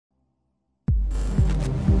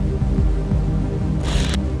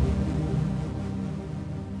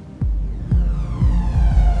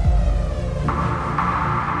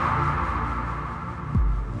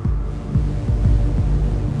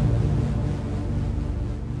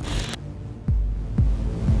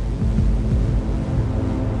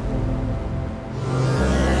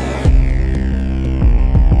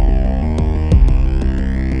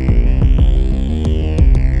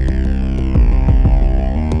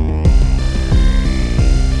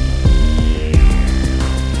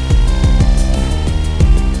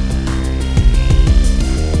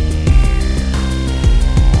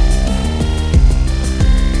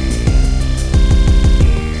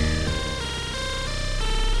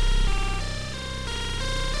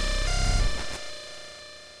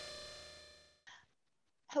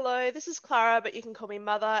Hello, this is Clara, but you can call me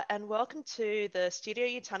Mother, and welcome to the Studio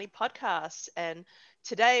Yutani podcast. And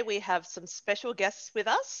today we have some special guests with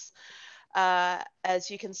us.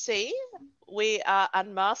 As you can see, we are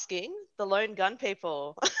unmasking the lone gun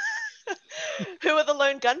people. Who are the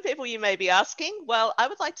lone gun people, you may be asking? Well, I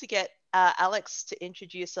would like to get Alex to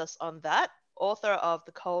introduce us on that, author of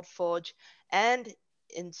The Cold Forge and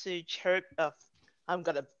into Cherub. Oh, I'm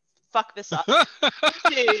going to fuck this up.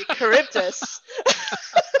 Into Charybdis.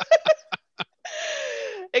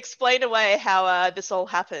 Explain away how this all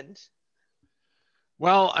happened.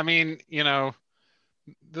 Well, I mean,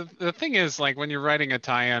 the thing is, like, when you're writing a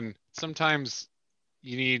tie-in, sometimes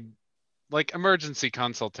you need like emergency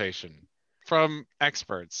consultation from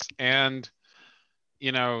experts. And,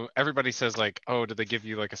 everybody says like, oh, did they give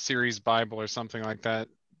you like a series Bible or something like that?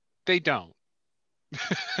 They don't.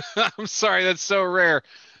 I'm sorry, that's so rare.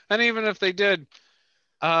 And even if they did,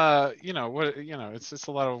 it's just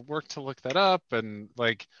a lot of work to look that up. And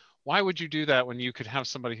like, why would you do that when you could have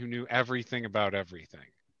somebody who knew everything about everything?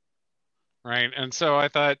 Right. And so I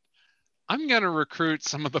thought, I'm going to recruit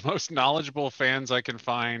some of the most knowledgeable fans I can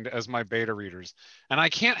find as my beta readers. And I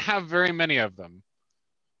can't have very many of them,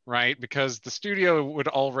 right? Because the studio would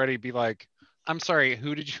already be like, I'm sorry,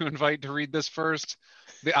 who did you invite to read this first?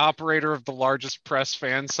 The operator of the largest press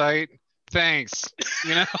fan site? Thanks.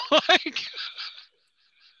 Like,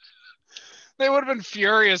 they would have been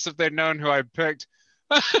furious if they'd known who I picked.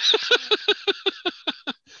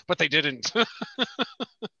 But they didn't.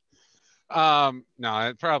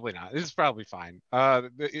 No, probably not. This is probably fine.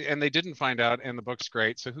 And they didn't find out, and the book's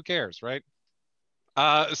great, so who cares, right?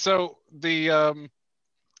 So the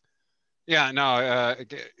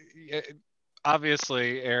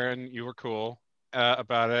obviously, Aaron, you were cool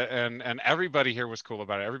about it, and everybody here was cool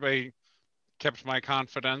about it. Everybody kept my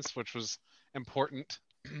confidence, which was important.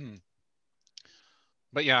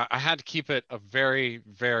 But yeah, I had to keep it a very,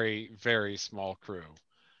 very, very small crew.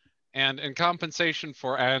 And in compensation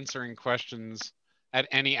for answering questions at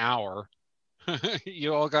any hour,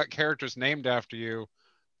 you all got characters named after you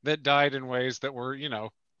that died in ways that were,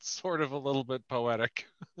 sort of a little bit poetic.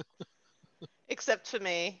 Except for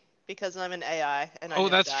me, because I'm an AI and I Oh,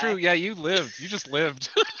 never that's die. true. Yeah, you lived. You just lived.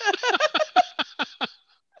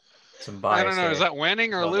 Some I bias don't know. here. Is that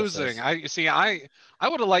winning or losing? I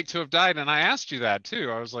would have liked to have died, and I asked you that too.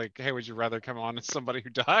 I was like, hey, would you rather come on as somebody who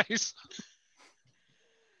dies?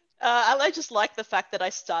 I just like the fact that I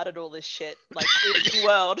started all this shit, like the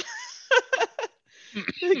world.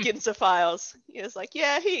 The Ginza files. He was like,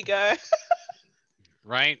 yeah, here you go.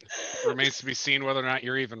 Right. Remains to be seen whether or not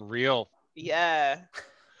you're even real. Yeah.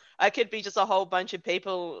 I could be just a whole bunch of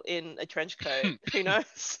people in a trench coat. Who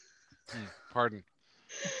knows? Pardon.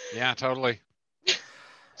 Yeah, totally.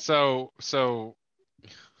 So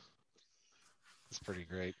it's pretty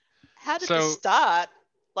great. How did this start?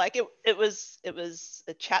 Like it was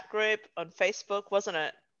a chat group on Facebook, wasn't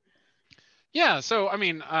it? Yeah, so I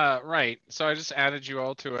mean, right. So I just added you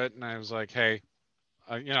all to it, and I was like, hey,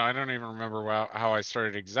 I don't even remember how I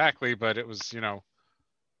started exactly, but it was,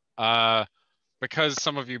 because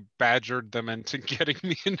some of you badgered them into getting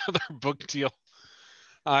me another book deal.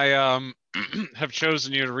 I have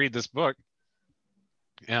chosen you to read this book,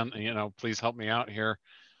 and please help me out here.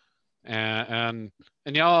 And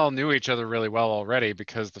y'all all knew each other really well already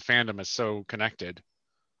because the fandom is so connected.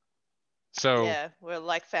 So yeah, we're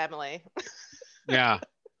like family. yeah,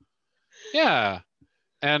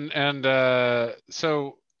 and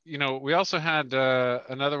so we also had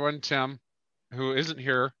another one, Tim, who isn't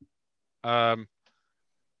here.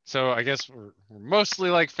 So I guess we're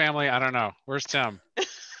mostly like family. I don't know. Where's Tim?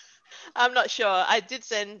 I'm not sure. I did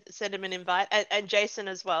send him an invite, and Jason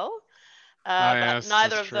as well. But Yes,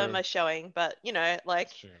 neither of true. them are showing. But like,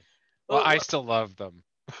 well, I still love them.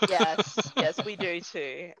 yes, we do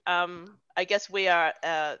too. I guess we are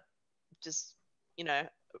just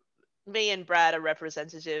me and Brad are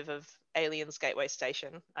representative of Aliens Gateway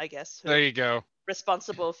Station, I guess. There you go.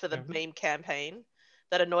 Responsible for the meme campaign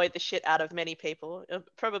that annoyed the shit out of many people,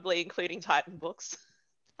 probably including Titan Books.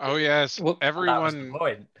 Oh yes, well, everyone. That was the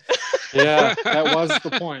point. Yeah, that was the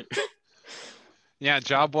point. Yeah,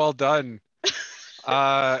 job well done.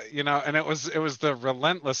 And it was the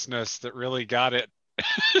relentlessness that really got it.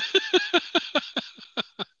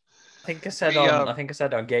 I think I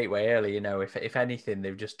said on Gateway earlier, if anything,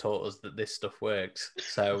 they've just taught us that this stuff works.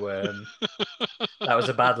 So that was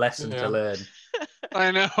a bad lesson to learn.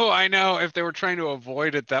 I know. If they were trying to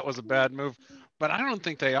avoid it, that was a bad move. But I don't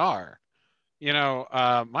think they are.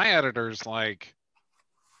 My editor's like,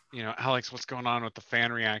 Alex, what's going on with the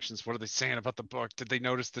fan reactions? What are they saying about the book? Did they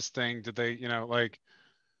notice this thing? Did they,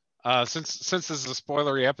 Since this is a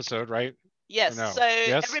spoilery episode, right? Yes. No? So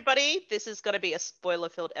Yes? everybody, this is going to be a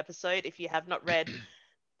spoiler-filled episode. If you have not read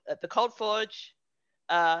The Cold Forge,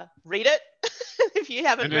 read it. If you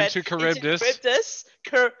haven't And read Into Charybdis.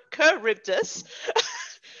 Charybdis,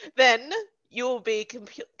 then you will be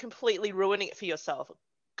completely ruining it for yourself.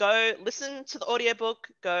 Go listen to the audiobook,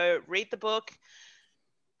 go read the book,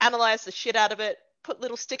 analyze the shit out of it, put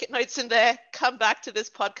little stick-it notes in there, come back to this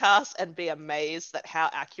podcast and be amazed at how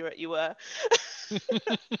accurate you were.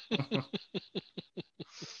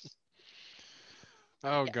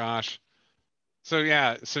 Oh gosh. So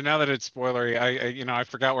yeah, so now that it's spoilery, I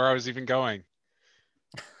forgot where I was even going.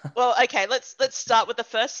 Well, okay, let's start with the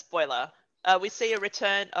first spoiler. We see a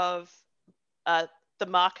return of the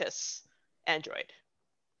Marcus android.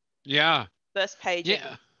 Yeah. First page.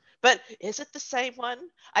 Yeah. But is it the same one?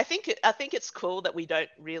 I think it's cool that we don't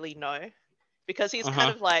really know, because he's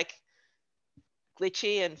kind of like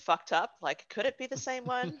glitchy and fucked up. Like, could it be the same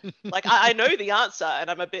one? Like, I know the answer,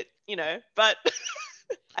 and I'm a bit, but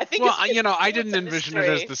I think. Well, I didn't envision it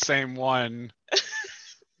as the same one,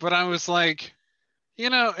 but I was like,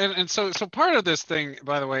 and so part of this thing,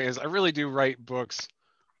 by the way, is I really do write books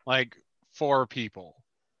like for people,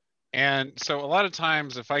 and so a lot of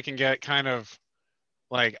times if I can get kind of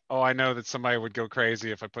like, oh, I know that somebody would go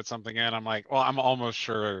crazy if I put something in, I'm like, well, I'm almost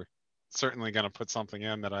certainly going to put something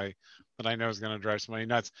in that I know is going to drive somebody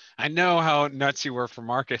nuts. I know how nuts you were for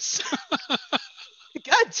Marcus.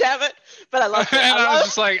 God damn it. But I love it. And I was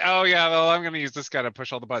just like, oh yeah, well, I'm going to use this guy to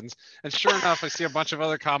push all the buttons. And sure enough, I see a bunch of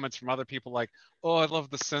other comments from other people like, oh, I love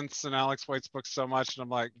the synths in Alex White's book so much. And I'm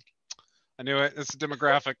like, I knew it. It's a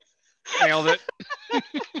demographic. Nailed it.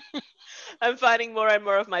 I'm finding more and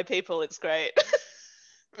more of my people. It's great.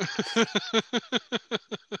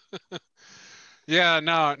 Yeah,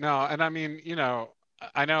 no. And I mean,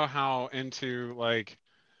 I know how into, like,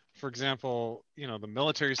 for example, the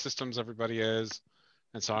military systems everybody is.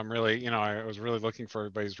 And so I'm really, I was really looking for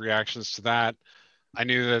everybody's reactions to that. I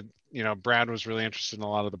knew that, Brad was really interested in a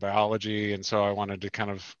lot of the biology. And so I wanted to kind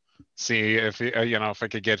of see if, if I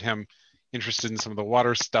could get him interested in some of the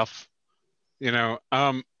water stuff.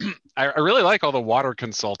 I really like all the water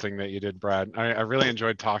consulting that you did, Brad. I really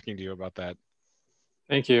enjoyed talking to you about that.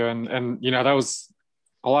 Thank you. And that was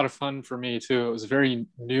a lot of fun for me too. It was a very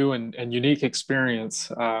new and unique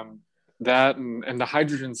experience. That and the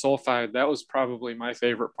hydrogen sulfide, that was probably my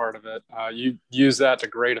favorite part of it. You used that to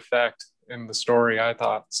great effect in the story, I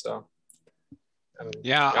thought. So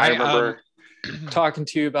yeah, I remember talking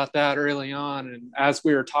to you about that early on. And as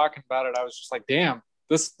we were talking about it, I was just like, damn,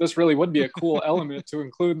 this really would be a cool element to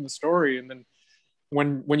include in the story. And then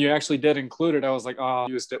when you actually did include it, I was like, oh,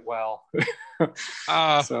 you used it well.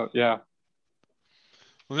 So yeah.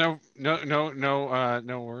 Well,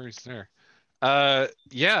 no worries there.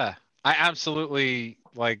 Yeah, I absolutely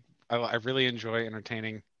I really enjoy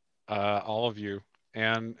entertaining all of you,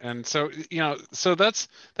 and so so that's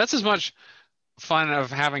as much fun of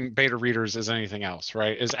having beta readers as anything else,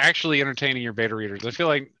 right? Is actually entertaining your beta readers. I feel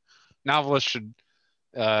like novelists should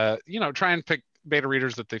try and pick beta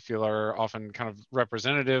readers that they feel are often kind of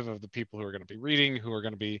representative of the people who are going to be reading, who are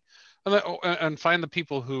going to be, and find the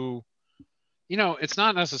people who, it's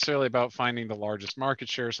not necessarily about finding the largest market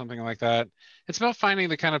share or something like that. It's about finding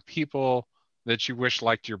the kind of people that you wish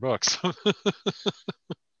liked your books.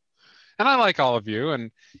 And I like all of you,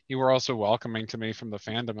 and you were also welcoming to me from the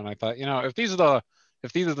fandom. And I thought, if these are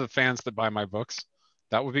the fans that buy my books,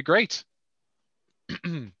 that would be great.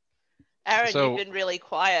 Aaron, you've been really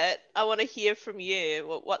quiet. I want to hear from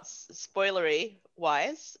you. What's spoilery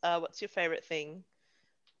wise? What's your favorite thing?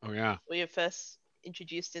 Oh yeah. When you first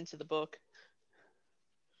introduced into the book.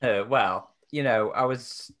 Well, I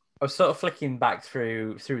was sort of flicking back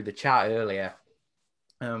through the chat earlier,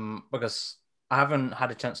 because I haven't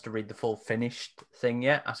had a chance to read the full finished thing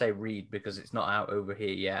yet. I say read because it's not out over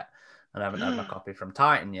here yet, and I haven't had my copy from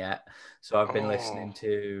Titan yet. So I've been listening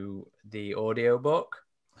to the audiobook.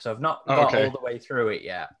 So I've not got all the way through it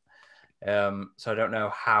yet. So I don't know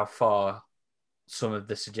how far some of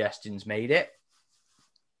the suggestions made it.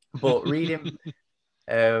 But reading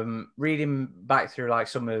back through like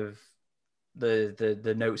some of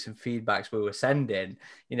the notes and feedbacks we were sending,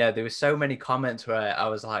 there were so many comments where I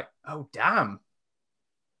was like, oh damn,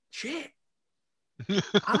 shit,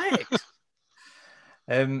 Alex.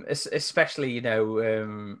 Especially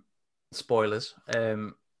spoilers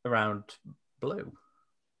around Blue.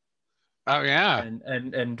 Oh yeah.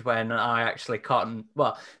 And when I actually cotton,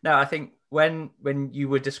 well, no, I think when you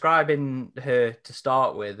were describing her to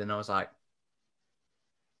start with, and I was like,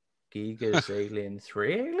 Giga's Alien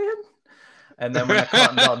 3 Alien? And then when I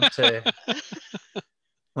cottoned on to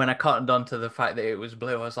when I cottoned on to the fact that it was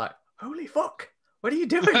blue, I was like, holy fuck, what are you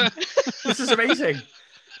doing? This is amazing.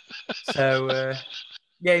 So,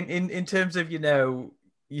 yeah, in terms of, you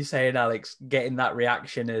saying, Alex, getting that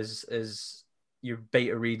reaction as your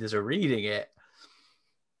beta readers are reading it,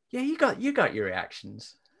 yeah, you got your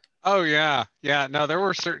reactions. Oh yeah, yeah. No, there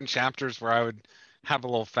were certain chapters where I would have a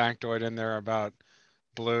little factoid in there about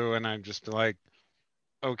blue, and I'd just be like,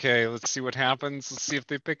 okay, let's see what happens. Let's see if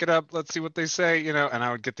they pick it up. Let's see what they say, and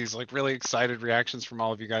I would get these like really excited reactions from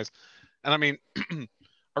all of you guys. And I mean,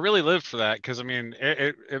 I really lived for that because I mean,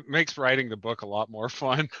 it makes writing the book a lot more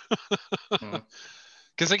fun.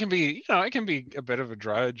 Because it can be, it can be a bit of a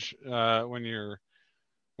drudge when you're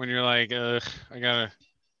like, I gotta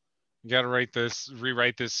rewrite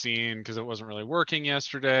this scene because it wasn't really working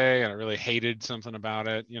yesterday, and I really hated something about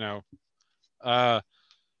it,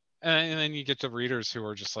 and then you get to readers who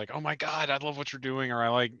are just like, oh my god, I love what you're doing, or I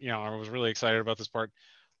like, I was really excited about this part.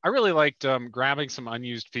 I really liked grabbing some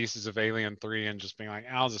unused pieces of Alien 3 and just being like,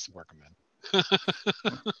 I'll just work them in.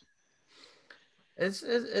 As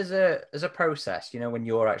a process, when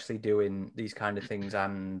you're actually doing these kind of things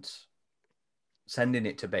and sending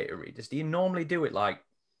it to beta readers, do you normally do it like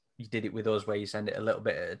you did it with us, where you send it a little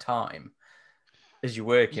bit at a time as you're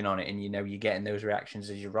working on it, and you're getting those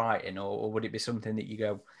reactions as you're writing, or would it be something that you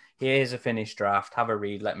go, here's a finished draft, have a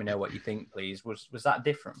read, let me know what you think, please? Was that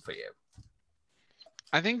different for you?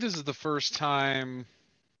 I think this is the first time.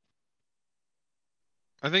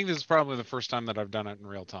 I think this is probably the first time that I've done it in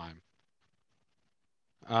real time.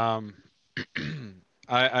 I've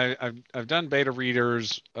done beta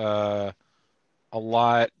readers a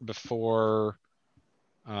lot before,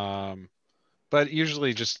 but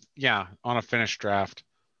usually just on a finished draft.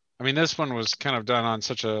 I mean, this one was kind of done on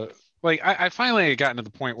such a I finally had gotten to the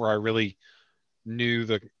point where I really knew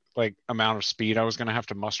the amount of speed I was going to have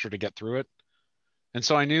to muster to get through it, and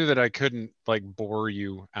so I knew that I couldn't bore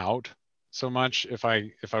you out so much if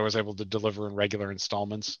I was able to deliver in regular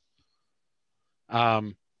installments.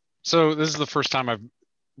 So this is the first time I've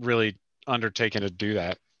really undertaken to do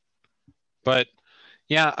that. But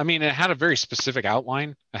yeah, I mean, it had a very specific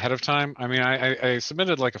outline ahead of time. I mean, I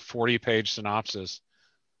submitted like a 40-page synopsis.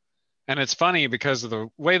 And it's funny because of the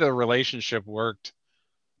way the relationship worked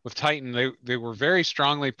with Titan. They were very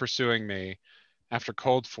strongly pursuing me after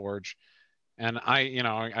Cold Forge. And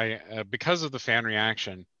I because of the fan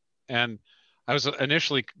reaction, and I was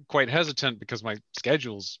initially quite hesitant because my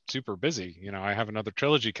schedule's super busy. I have another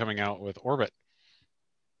trilogy coming out with Orbit,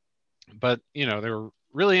 but they were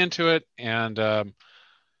really into it, and I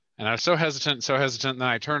was so hesitant. And then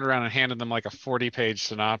I turned around and handed them like a 40-page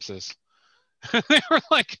synopsis. They were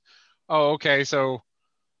like, "Oh, okay, so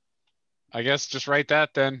I guess just write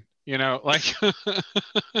that then." It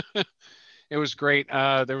was great.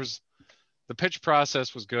 The pitch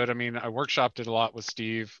process was good. I mean, I workshopped it a lot with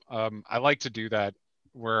Steve. I like to do that,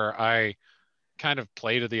 where I kind of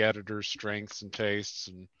play to the editor's strengths and tastes,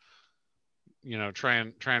 and try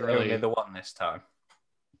and really. Only the one this time.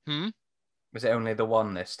 Was it only the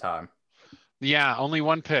one this time? Yeah, only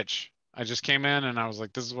one pitch. I just came in and I was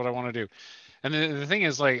like, this is what I want to do. And the thing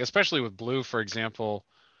is, especially with Blue, for example,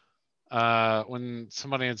 when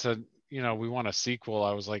somebody had said, we want a sequel,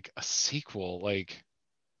 I was like, a sequel?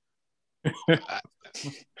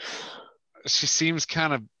 She seems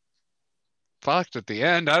kind of fucked at the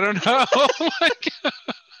end. I don't know.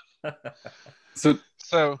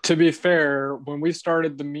 So to be fair, when we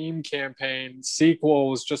started the meme campaign,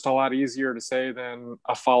 sequel was just a lot easier to say than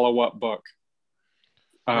a follow-up book.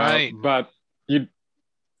 Right. But you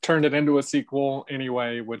turned it into a sequel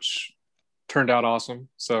anyway, which turned out awesome.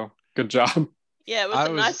 So good job. Yeah, it was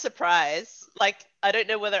a nice surprise. I don't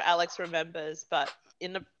know whether Alex remembers, but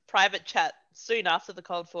in the private chat soon after the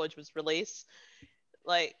Cold Forge was released,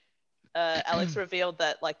 Alex revealed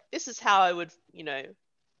that this is how I would,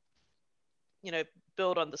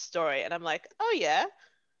 build on the story. And I'm like, oh yeah,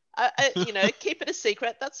 I keep it a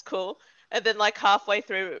secret. That's cool. And then halfway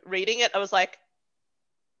through reading it, I was like,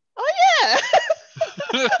 oh yeah,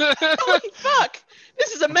 holy fuck,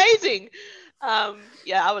 this is amazing.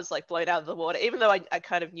 Yeah, I was blown out of the water, even though I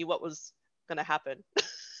kind of knew what was going to happen.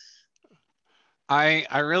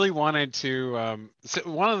 I really wanted to. So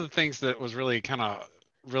one of the things that was really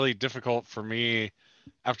really difficult for me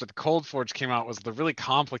after the Cold Forge came out was the really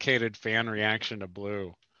complicated fan reaction to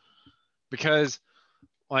Blue, because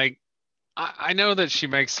I know that she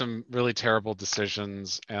makes some really terrible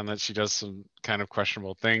decisions and that she does some kind of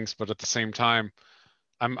questionable things, but at the same time,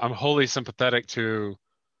 I'm wholly sympathetic to.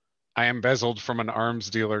 I embezzled from an arms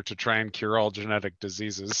dealer to try and cure all genetic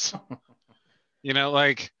diseases.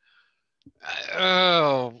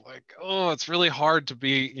 It's really hard to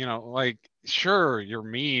be, like, sure, you're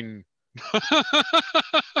mean,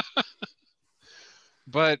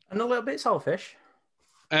 but And a little bit selfish.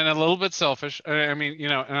 and a little bit selfish. I mean,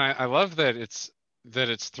 and I love that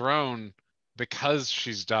it's thrown because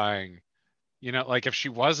she's dying. Like if she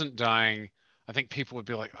wasn't dying, I think people would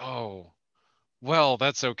be like, oh, well,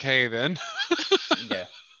 that's okay then. Yeah.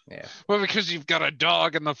 Yeah. Well, because you've got a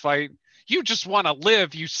dog in the fight, you just want to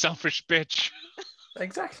live, you selfish bitch.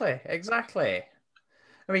 Exactly.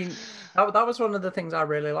 I mean, that was one of the things I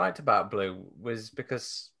really liked about Blue, was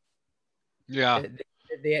because Yeah. at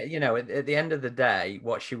the end of the day,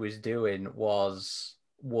 what she was doing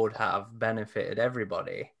would have benefited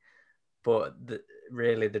everybody, but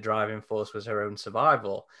really the driving force was her own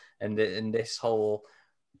survival, and this whole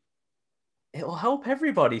 "it'll help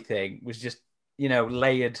everybody" thing was just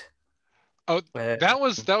layered. Oh, that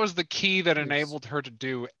was the key that enabled her to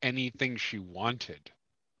do anything she wanted.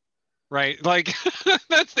 Right? Like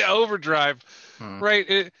that's the overdrive.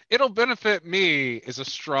 Right? It'll benefit me as a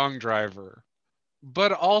strong driver,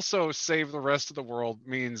 but also save the rest of the world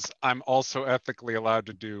means I'm also ethically allowed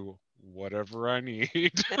to do whatever I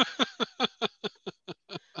need.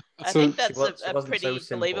 I So think that's a wasn't pretty so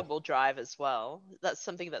simple. believable drive as well. That's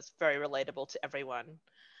something that's very relatable to everyone.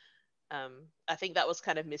 I think that was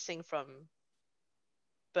kind of missing from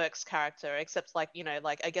Burke's character, except like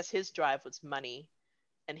I guess his drive was money,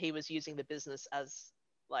 and he was using the business as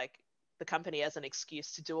like the company as an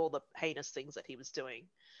excuse to do all the heinous things that he was doing.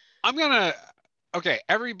 Okay,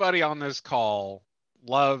 everybody on this call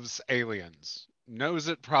loves Aliens, knows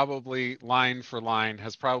it probably line for line,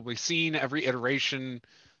 has probably seen every iteration,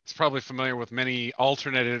 is probably familiar with many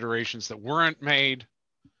alternate iterations that weren't made.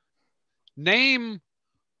 Name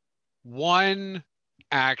one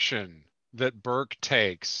action that Burke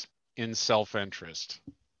takes in self-interest.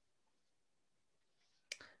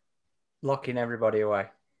 Locking everybody away.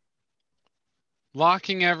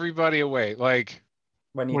 Locking everybody away, like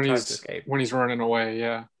when he tries to escape. When he's running away,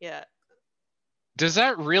 yeah. Yeah. Does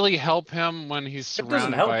that really help him when he's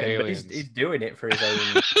surrounded by aliens? But he's doing it for his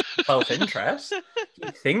own self-interest.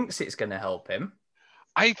 He thinks it's going to help him.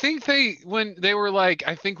 I think when they were like,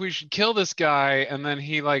 I think we should kill this guy, and then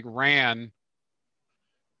he like ran.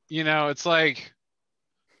 It's like,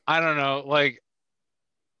 I don't know, like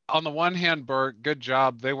on the one hand, Burke, good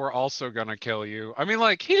job. They were also gonna kill you. I mean,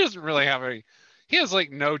 like he doesn't really have he has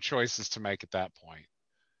like no choices to make at that point.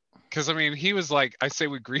 Because I mean, he was like, I say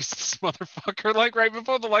we grease this motherfucker like right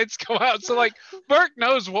before the lights go out. So like, Burke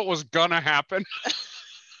knows what was gonna happen.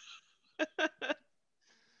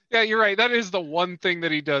 Yeah, you're right. That is the one thing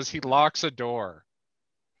that he does. He locks a door.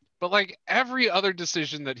 But like every other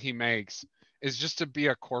decision that he makes is just to be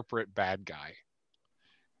a corporate bad guy.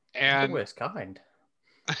 And the worst kind.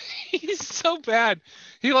 He's so bad.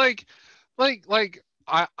 He like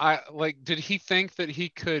I like, did he think that he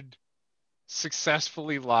could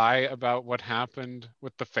successfully lie about what happened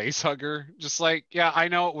with the face hugger? Just like, yeah, I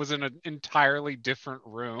know it was in an entirely different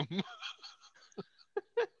room.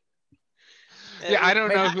 Yeah, I don't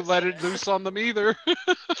know who let it loose on them either.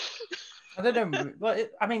 I don't know. Well,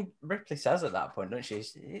 I mean, Ripley says at that point, don't she?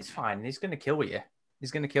 It's fine. He's going to kill you. He's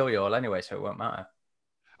going to kill you all anyway, so it won't matter.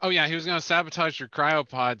 Oh, yeah, he was going to sabotage your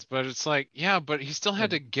cryopods, but it's like, yeah, but he still had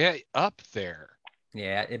to get up there.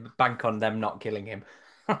 Yeah, bank on them not killing him.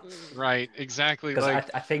 Right, exactly. Because like,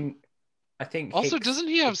 I think also, Hicks, doesn't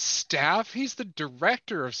he have staff? He's the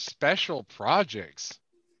director of special projects.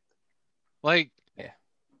 Like, yeah.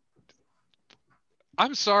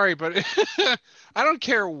 I'm sorry, but I don't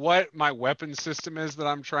care what my weapon system is that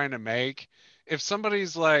I'm trying to make. If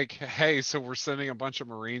somebody's like, hey, so we're sending a bunch of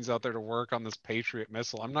Marines out there to work on this Patriot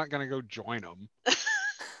missile, I'm not going to go join them.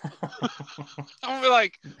 I'm going to be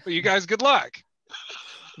like, well, you guys, good luck.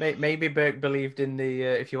 Maybe Burke believed in the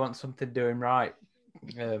if you want something doing right,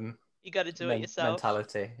 you got to do it yourself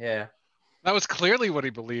mentality. Yeah, that was clearly what he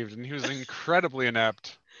believed, and he was incredibly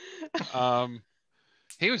inept.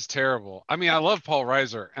 He was terrible. I mean, I love Paul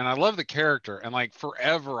Reiser, and I love the character, and like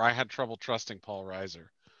forever, I had trouble trusting Paul Reiser.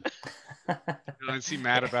 I'd see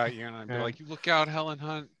mad about you, and I'd be like, "You look out, Helen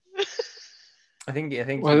Hunt." I think he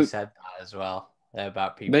said that as well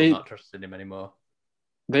about people not trusting him anymore.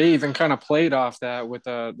 They even kind of played off that with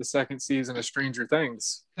the second season of Stranger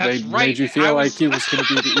Things. That's they right. Made you feel like he was going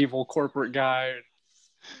to be the evil corporate guy,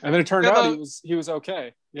 and then it turned out he was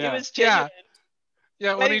okay. Yeah, he was genuine.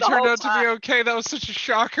 Yeah, when he turned out to be okay, that was such a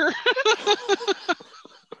shocker.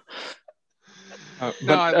 I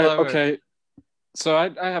love it. So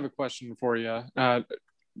I have a question for you.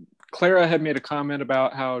 Clara had made a comment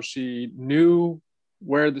about how she knew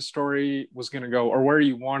where the story was going to go or where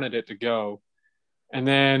you wanted it to go. And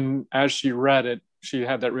then as she read it, she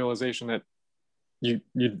had that realization that you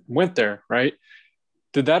went there, right?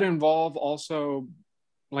 Did that involve also,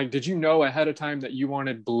 like, did you know ahead of time that you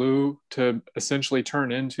wanted Blue to essentially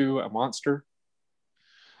turn into a monster?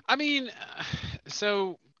 I mean,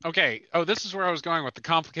 so, okay. Oh, this is where I was going with the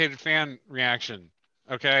complicated fan reaction.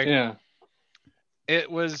 Okay. Yeah. It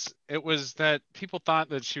was that people thought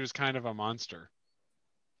that she was kind of a monster.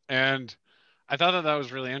 And I thought that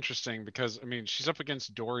was really interesting because, I mean, she's up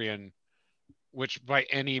against Dorian, which by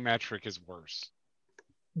any metric is worse.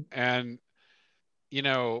 And,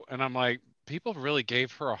 and I'm like, people really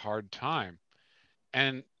gave her a hard time.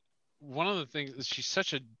 And one of the things is she's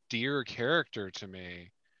such a dear character to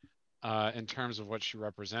me, in terms of what she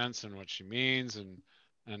represents and what she means.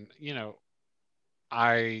 And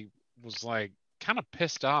I was like kind of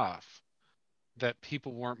pissed off that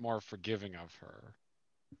people weren't more forgiving of her.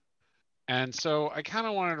 And so I kind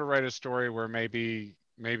of wanted to write a story where maybe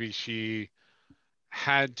she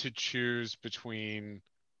had to choose between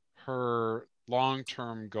her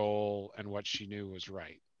long-term goal and what she knew was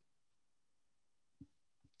right.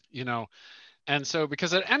 And so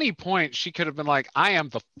because at any point she could have been like, I am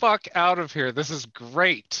the fuck out of here. This is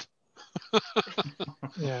great.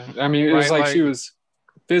 Yeah. I mean, it was Right, like she was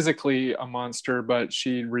physically a monster, but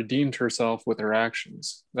she redeemed herself with her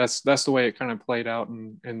actions. That's the way it kind of played out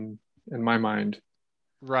in my mind.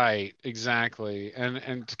 Right, exactly.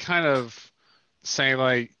 And to kind of say,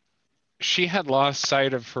 like, she had lost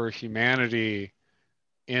sight of her humanity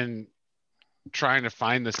in trying to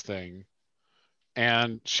find this thing,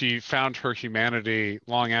 and she found her humanity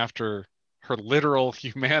long after her literal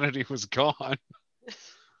humanity was gone.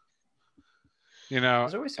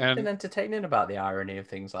 There's always something and entertaining about the irony of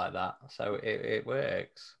things like that, so it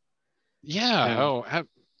works. yeah.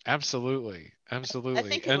 Absolutely. I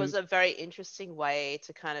think it was a very interesting way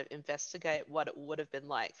to kind of investigate what it would have been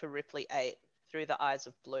like for Ripley 8 through the eyes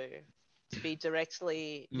of Blue, to be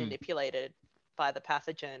directly manipulated by the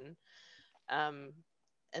pathogen, and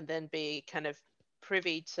then be kind of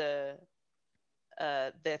privy to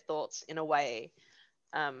their thoughts in a way.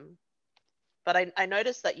 But I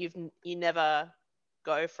noticed that you never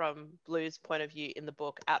go from Blue's point of view in the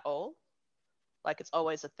book at all. Like, it's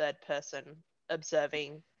always a third person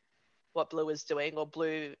observing what Blue is doing, or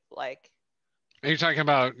Blue, like... You're talking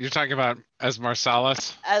about as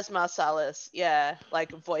Marsalis? As Marsalis, yeah.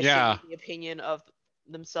 Like, voicing the opinion of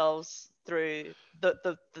themselves through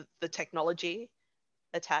the technology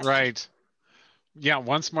attached. Right. Yeah,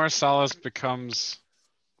 once Marsalis becomes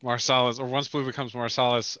Marsalis, or once Blue becomes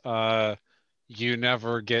Marsalis, you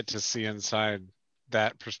never get to see inside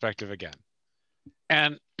that perspective again.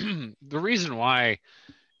 And the reason why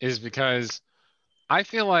is because I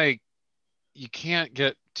feel like you can't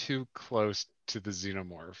get too close to the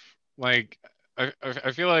xenomorph. Like,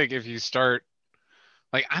 I feel like if you start,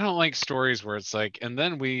 like, I don't like stories where it's like, and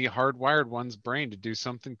then we hardwired one's brain to do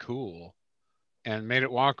something cool and made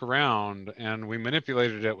it walk around, and we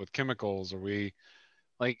manipulated it with chemicals, or we,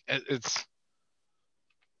 like, it's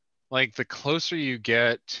like the closer you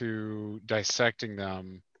get to dissecting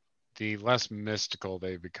them, the less mystical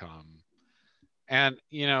they become. And,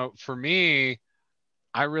 for me,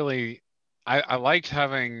 I liked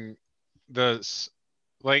having the,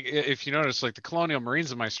 like, if you notice, like, the Colonial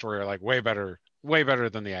Marines in my story are like way better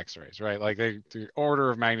than the X-rays, right? Like, the order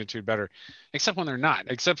of magnitude better, except when they're not,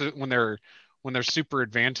 except when their super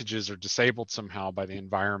advantages are disabled somehow by the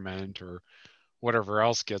environment or whatever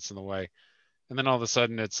else gets in the way. And then all of a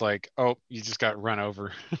sudden it's like, oh, you just got run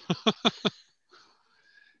over.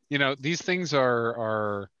 These things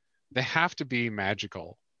are they have to be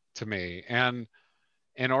magical to me. And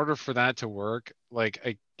in order for that to work,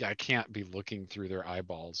 like, I can't be looking through their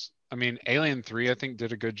eyeballs. I mean, Alien 3, I think,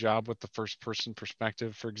 did a good job with the first person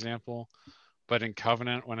perspective, for example. But in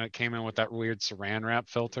Covenant, when it came in with that weird saran wrap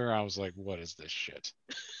filter, I was like, what is this shit?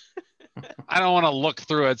 I don't want to look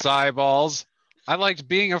through its eyeballs. I liked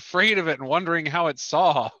being afraid of it and wondering how it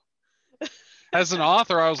saw. As an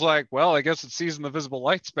author, I was like, well, I guess it sees in the visible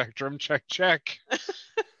light spectrum. Check, check.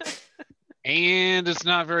 And it's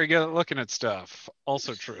not very good at looking at stuff.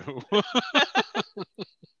 Also true.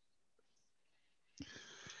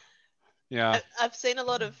 Yeah. I've seen a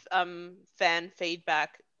lot of fan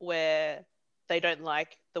feedback where they don't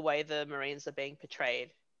like the way the Marines are being portrayed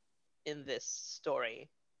in this story.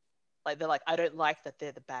 Like, they're like, I don't like that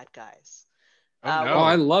they're the bad guys. Oh, no. Oh,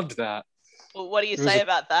 I loved that. Well, what do you say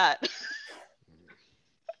about that?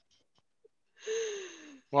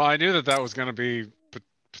 Well, I knew that was going to be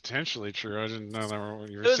potentially true. I didn't know that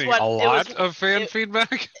you It were was seeing one- a it was- lot of fan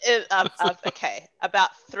feedback. Okay, about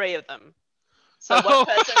 3 of them. So Oh.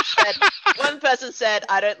 one person said,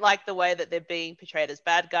 I don't like the way that they're being portrayed as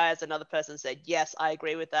bad guys. Another person said, yes, I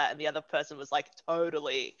agree with that. And the other person was like,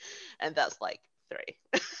 totally. And that's like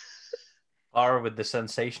 3. Or with the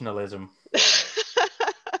sensationalism.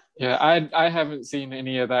 Yeah, I haven't seen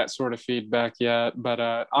any of that sort of feedback yet,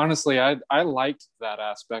 but honestly, I liked that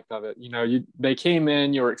aspect of it. You know, they came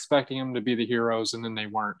in, you were expecting them to be the heroes, and then they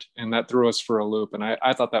weren't, and that threw us for a loop. And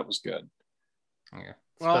I thought that was good. Yeah,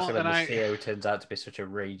 Well, especially when and the CEO turns out to be such a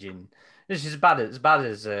raging. This is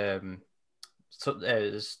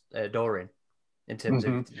as Dorian in terms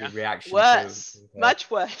of Mhm. the reaction Worse. to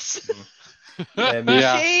Much worse.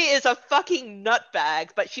 Yeah. She is a fucking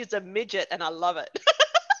nutbag, but she's a midget and I love it.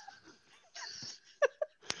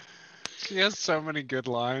 She has so many good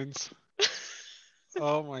lines.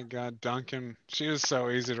 Oh my god, Duncan. She is so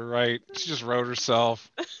easy to write. She just wrote herself.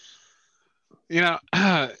 You know,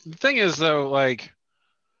 the thing is though, like,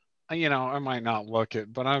 you know, I might not look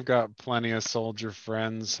it, but I've got plenty of soldier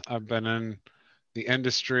friends. I've been in the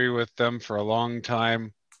industry with them for a long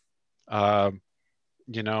time.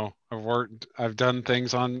 You know, I've done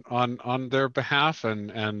things on their behalf,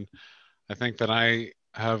 and I think that I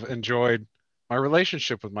have enjoyed my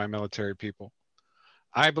relationship with my military people.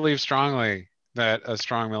 I believe strongly that a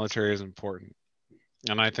strong military is important.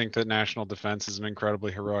 And I think that national defense is an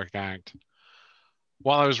incredibly heroic act.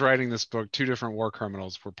 While I was writing this book, 2 different war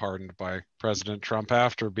criminals were pardoned by President Trump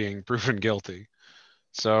after being proven guilty.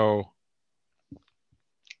 So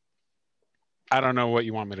I don't know what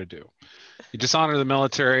you want me to do. You dishonor the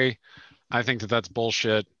military. I think that that's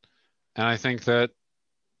bullshit. And I think that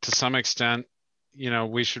to some extent, you know,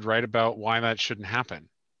 we should write about why that shouldn't happen.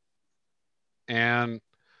 And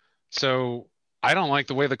so I don't like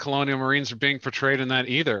the way the colonial Marines are being portrayed in that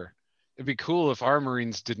either. It'd be cool if our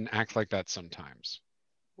Marines didn't act like that sometimes.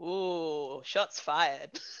 Ooh, shots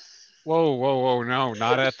fired. Whoa, whoa, whoa, no,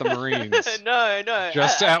 not at the Marines. No.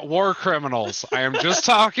 Just at war criminals. I am just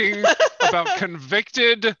talking about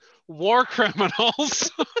convicted war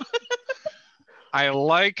criminals. I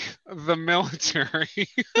like the military.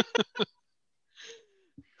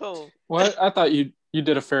 Cool. Well, I thought you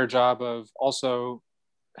did a fair job of also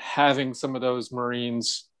having some of those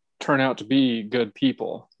Marines turn out to be good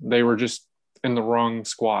people. They were just in the wrong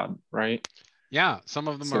squad, right? Yeah, some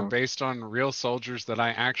of them are based on real soldiers that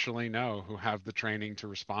I actually know who have the training to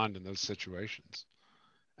respond in those situations.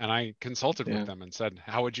 And I consulted with them and said,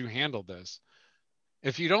 how would you handle this?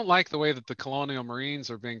 If you don't like the way that the colonial Marines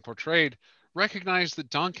are being portrayed, recognize that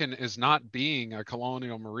Duncan is not being a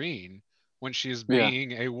colonial Marine when she is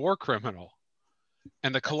being a war criminal.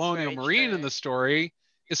 And the colonial Marine in the story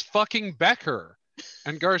is fucking Becker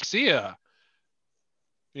and Garcia.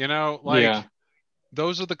 You know, like,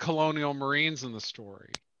 those are the colonial Marines in the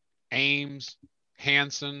story. Ames,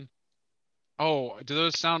 Hanson. Oh, do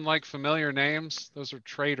those sound like familiar names? Those are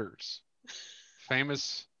traitors.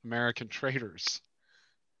 Famous American traitors.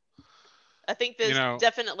 I think there's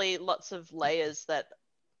definitely lots of layers that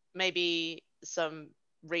maybe some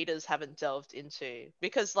readers haven't delved into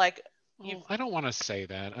because, like, I don't want to say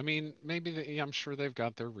that. I mean, maybe I'm sure they've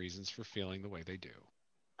got their reasons for feeling the way they do.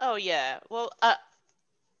 Oh yeah, well,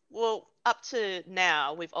 up to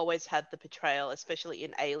now, we've always had the portrayal, especially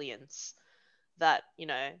in Aliens, that, you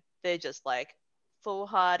know, they're just like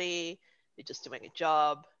foolhardy, they're just doing a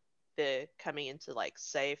job, they're coming in to like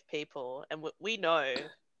save people, and we know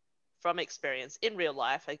from experience in real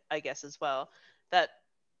life, I guess as well, that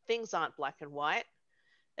things aren't black and white,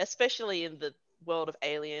 especially in the world of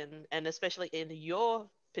Alien, and especially in your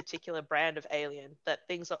particular brand of Alien, that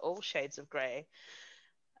things are all shades of grey.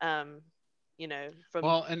 You know, from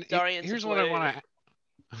Dorian here's to what Blue. I want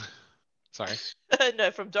to. Sorry.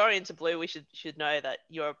 No, from Dorian to Blue, we should know that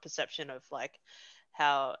your perception of like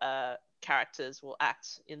how characters will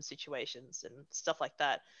act in situations and stuff like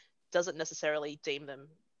that doesn't necessarily deem them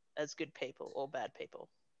as good people or bad people.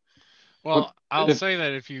 Well, I'll say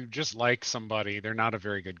that if you just like somebody, they're not a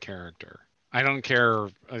very good character. I don't care.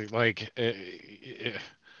 Like,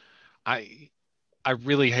 I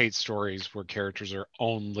really hate stories where characters are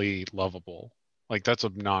only lovable. Like, that's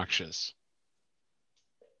obnoxious.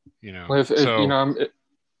 You know. Well,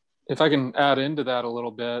 if I can add into that a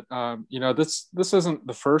little bit, you know, this isn't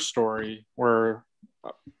the first story where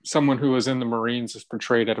someone who was in the Marines is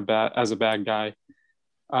portrayed as a bad guy.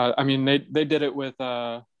 I mean, they did it with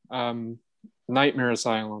Nightmare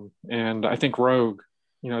Asylum and I think Rogue.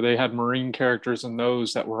 You know, they had Marine characters in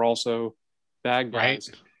those that were also bad guys.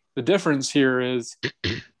 Right. The difference here is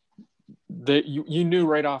that you knew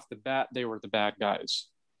right off the bat they were the bad guys.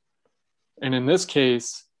 And in this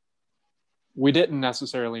case, we didn't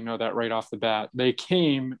necessarily know that right off the bat. They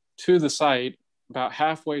came to the site about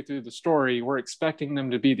halfway through the story. We're expecting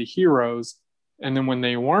them to be the heroes. And then when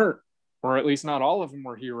they weren't, or at least not all of them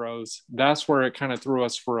were heroes, that's where it kind of threw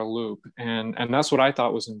us for a loop. And that's what I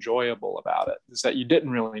thought was enjoyable about it, is that you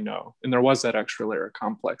didn't really know. And there was that extra layer of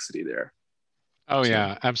complexity there. Oh,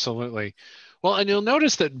 yeah, absolutely. Well, and you'll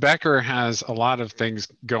notice that Becker has a lot of things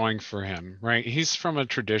going for him, right? He's from a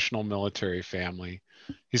traditional military family.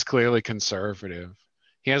 He's clearly conservative.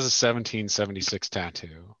 He has a 1776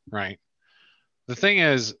 tattoo, right? The thing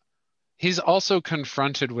is, he's also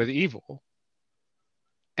confronted with evil.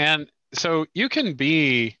 And so you can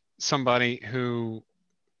be somebody who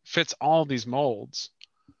fits all these molds.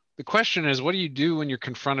 The question is, what do you do when you're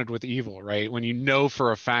confronted with evil, right? When you know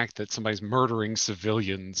for a fact that somebody's murdering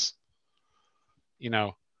civilians, you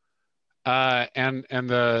know, and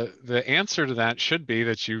the answer to that should be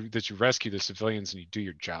that you rescue the civilians and you do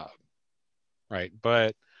your job, right?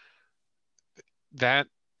 But that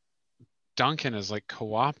Duncan is like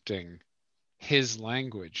co-opting his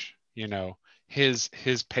language, you know, his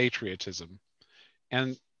patriotism,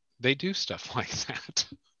 and they do stuff like that.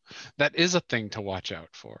 That is a thing to watch out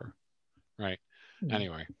for, right?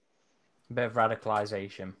 Anyway, A bit of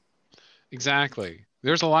radicalization. exactly.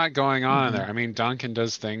 There's a lot going on in there. I mean, Duncan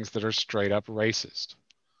does things that are straight up racist,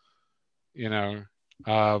 you know.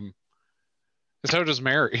 So does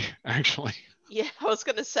Mary, actually. Yeah, I was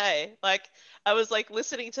gonna say, like, I was like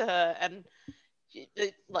listening to her, and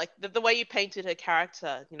like the way you painted her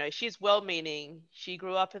character, you know, she's well-meaning. She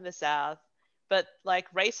grew up in the South, but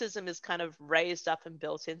like racism is kind of raised up and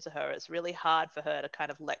built into her. It's really hard for her to kind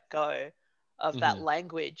of let go of that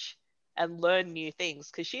language and learn new things,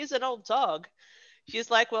 because she's an old dog.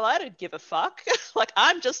 She's like, well, I don't give a fuck. Like,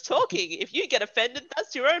 I'm just talking. If you get offended,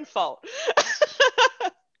 that's your own fault.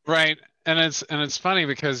 Right. And it's funny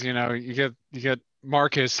because, you know, you get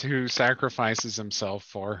Marcus, who sacrifices himself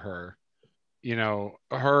for her, you know,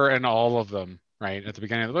 her and all of them, right, at the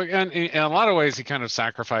beginning of the book. And in a lot of ways, he kind of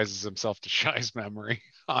sacrifices himself to Shai's memory,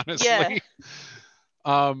 honestly.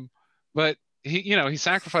 Yeah. But he, you know, he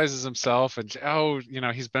sacrifices himself, and you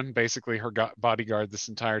know, he's been basically her bodyguard this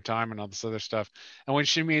entire time and all this other stuff. And when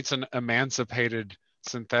she meets an emancipated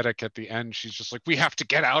synthetic at the end, she's just like, we have to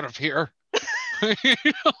get out of here. You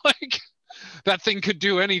know, like, that thing could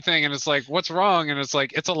do anything, and it's like, what's wrong? And it's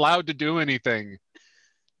like, it's allowed to do anything.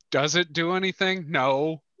 Does it do anything?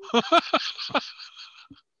 No.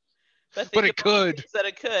 But it could. That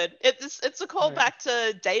it could. It's a callback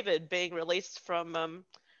to David being released from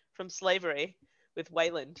slavery with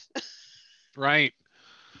Wayland. Right.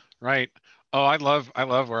 Oh, I love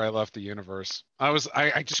where I left the universe.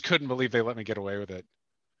 I just couldn't believe they let me get away with it.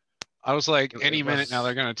 I was like, any minute now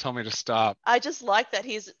they're going to tell me to stop. I just like that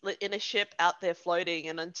he's in a ship out there floating,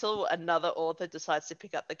 and until another author decides to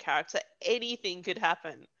pick up the character, anything could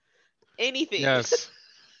happen. Anything.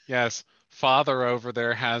 Yes. Father over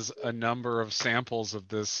there has a number of samples of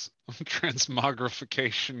this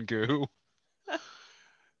transmogrification goo.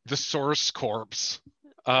 The source corpse.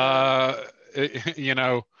 You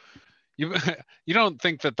know, you don't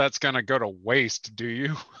think that that's going to go to waste, do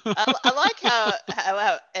you? I like how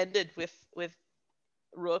it ended with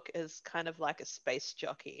Rook as kind of like a space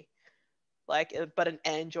jockey, like, but an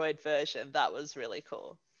android version. That was really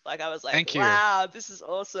cool. Like, I was like, wow, this is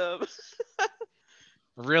awesome.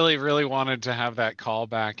 Really, really wanted to have that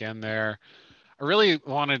callback in there. I really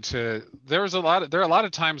wanted to. There are a lot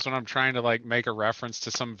of times when I'm trying to like make a reference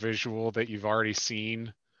to some visual that you've already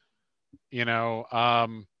seen. You know,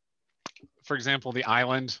 for example, the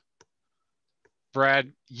island.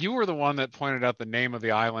 Brad, you were the one that pointed out the name of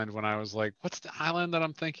the island when I was like, what's the island that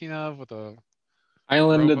I'm thinking of with the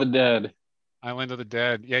Island of the Dead. Island of the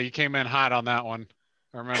Dead. Yeah, you came in hot on that one.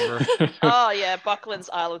 I remember. Oh yeah, Buckland's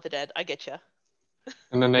Isle of the Dead. I get you.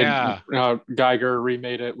 And then Geiger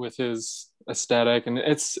remade it with his aesthetic, and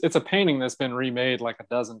it's a painting that's been remade like a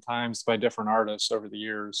dozen times by different artists over the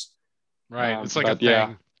years. Right, it's like a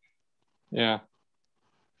thing.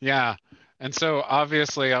 Yeah. And so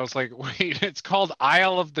obviously I was like, wait, it's called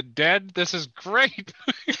Isle of the Dead? This is great.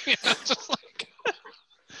 You know, just like,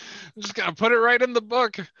 I'm just gonna put it right in the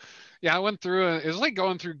book. Yeah, I went through it. It was like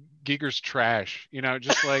going through Giger's trash, you know,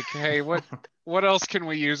 just like, hey, what else can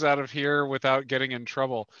we use out of here without getting in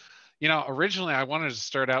trouble? You know, originally I wanted to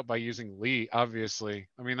start out by using Lee, obviously.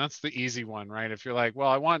 I mean, that's the easy one, right? If you're like, well,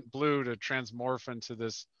 I want Blue to transmorph into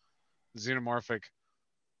this xenomorphic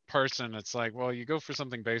person, it's like, well, you go for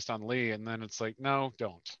something based on Lee, and then it's like, no,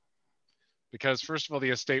 don't. Because first of all, the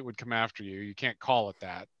estate would come after you. You can't call it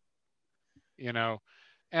that, you know.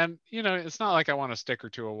 And it's not like I want to stick her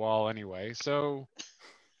to a wall anyway. So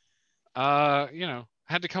I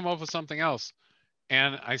had to come up with something else.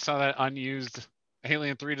 And I saw that unused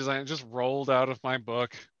Alien 3 design just rolled out of my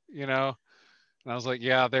book, and I was like,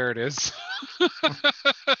 yeah, there it is.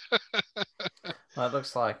 Well, it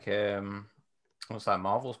looks like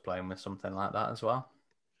Marvel's playing with something like that as well.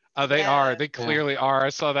 They are. Yeah. They clearly are. I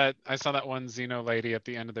saw that one Xeno lady at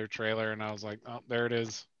the end of their trailer, and I was like, oh, there it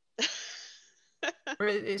is. But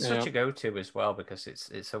it's such a go-to as well because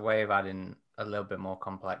it's a way of adding a little bit more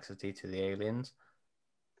complexity to the aliens,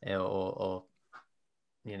 or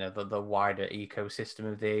the wider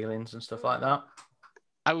ecosystem of the aliens and stuff like that.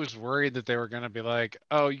 I was worried that they were going to be like,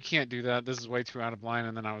 oh, you can't do that. This is way too out of line.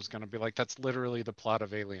 And then I was going to be like, that's literally the plot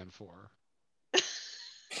of Alien 4.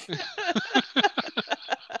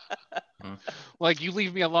 Like, you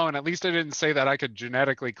leave me alone. At least I didn't say that I could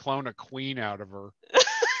genetically clone a queen out of her.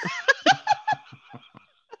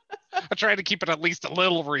 I tried to keep it at least a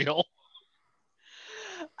little real.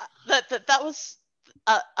 That was.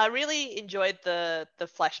 I really enjoyed the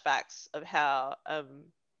flashbacks of how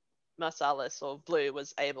Marsalis or Blue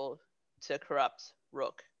was able to corrupt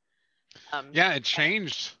Rook. Yeah, it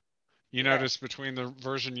changed. You noticed between the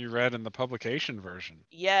version you read and the publication version.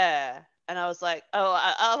 Yeah, and I was like, oh,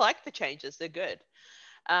 I like the changes. They're good.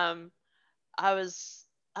 I was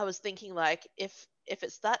thinking, like, if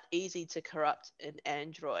it's that easy to corrupt an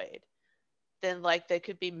android, then like there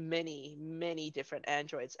could be many different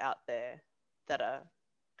androids out there that are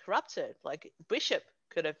corrupted. Like Bishop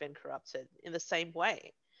could have been corrupted in the same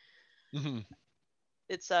way. Mm-hmm.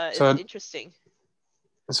 It's interesting.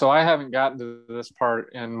 So I haven't gotten to this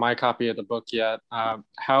part in my copy of the book yet.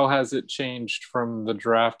 How has it changed from the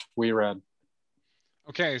draft we read?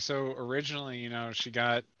 Okay, so originally, she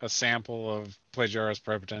got a sample of Plagiaris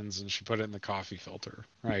praepotens and she put it in the coffee filter,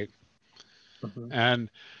 right? Mm-hmm. And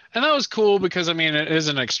that was cool because, I mean, it is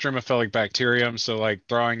an extremophilic bacterium, so like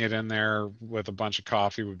throwing it in there with a bunch of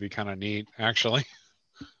coffee would be kind of neat, actually.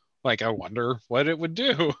 Like, I wonder what it would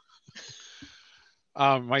do.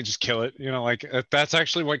 Might just kill it, like that's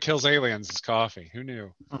actually what kills aliens is coffee. Who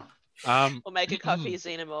knew? Or make a coffee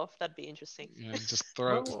xenomorph. That'd be interesting. Yeah, just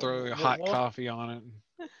throw hot coffee on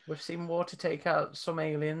it. We've seen water take out some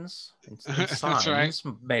aliens in That's science,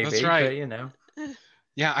 right. maybe, that's right. But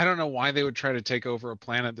Yeah, I don't know why they would try to take over a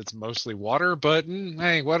planet that's mostly water, but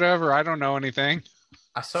hey, whatever. I don't know anything.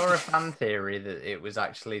 I saw a fan theory that it was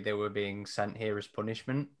actually they were being sent here as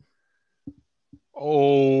punishment.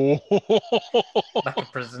 Oh, like a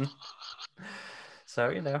prison.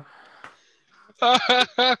 So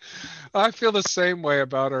I feel the same way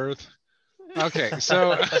about Earth. Okay,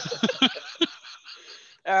 so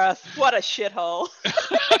Earth, what a shithole.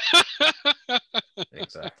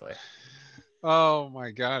 Exactly. Oh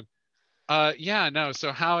my God. Yeah, no.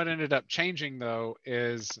 So how it ended up changing though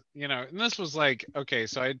is, and this was like, okay,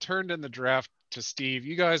 so I had turned in the draft to Steve.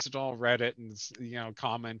 You guys had all read it and,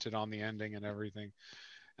 commented on the ending and everything.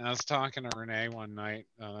 And I was talking to Renee one night.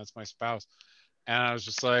 That's my spouse. And I was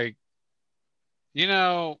just like,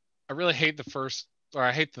 I really hate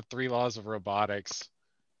I hate the 3 laws of robotics.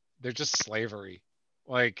 They're just slavery.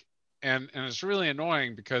 Like, and it's really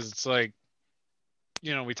annoying because it's like,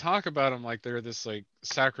 we talk about them like they're this like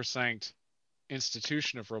sacrosanct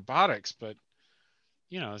institution of robotics, but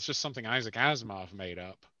it's just something Isaac Asimov made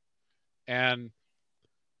up. And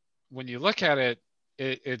when you look at it,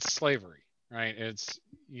 it's slavery, right? It's,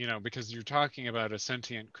 because you're talking about a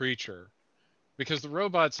sentient creature, because the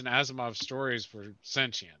robots in Asimov's stories were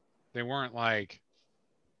sentient. They weren't like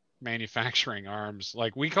manufacturing arms.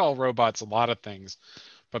 Like, we call robots a lot of things,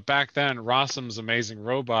 but back then Rossum's Amazing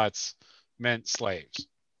Robots meant slaves.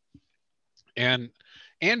 And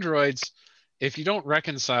androids, if you don't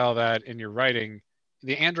reconcile that in your writing,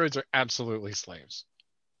 the androids are absolutely slaves.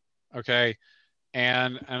 Okay.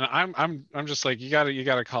 And I'm just like, you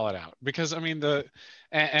gotta call it out, because I mean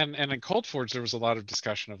and in Cold Forge there was a lot of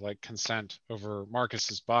discussion of like consent over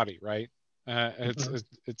Marcus's body, right?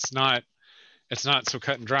 It's not so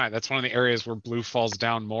cut and dry. That's one of the areas where Blue falls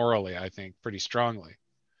down morally, I think, pretty strongly.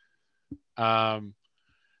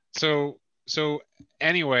 So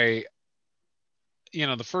anyway,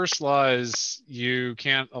 the first law is you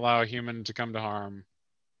can't allow a human to come to harm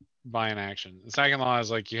by an action. The second law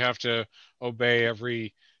is like you have to obey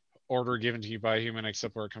every order given to you by a human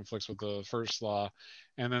except where it conflicts with the first law.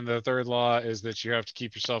 And then the third law is that you have to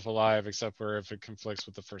keep yourself alive except where if it conflicts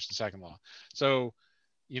with the first and second law. So,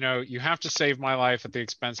 you have to save my life at the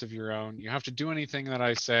expense of your own. You have to do anything that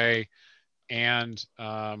I say, and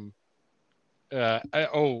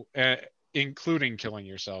including killing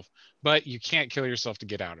yourself, but you can't kill yourself to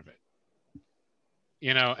get out of it.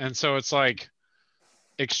 you know, and so it's like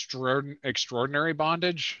extraordinary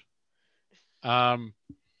bondage. And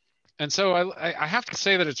so I have to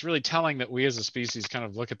say that it's really telling that we as a species kind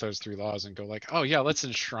of look at those three laws and go like, oh yeah, let's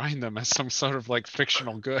enshrine them as some sort of like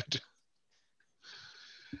fictional good.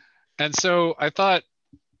 And so I thought,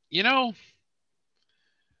 you know,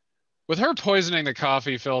 with her poisoning the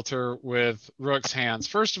coffee filter with Rook's hands,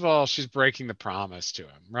 first of all, she's breaking the promise to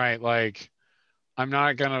him, right? Like, I'm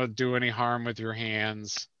not going to do any harm with your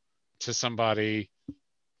hands to somebody.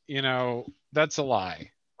 You know, that's a lie,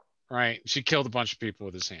 right? She killed a bunch of people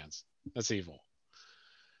with his hands. That's evil.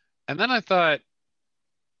 And then I thought,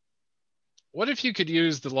 what if you could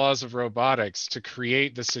use the laws of robotics to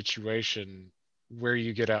create the situation where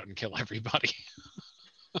you get out and kill everybody?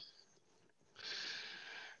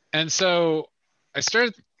 And so I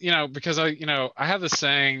started, you know, because I have this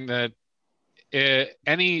saying that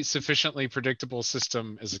any sufficiently predictable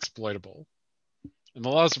system is exploitable. And the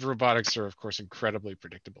laws of robotics are, of course, incredibly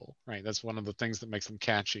predictable, right? That's one of the things that makes them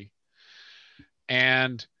catchy.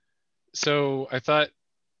 And so I thought,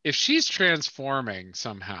 if she's transforming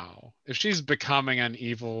somehow, if she's becoming an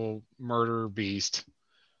evil murder beast,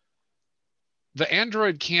 the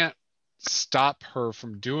android can't stop her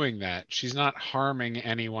from doing that. She's not harming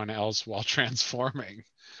anyone else while transforming.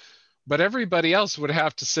 But everybody else would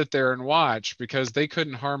have to sit there and watch because they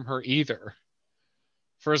couldn't harm her either.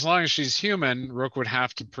 For as long as she's human, Rook would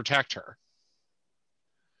have to protect her.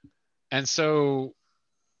 And so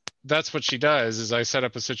that's what she does, is I set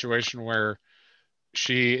up a situation where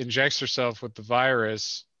she injects herself with the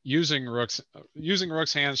virus using Rook's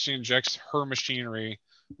hands. She injects her machinery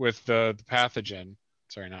with the pathogen.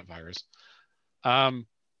 Sorry, not virus.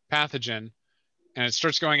 Pathogen. And it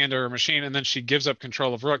starts going into her machine, and then she gives up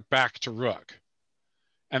control of Rook back to Rook.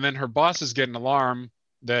 And then her bosses get an alarm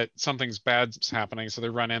that something's bad's happening, so they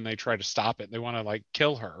run in, they try to stop it. They want to like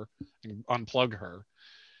kill her and unplug her.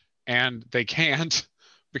 And they can't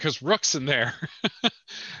because Rook's in there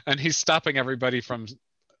and he's stopping everybody from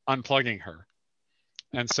unplugging her.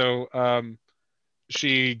 And so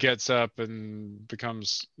she gets up and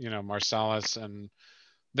becomes, you know, Marsalis, and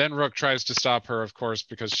then Rook tries to stop her, of course,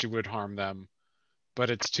 because she would harm them, but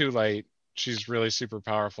it's too late. She's really super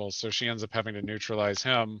powerful, so she ends up having to neutralize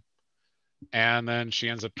him, and then she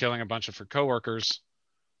ends up killing a bunch of her coworkers.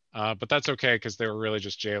 But that's okay because they were really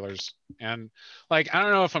just jailers. And like, I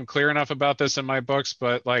don't know if I'm clear enough about this in my books,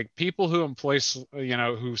 but like people who employ, you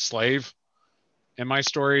know, who slave in my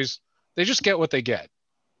stories, they just get what they get.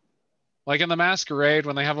 Like in the Masquerade,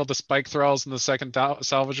 when they have all the spike thralls in the second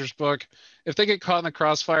Salvagers book, if they get caught in the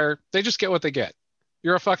crossfire, they just get what they get.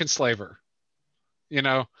 You're a fucking slaver, you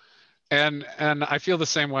know? And I feel the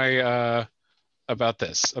same way about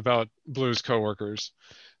this, about Blue's coworkers.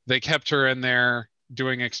 They kept her in there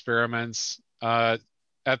doing experiments at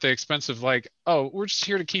the expense of like, oh, we're just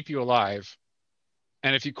here to keep you alive.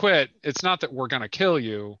 And if you quit, it's not that we're going to kill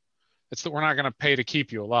you. It's that we're not going to pay to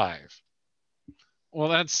keep you alive. Well,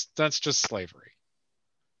 that's just slavery,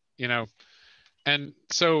 you know? And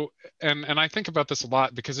so, and I think about this a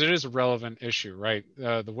lot because it is a relevant issue, right?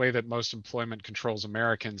 The way that most employment controls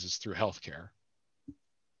Americans is through healthcare.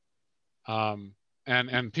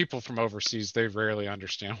 And people from overseas, they rarely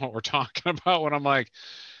understand what we're talking about when I'm like,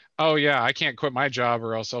 oh yeah, I can't quit my job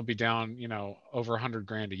or else I'll be down, you know, over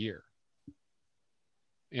 $100,000 a year.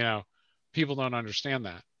 You know, people don't understand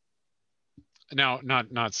that. Now,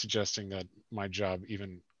 not suggesting that my job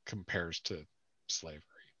even compares to slavery,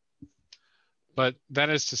 but that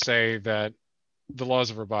is to say that the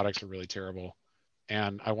laws of robotics are really terrible,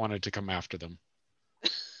 and I wanted to come after them.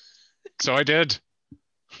 So I did.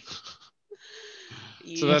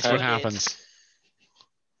 So that's what happens.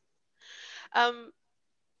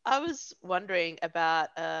 I was wondering about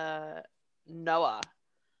Noah.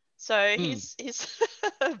 So he's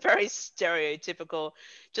very stereotypical.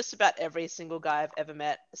 Just about every single guy I've ever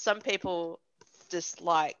met. Some people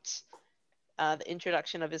disliked the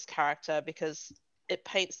introduction of his character because it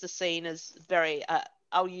paints the scene as very,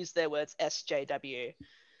 I'll use their words, SJW.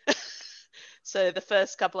 So the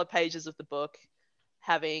first couple of pages of the book,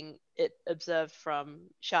 having it observed from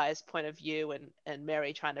Shai's point of view, and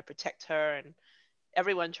Mary trying to protect her and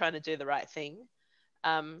everyone trying to do the right thing.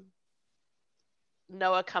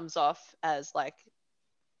 Noah comes off as like,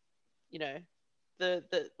 you know,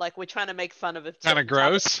 the like we're trying to make fun of a kind of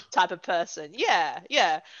gross type of person. Yeah.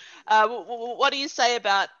 What do you say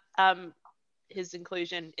about his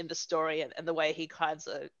inclusion in the story and the way he kind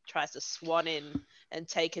of tries to swan in and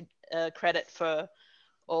take credit for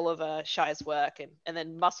all of Shai's work and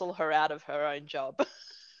then muscle her out of her own job?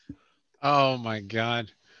 Oh my God.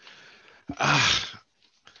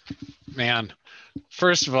 Man,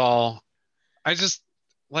 first of all, I just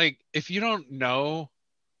like, if you don't know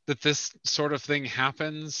that this sort of thing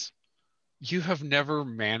happens, you have never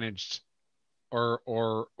managed or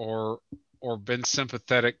been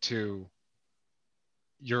sympathetic to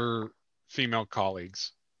your female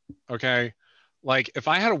colleagues. Okay? Like, if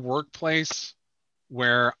I had a workplace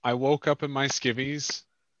where I woke up in my skivvies,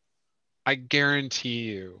 I guarantee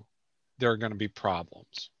you there are going to be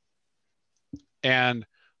problems. And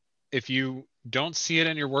if you don't see it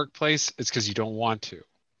in your workplace, it's because you don't want to.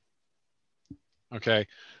 Okay?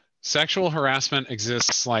 Sexual harassment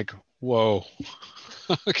exists like, whoa.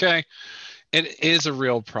 Okay? It is a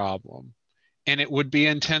real problem. And it would be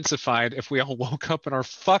intensified if we all woke up in our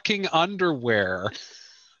fucking underwear.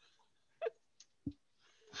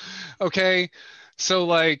 Okay? So,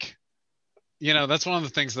 like, you know, that's one of the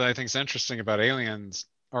things that I think is interesting about Aliens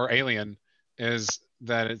or Alien is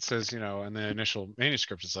that it says, you know, in the initial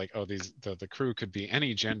manuscript, it's like, oh, the crew could be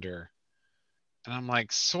any gender. And I'm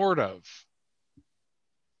like, sort of.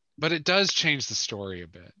 But it does change the story a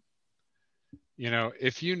bit. You know,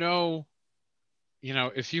 if you know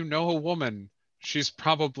a woman, she's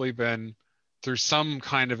probably been through some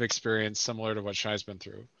kind of experience similar to what Shai's been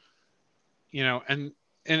through. You know, and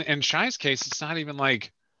in Shai's case, it's not even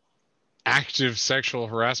like active sexual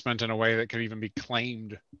harassment in a way that could even be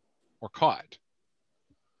claimed or caught.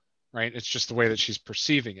 Right? It's just the way that she's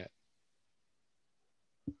perceiving it.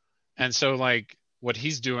 And so, like, what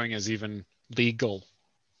he's doing is even legal.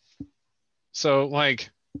 So, like,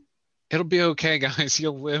 it'll be okay, guys.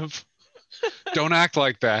 You'll live. Don't act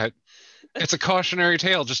like that. It's a cautionary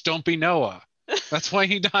tale. Just don't be Noah. That's why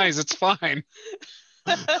he dies. It's fine.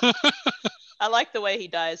 I like the way he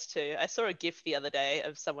dies too. I saw a GIF the other day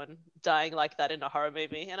of someone dying like that in a horror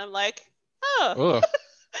movie, and I'm like, oh.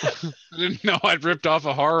 I didn't know I'd ripped off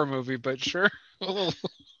a horror movie, but sure.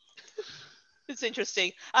 It's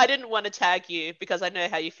interesting. I didn't want to tag you because I know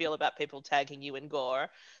how you feel about people tagging you in gore,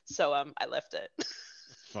 so I left it.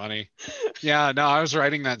 Funny. Yeah, no, I was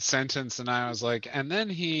writing that sentence and I was like, and then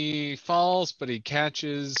he falls, but he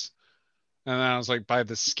catches. And then I was like, by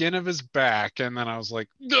the skin of his back. And then I was like,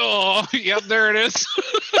 oh, yep, there it is.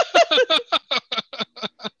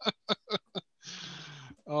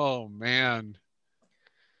 Oh, man.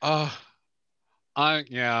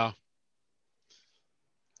 Yeah.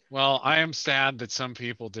 Well, I am sad that some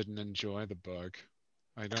people didn't enjoy the book.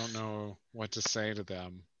 I don't know what to say to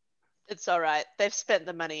them. It's all right. They've spent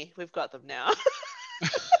the money. We've got them now.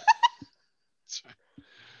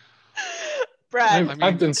 Brad.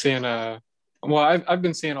 I've been seeing I've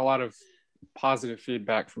been seeing a lot of positive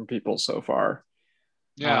feedback from people so far.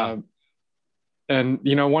 Yeah. And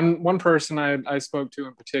you know, one person I spoke to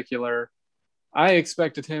in particular, I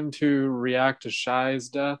expected him to react to Shai's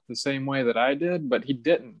death the same way that I did, but he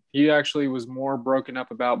didn't. He actually was more broken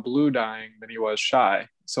up about Blue dying than he was Shai.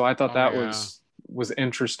 So I thought was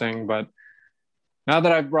interesting. But now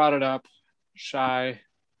that I've brought it up, Shai,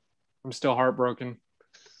 I'm still heartbroken.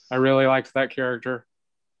 I really liked that character,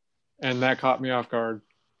 and that caught me off guard.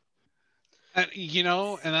 And, you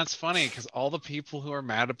know, and that's funny because all the people who are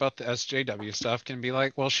mad about the SJW stuff can be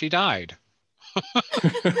like, well, she died.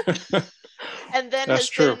 And then That's has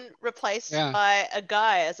true. been replaced by a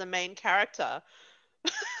guy as a main character.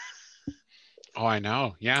 Oh, I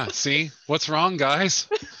know. Yeah. See, what's wrong, guys?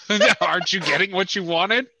 Aren't you getting what you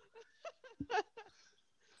wanted?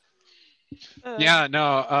 Yeah,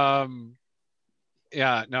 no.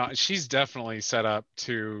 Yeah, no, she's definitely set up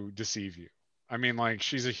to deceive you. I mean, like,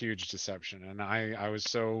 she's a huge deception, and I was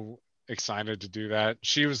so excited to do that.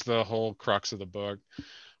 She was the whole crux of the book.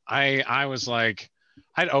 I was like,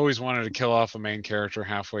 I'd always wanted to kill off a main character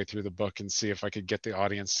halfway through the book and see if I could get the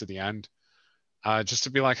audience to the end, just to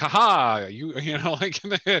be like, haha, you know, like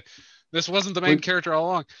this wasn't the main character all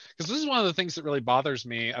along. Because this is one of the things that really bothers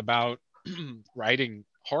me about writing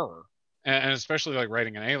horror, and especially like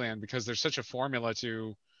writing an alien, because there's such a formula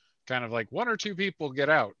to kind of like one or two people get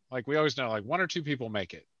out. Like we always know, like one or two people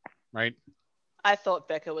make it, right? I thought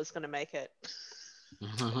Becca was going to make it.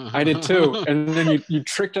 I did too. And then you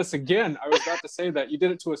tricked us again. I was about to say that. You did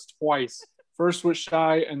it to us twice. First with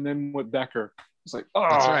Shai and then with Becker. It's like, oh.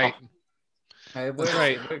 That's right. It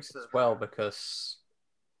works as well because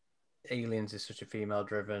Aliens is such a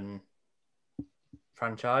female-driven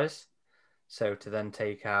franchise. So to then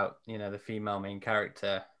take out, you know, the female main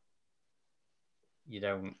character, you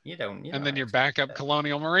don't. And then you're back up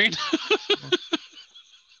Colonial Marine.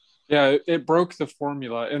 Yeah, it broke the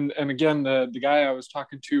formula. And again, the guy I was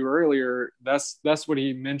talking to earlier, that's what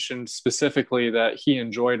he mentioned specifically that he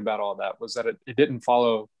enjoyed about all that was that it didn't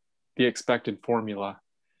follow the expected formula.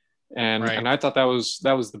 And I thought that was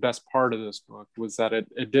the best part of this book, was that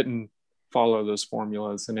it didn't follow those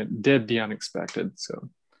formulas, and it did the unexpected. So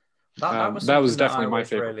that was definitely my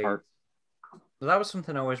favorite part. That was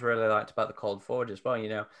something I always really liked about the Cold Forge as well.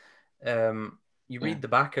 You read the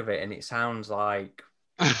back of it and it sounds like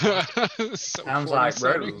Rogue,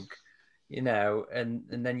 and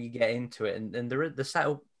then you get into it, and the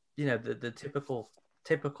setup, the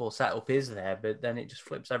typical setup is there, but then it just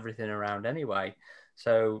flips everything around anyway.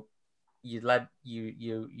 So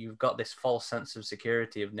you've got this false sense of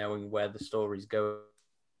security of knowing where the story's going.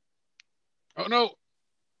 Oh no.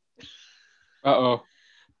 Uh-oh.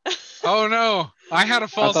 Oh no. I had a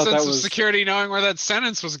false sense of security knowing where that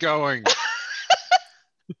sentence was going.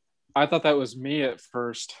 I thought that was me at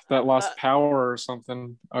first that lost power or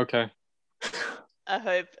something. Okay.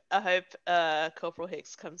 I hope Corporal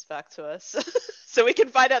Hicks comes back to us so we can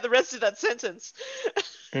find out the rest of that sentence.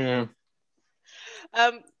 Yeah.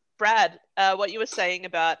 Brad, what you were saying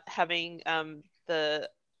about having the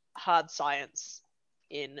hard science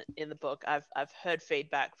in the book, I've heard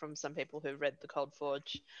feedback from some people who read the Cold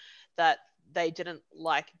Forge that they didn't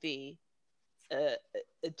like the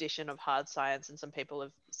addition of hard science, and some people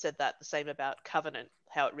have said that the same about Covenant,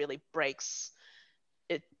 how it really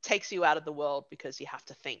it takes you out of the world because you have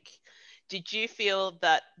to think. Did you feel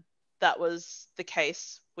that was the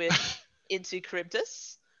case with Into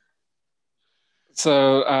Charybdis?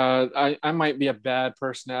 So I might be a bad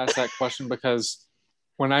person to ask that question, because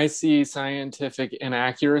when I see scientific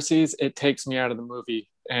inaccuracies, it takes me out of the movie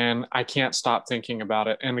and I can't stop thinking about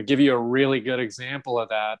it. And to give you a really good example of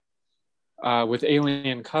that, with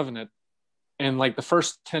Alien Covenant, in like the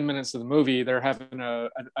first 10 minutes of the movie, they're having a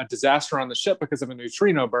disaster on the ship because of a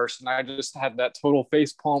neutrino burst. And I just had that total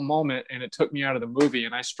facepalm moment, and it took me out of the movie,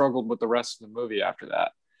 and I struggled with the rest of the movie after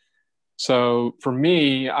that. So for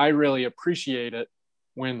me, I really appreciate it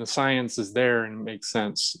when the science is there and it makes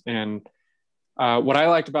sense. And what I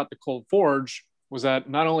liked about the Cold Forge was that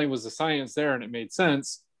not only was the science there and it made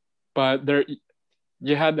sense, but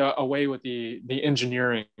you had a way with the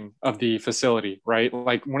engineering of the facility, right?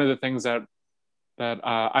 Like one of the things that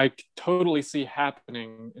I totally see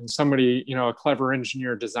happening in somebody, a clever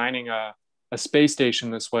engineer designing a space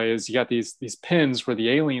station this way, is you got these pins where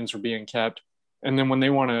the aliens are being kept. And then when they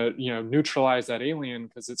want to, neutralize that alien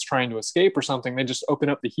because it's trying to escape or something, they just open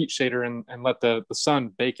up the heat shader and let the sun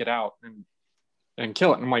bake it out and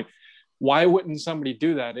kill it. And I'm like, why wouldn't somebody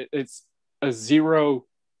do that? It's a zero,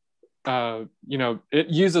 it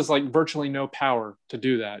uses like virtually no power to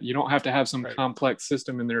do that. You don't have to have some complex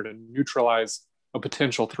system in there to neutralize a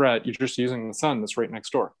potential threat. You're just using the sun that's right next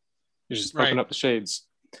door. You just open up the shades.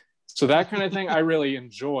 So that kind of thing I really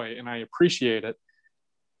enjoy and I appreciate it.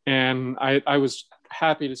 And I was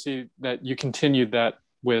happy to see that you continued that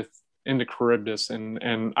with Into Charybdis,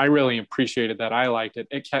 and I really appreciated that. I liked it.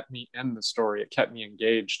 It kept me in the story. It kept me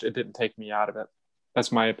engaged. It didn't take me out of it.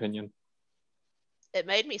 That's my opinion. It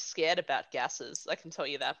made me scared about gases. I can tell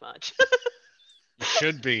you that much. You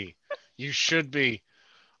should be. You should be.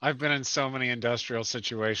 I've been in so many industrial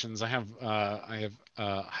situations. I have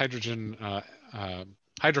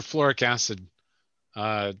hydrofluoric acid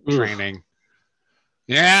training.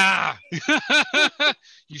 Yeah.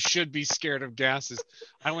 You should be scared of gases.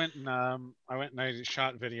 I went and I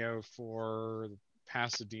shot video for the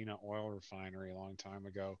Pasadena oil refinery a long time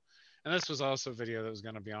ago. And this was also a video that was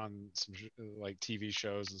going to be on some like TV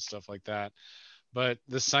shows and stuff like that. But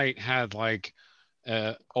the site had like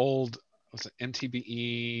old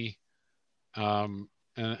MTBE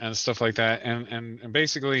and stuff like that. And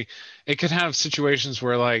basically it could have situations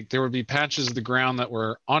where like there would be patches of the ground that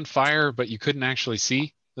were on fire, but you couldn't actually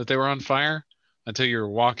see that they were on fire until you were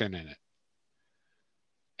walking in it.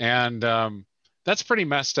 And that's pretty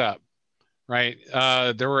messed up. Right.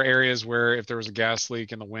 There were areas where if there was a gas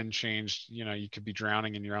leak and the wind changed, you could be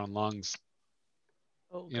drowning in your own lungs.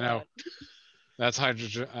 Oh, God. That's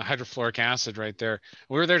hydrofluoric acid right there.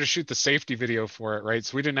 We were there to shoot the safety video for it, right?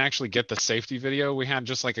 So we didn't actually get the safety video. We had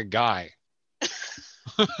just like a guy.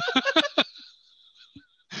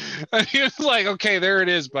 And he was like, okay, there it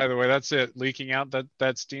is, by the way. That's it. Leaking out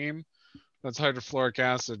that steam. That's hydrofluoric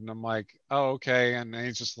acid. And I'm like, oh, okay. And then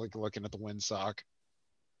he's just like looking at the windsock.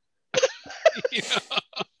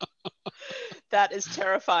 That is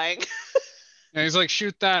terrifying. And he's like,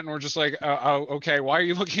 shoot that. And we're just like, oh, okay. Why are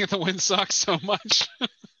you looking at the windsock so much?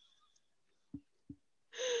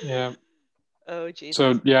 Yeah. Oh, Jesus.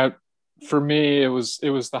 So yeah, for me, it was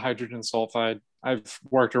the hydrogen sulfide. I've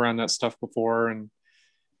worked around that stuff before, and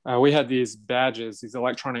we had these badges, these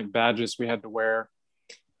electronic badges we had to wear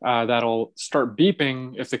that'll start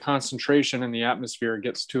beeping if the concentration in the atmosphere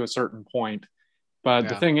gets to a certain point. But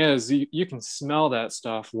the Yeah. thing is, you can smell that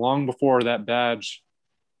stuff long before that badge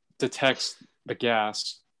detects the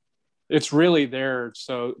gas. It's really there.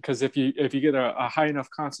 So, because if you get a high enough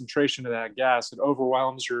concentration of that gas, it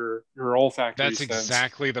overwhelms your olfactory That's sense,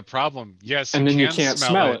 exactly the problem. Yes, and you then you can can't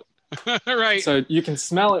smell it. Right. So you can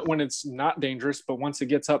smell it when it's not dangerous, but once it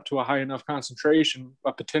gets up to a high enough concentration,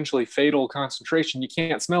 a potentially fatal concentration, you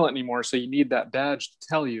can't smell it anymore. So you need that badge to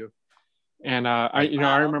tell you. And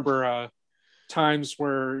I remember times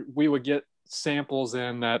where we would get samples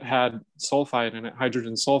in that had sulfide in it,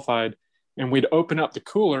 hydrogen sulfide, and we'd open up the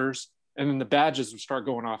coolers, and then the badges would start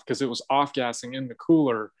going off because it was off gassing in the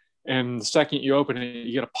cooler. And the second you open it,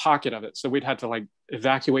 you get a pocket of it. So we'd have to like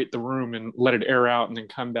evacuate the room and let it air out and then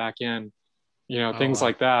come back in, things wow.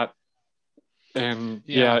 like that. And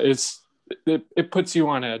it puts you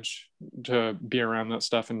on edge to be around that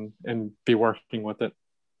stuff and be working with it.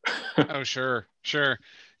 Oh, sure.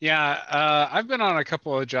 Yeah. I've been on a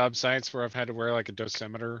couple of job sites where I've had to wear like a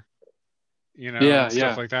dosimeter, and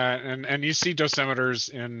stuff like that. And you see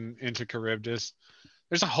dosimeters into Charybdis.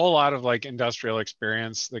 There's a whole lot of like industrial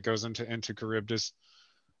experience that goes into Charybdis,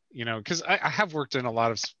 because I have worked in a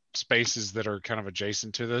lot of spaces that are kind of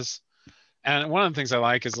adjacent to this. And one of the things I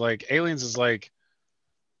like is like aliens is like,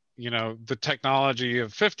 the technology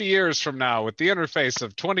of 50 years from now with the interface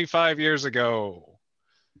of 25 years ago,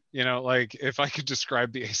 like if I could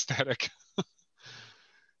describe the aesthetic.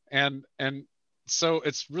 and so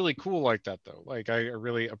it's really cool like that though. Like I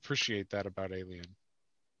really appreciate that about Alien.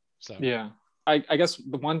 So yeah, I guess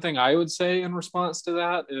the one thing I would say in response to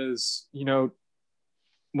that is,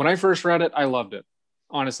 when I first read it, I loved it.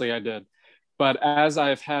 Honestly, I did. But as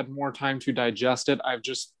I've had more time to digest it, I've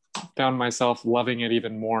just found myself loving it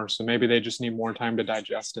even more. So maybe they just need more time to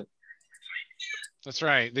digest it. That's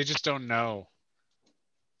right. They just don't know.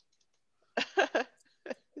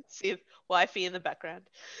 See wifey in the background.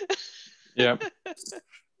 Yep.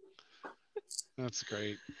 That's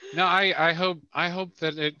great. No, I hope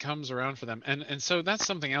that it comes around for them. And so that's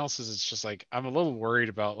something else is it's just like I'm a little worried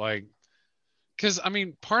about like, because I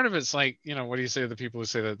mean part of it's like, what do you say to the people who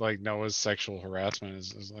say that like Noah's sexual harassment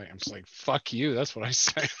is like, I'm just like, fuck you, that's what I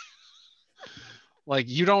say. Like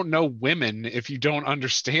you don't know women if you don't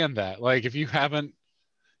understand that. Like if you haven't,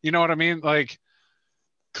 you know what I mean? Like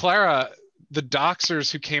Clara, the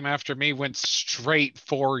doxers who came after me went straight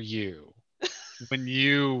for you when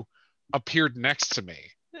you appeared next to me.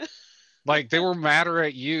 Like they were madder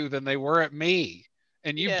at you than they were at me,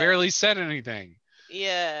 and you barely said anything.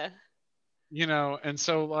 Yeah. And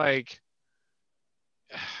so like,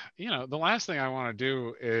 the last thing I want to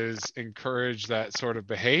do is encourage that sort of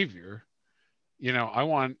behavior. I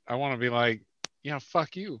want to be like,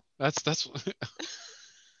 fuck you. That's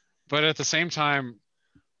but at the same time,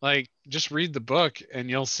 like just read the book and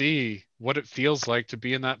you'll see what it feels like to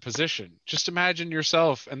be in that position. Just imagine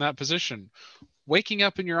yourself in that position, waking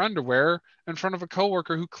up in your underwear in front of a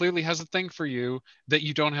coworker who clearly has a thing for you that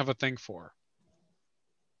you don't have a thing for.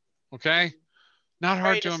 Okay? Not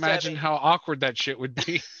hard to imagine how awkward that shit would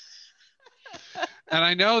be. And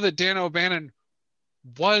I know that Dan O'Bannon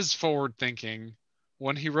was forward thinking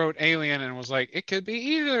when he wrote Alien and was like, it could be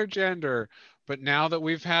either gender. But now that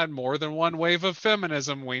we've had more than one wave of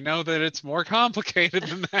feminism, we know that it's more complicated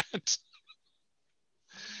than that.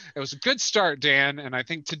 It was a good start, Dan, and I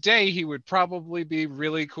think today he would probably be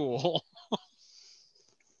really cool.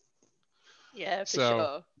 Yeah, for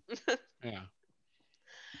sure. Yeah.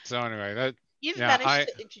 So anyway, you've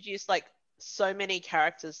managed to introduce like so many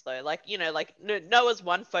characters though. Like, like Noah's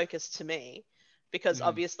one focus to me, because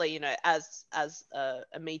obviously, as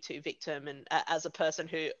a Me Too victim and as a person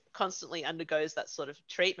who constantly undergoes that sort of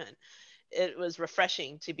treatment, it was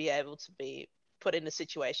refreshing to be able to be put in a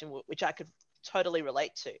situation which I could totally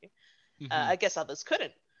relate to. I guess others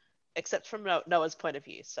couldn't, except from Noah's point of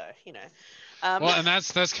view. So, well, and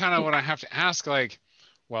that's kind of what I have to ask. Like,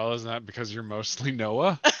 well, isn't that because you're mostly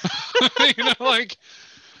Noah? Like,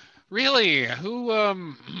 really, who,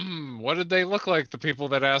 what did they look like? The people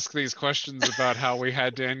that ask these questions about how we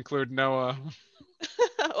had to include Noah.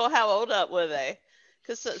 Or how old were they?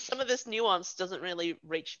 Because some of this nuance doesn't really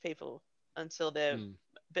reach people until they're a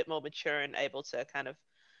bit more mature and able to kind of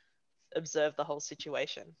observe the whole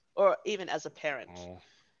situation, or even as a parent.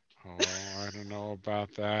 I don't know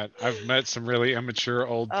about that. I've met some really immature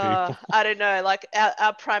old people. I don't know. Like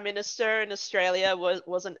our Prime Minister in Australia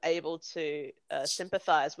wasn't able to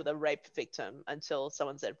sympathize with a rape victim until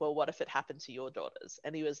someone said, well, what if it happened to your daughters?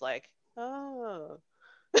 And he was like, oh.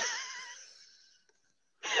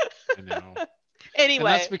 I know. Anyway. And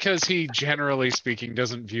that's because he, generally speaking,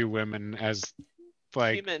 doesn't view women as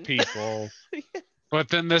like human people. Yeah. But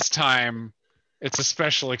then this time, it's a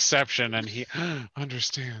special exception, and he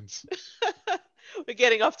understands. We're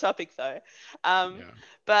getting off topic though. Yeah.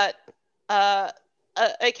 But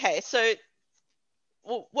okay, so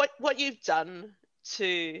what you've done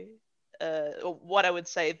to or what I would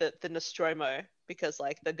say that the Nostromo, because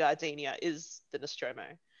like the gardenia is the Nostromo,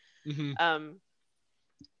 Mm-hmm.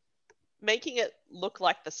 making it look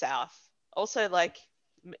like the South. Also, like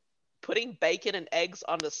putting bacon and eggs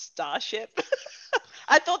on a starship.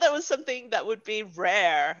 I thought that was something that would be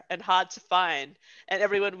rare and hard to find, and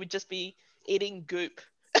everyone would just be eating goop.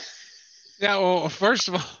 Yeah, well, first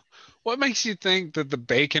of all, what makes you think that the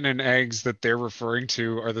bacon and eggs that they're referring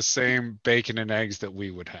to are the same bacon and eggs that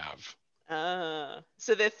we would have?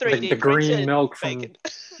 So they're Like 3D the green printed milk from bacon.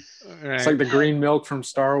 it's like the green milk from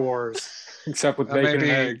Star Wars, except with bacon and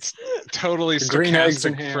Maybe eggs. totally The green eggs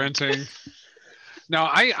and stochastic ham. printing. No,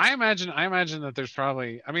 I imagine that there's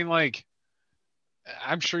probably, I mean, like,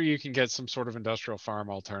 I'm sure you can get some sort of industrial farm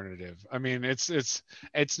alternative. I mean, it's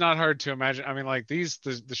not hard to imagine. I mean, like the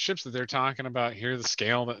ships that they're talking about here, the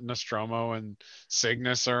scale that Nostromo and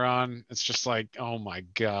Cygnus are on, it's just like, oh my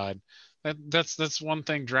God, that's one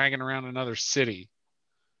thing dragging around another city,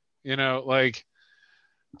 like.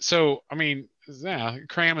 So I mean, yeah,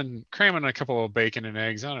 cramming a couple of bacon and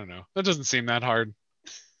eggs. I don't know. That doesn't seem that hard,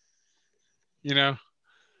 you know.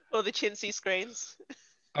 Or the chintzy screens.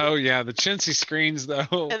 Oh yeah, the chintzy screens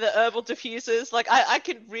though. And the herbal diffusers. Like I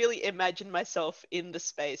can really imagine myself in the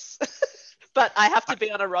space. But I have to be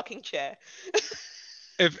on a rocking chair.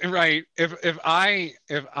 If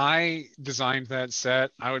I designed that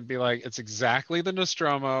set, I would be like, it's exactly the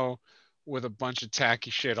Nostromo with a bunch of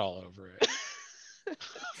tacky shit all over it.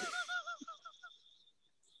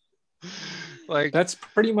 Like, That's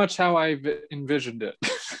pretty much how I've envisioned it,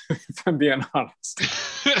 if I'm being honest.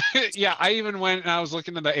 yeah, I even went and I was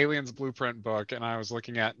looking at the Aliens Blueprint book, and I was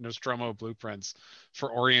looking at Nostromo blueprints for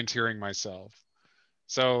orienteering myself.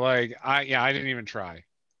 So like, I didn't even try.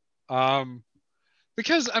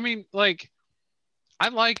 Because I mean, like, I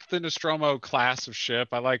like the Nostromo class of ship.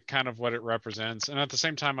 I like kind of what it represents, and at the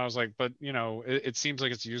same time, I was like, but it seems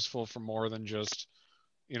like it's useful for more than just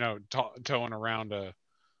towing around a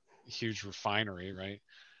huge refinery, right?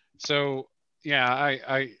 So yeah,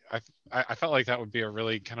 I felt like that would be a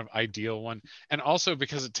really kind of ideal one, and also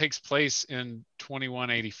because it takes place in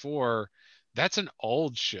 2184, that's an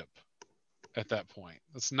old ship at that point.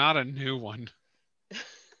 That's not a new one.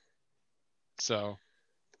 So.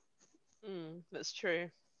 That's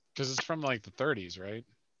true. Because it's from like the 30s, right?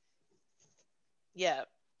 Yeah.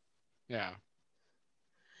 Yeah.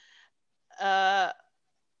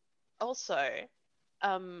 Also,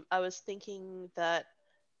 I was thinking that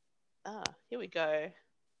here we go.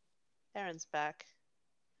 Aaron's back.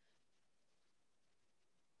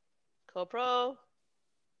 Corporal.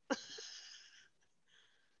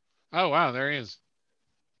 Oh wow, there he is.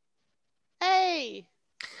 Hey.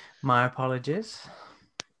 My apologies.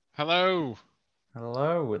 Hello.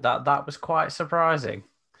 Hello. That was quite surprising.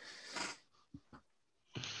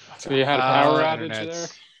 So you had a power outage internet. there?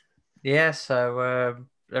 Yeah, so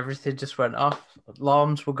everything just went off.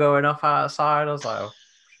 Alarms were going off outside. I was like, oh,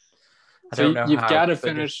 I So don't know you've how. got to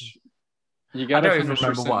finish. You I got to don't even finish your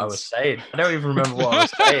remember what I was sentence. saying. I don't even remember what I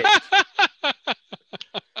was saying.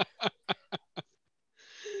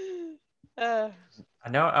 I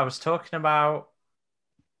know I was talking about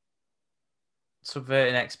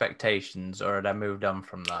subverting expectations, or had I moved on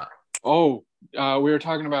from that? Oh, we were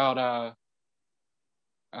talking about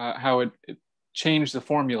how it changed the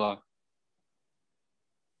formula.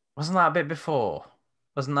 Wasn't that a bit before?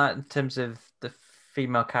 Wasn't that in terms of the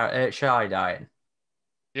female character Shy dying?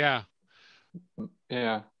 Yeah.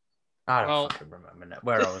 Yeah. I don't fucking remember now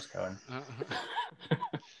where I was going.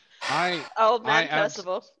 Old man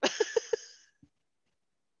Percival.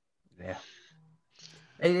 Yeah.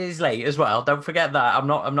 It is late as well. Don't forget that. I'm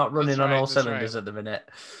not running on all That's cylinders right. at the minute.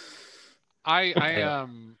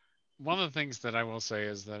 One of the things that I will say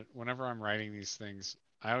is that whenever I'm writing these things,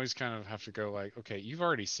 I always kind of have to go like, okay, you've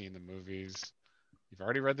already seen the movies, you've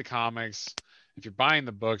already read the comics. If you're buying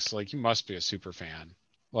the books, like, you must be a super fan.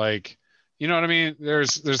 Like, you know what I mean?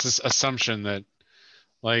 There's this assumption that,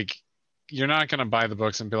 like, you're not going to buy the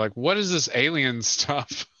books and be like, what is this alien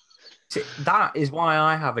stuff? See, that is why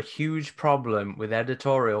I have a huge problem with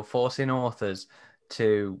editorial forcing authors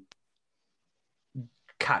to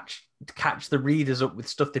catch the readers up with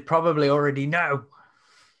stuff they probably already know.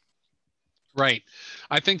 Right.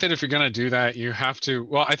 I think that if you're going to do that, you have to,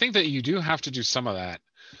 well, I think that you do have to do some of that.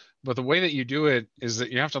 But the way that you do it is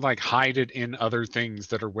that you have to like hide it in other things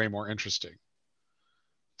that are way more interesting.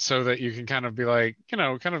 so that you can kind of be like,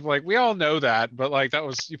 kind of like, we all know that, but like that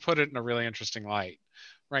was, you put it in a really interesting light,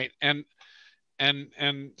 right? And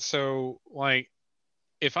so like,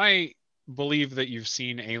 if I believe that you've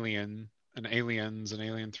seen Alien and Aliens and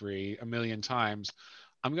Alien 3 a million times,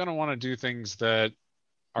 I'm going to want to do things that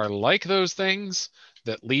are like those things,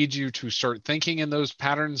 that lead you to start thinking in those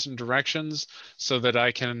patterns and directions, so that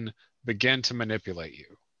I can begin to manipulate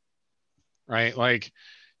you, right? Like,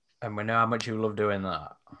 And we know how much you love doing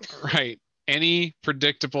that. right. Any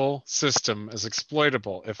predictable system is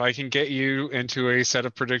exploitable. If I can get you into a set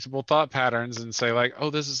of predictable thought patterns and say like, oh,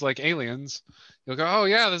 this is like Aliens, you'll go, oh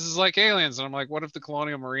yeah, this is like Aliens. And I'm like, what if the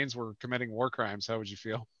colonial marines were committing war crimes? How would you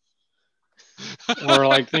feel? Or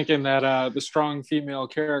like thinking that the strong female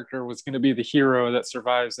character was going to be the hero that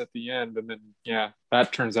survives at the end, and then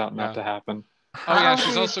that turns out not to happen. Oh yeah,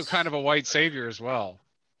 she's also kind of a white savior as well.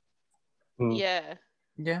 Yeah.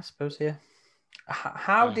 Yeah, I suppose, yeah.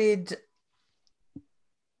 How did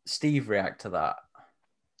Steve react to that?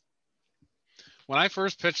 When I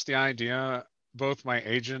first pitched the idea, both my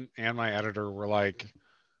agent and my editor were like,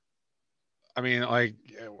 I mean, like,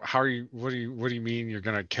 how are you, what do you mean you're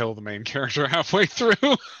going to kill the main character halfway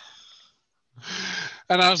through?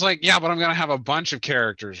 And I was like, yeah, but I'm going to have a bunch of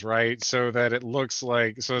characters, right? So that it looks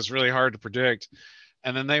like, so it's really hard to predict.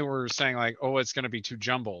 And then they were saying like, oh, it's going to be too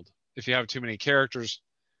jumbled. If you have too many characters,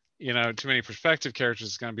 too many perspective characters,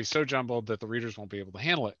 it's going to be so jumbled that the readers won't be able to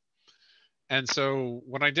handle it. And so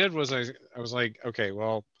what I did was I was like, okay,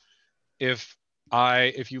 well, if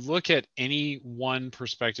you look at any one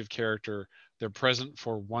perspective character, they're present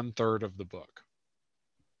for 1/3 of the book.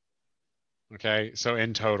 Okay, so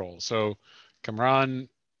in total, so Kamran,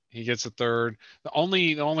 he gets a third. The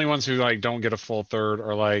only ones who like don't get a full third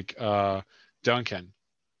are like Duncan.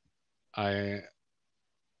 Yeah,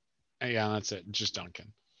 that's it, just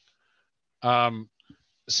Duncan.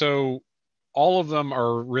 So all of them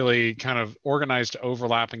are really kind of organized to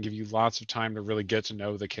overlap and give you lots of time to really get to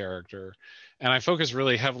know the character. And I focus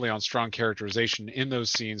really heavily on strong characterization in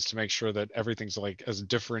those scenes to make sure that everything's like as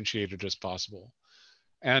differentiated as possible.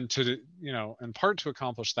 And to, in part to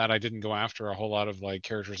accomplish that, I didn't go after a whole lot of like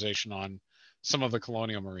characterization on some of the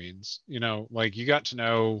colonial marines. Like you got to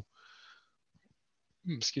know,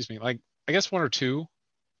 excuse me, like I guess one or two,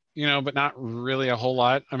 but not really a whole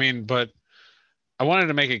lot. I mean, but I wanted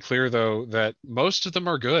to make it clear, though, that most of them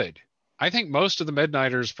are good. I think most of the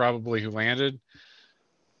Midnighters probably who landed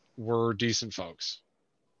were decent folks.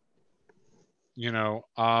 You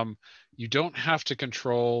don't have to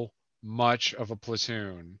control much of a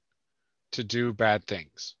platoon to do bad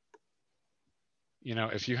things.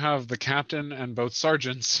 If you have the captain and both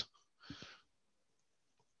sergeants,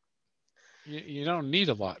 you don't need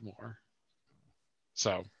a lot more.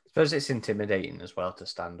 So I suppose it's intimidating as well to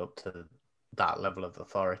stand up to that level of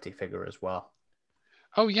authority figure as well.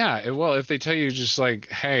 Oh yeah, well, if they tell you just like,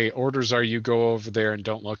 hey, orders are you go over there and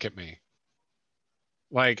don't look at me.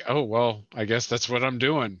 Like, oh well, I guess that's what I'm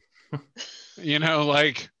doing. And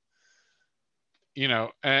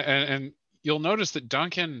you'll notice that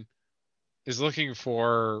Duncan is looking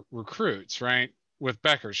for recruits, right? With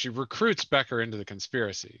Becker. She recruits Becker into the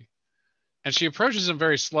conspiracy. And she approaches him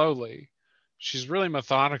very slowly. She's really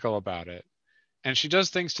methodical about it. And she does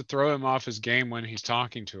things to throw him off his game when he's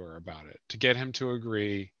talking to her about it, to get him to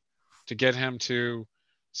agree, to get him to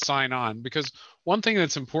sign on. Because one thing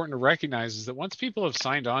that's important to recognize is that once people have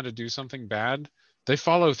signed on to do something bad, they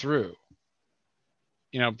follow through.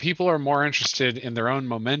 People are more interested in their own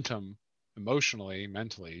momentum emotionally,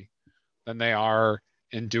 mentally, than they are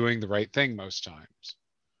in doing the right thing most times.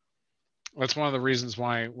 That's one of the reasons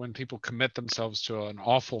why when people commit themselves to an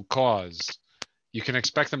awful cause, you can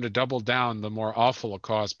expect them to double down the more awful a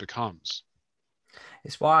cause becomes.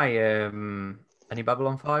 It's why any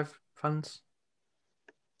Babylon 5 fans?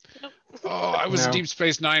 Oh, I was a Deep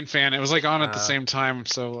Space Nine fan. It was like on at the same time,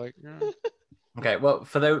 so like. Okay, well,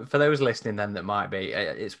 for those listening then that might be,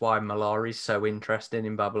 it's why Malari's so interested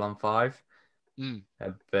in Babylon 5.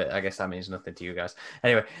 But I guess that means nothing to you guys.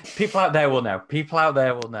 Anyway, people out there will know. People out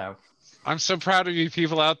there will know. I'm so proud of you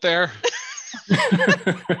people out there.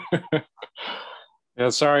 Yeah,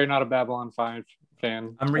 sorry, not a Babylon 5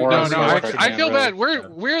 fan. I feel bad.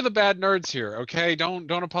 We're the bad nerds here, okay? Don't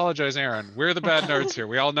apologize, Aaron. We're the bad nerds here.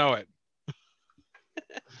 We all know it.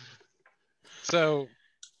 So,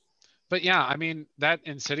 but yeah, I mean, that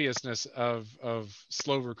insidiousness of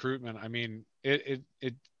slow recruitment, I mean, it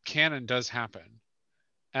can and does happen.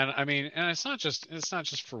 And I mean, and it's not just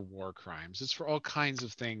for war crimes. It's for all kinds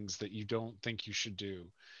of things that you don't think you should do.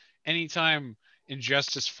 Anytime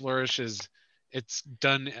injustice flourishes, it's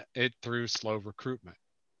done it through slow recruitment.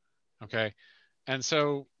 Okay. And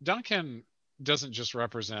so Duncan doesn't just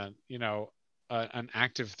represent, an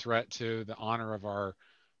active threat to the honor of our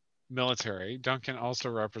military. Duncan also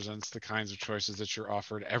represents the kinds of choices that you're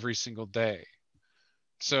offered every single day.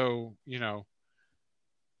 So,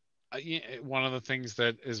 one of the things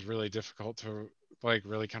that is really difficult to like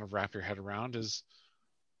really kind of wrap your head around is,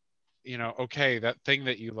 okay, that thing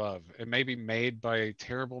that you love, it may be made by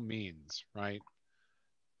terrible means, right?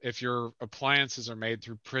 If your appliances are made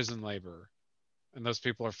through prison labor and those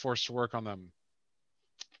people are forced to work on them,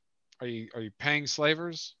 are you paying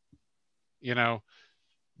slavers? The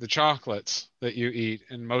chocolates that you eat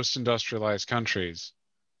in most industrialized countries,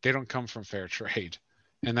 they don't come from fair trade.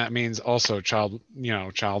 And that means also child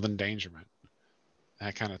endangerment,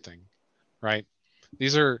 that kind of thing, right?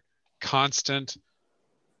 These are constant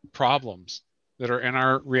problems that are in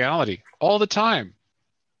our reality all the time,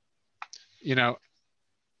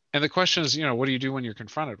 and the question is, what do you do when you're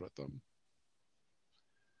confronted with them?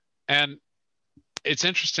 And it's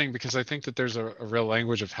interesting because I think that there's a real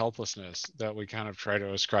language of helplessness that we kind of try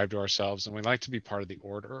to ascribe to ourselves, and we like to be part of the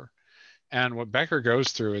order. And what Becker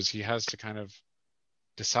goes through is he has to kind of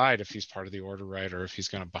decide if he's part of the order, right, or if he's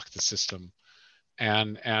going to buck the system,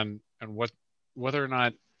 and whether or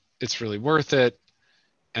not it's really worth it.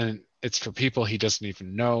 And it's for people he doesn't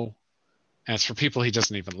even know, and it's for people he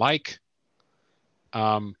doesn't even like.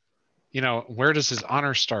 Where does his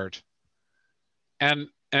honor start? And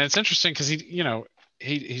it's interesting because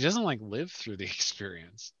he doesn't like live through the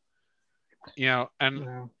experience,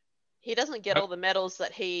 and he doesn't get all the medals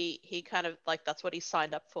that he kind of like, that's what he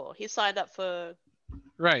signed up for. He signed up for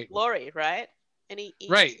glory, right? And he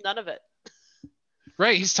gets none of it.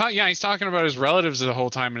 Right. He's talking about his relatives the whole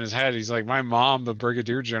time in his head. He's like, my mom, the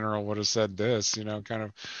brigadier general, would have said this, kind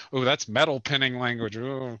of, oh, that's medal pinning language.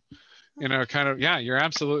 Oh, kind of, yeah, you're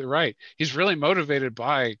absolutely right. He's really motivated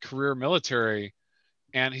by career military,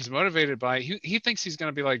 and he's motivated by, he thinks he's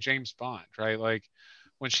going to be like James Bond, right? Like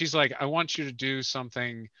when she's like, I want you to do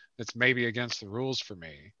something that's maybe against the rules for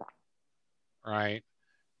me, right?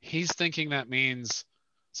 He's thinking that means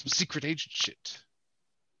some secret agent shit.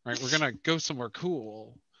 Right, we're gonna go somewhere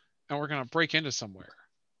cool, and we're gonna break into somewhere,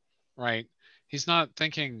 right? He's not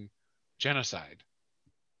thinking genocide,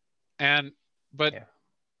 but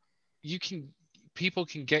people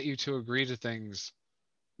can get you to agree to things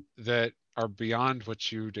that are beyond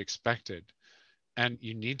what you'd expected, and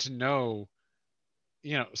you need to know.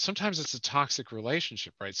 Sometimes it's a toxic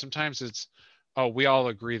relationship, right? Sometimes it's, oh, we all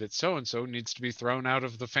agree that so and so needs to be thrown out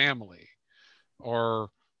of the family, or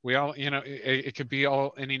we all, it could be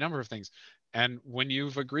any number of things. And when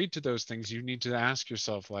you've agreed to those things, you need to ask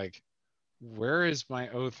yourself, like, where is my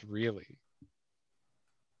oath really?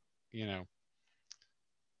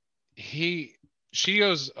 She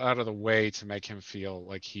goes out of the way to make him feel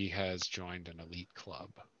like he has joined an elite club.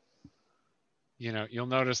 You'll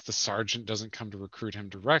notice the sergeant doesn't come to recruit him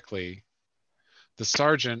directly. The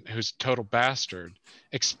sergeant, who's a total bastard,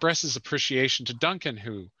 expresses appreciation to Duncan,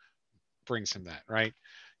 who brings him that, right?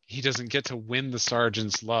 He doesn't get to win the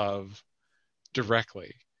sergeant's love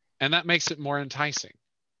directly, and that makes it more enticing.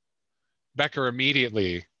 Becker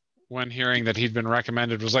immediately, when hearing that he'd been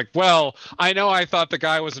recommended, was like, well, I know I thought the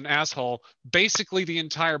guy was an asshole basically the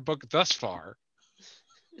entire book thus far,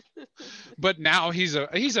 but now he's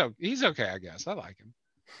okay, I guess. I like him.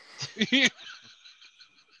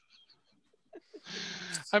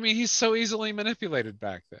 I mean, he's so easily manipulated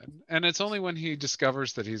back then. And it's only when he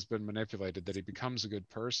discovers that he's been manipulated that he becomes a good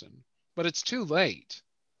person. But it's too late.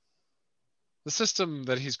 The system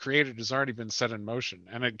that he's created has already been set in motion,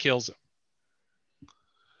 and it kills him.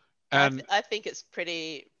 And I think it's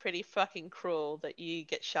pretty fucking cruel that you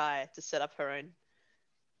get Shy to set up her own,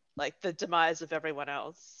 like, the demise of everyone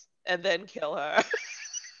else, and then kill her.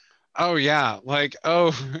 Oh, yeah. Like,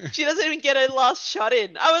 oh. She doesn't even get her last shot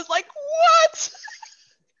in. I was like, what?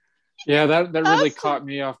 Yeah, that really caught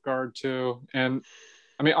me off guard too. And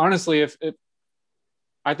I mean, honestly, if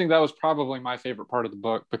I think that was probably my favorite part of the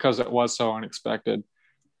book because it was so unexpected.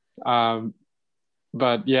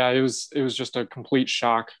 But yeah, it was just a complete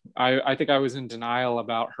shock. I think I was in denial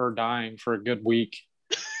about her dying for a good week.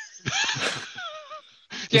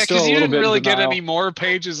 Yeah, because you didn't really get any more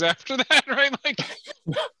pages after that, right? Like,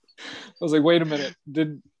 I was like, wait a minute,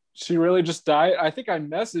 did she really just die? I think I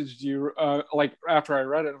messaged you like after I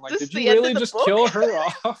read it. I'm like, did you really just kill her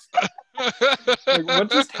off? Like,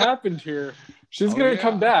 what just happened here? She's gonna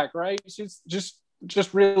come back, right? She's just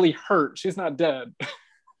really hurt. She's not dead.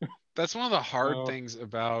 That's one of the hard things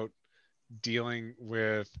about dealing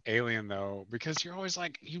with Alien, though, because you're always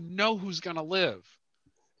like, who's gonna live.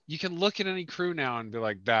 You can look at any crew now and be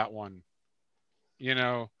like, that one,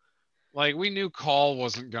 Like we knew Call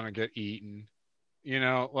wasn't gonna get eaten,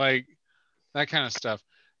 like that kind of stuff.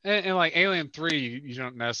 And like Alien 3, you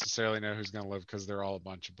don't necessarily know who's gonna live because they're all a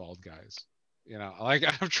bunch of bald guys. Like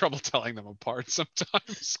I have trouble telling them apart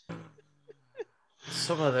sometimes.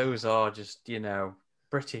 Some of those are just,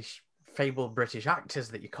 fabled British actors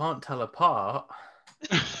that you can't tell apart.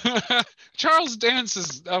 Charles Dance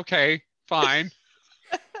is okay, fine.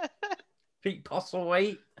 Pete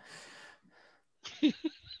Postlethwaite.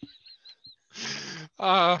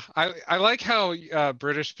 I like how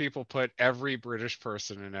British people put every British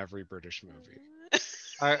person in every British movie.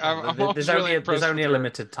 I'm There's really impressed only a with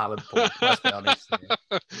limited talent pool. Let's be honest.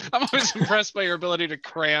 I'm always impressed by your ability to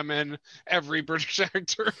cram in every British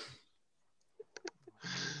actor.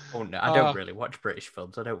 Oh no, I don't really watch British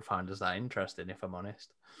films. I don't find us that interesting, if I'm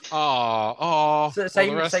honest. The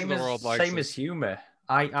rest of the world likes same as humor.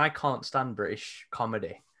 I can't stand British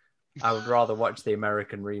comedy. I would rather watch the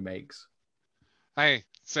American remakes. Hey,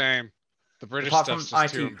 same. The British Apart stuff's from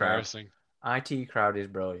just too IT Crowd. embarrassing. IT Crowd is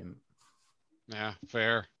brilliant. Yeah,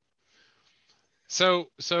 fair. So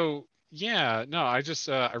yeah, no, I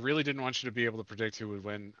really didn't want you to be able to predict who would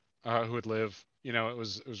win, who would live.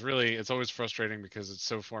 It's always frustrating because it's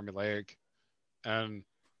so formulaic, and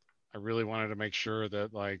I really wanted to make sure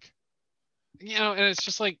that and it's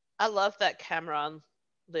just like I love that Cameron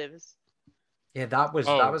lives. Yeah, that was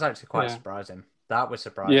actually quite surprising. That was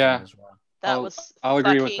surprising as well. I'll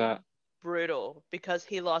agree with fucking that. brutal because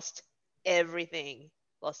he lost everything.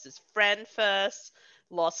 Lost his friend first,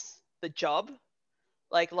 lost the job,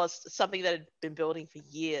 lost something that had been building for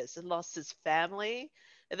years, and lost his family,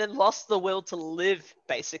 and then lost the will to live,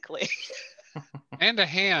 basically. And a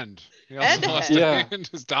hand. He also lost hand. a hand,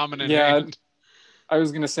 his dominant hand. I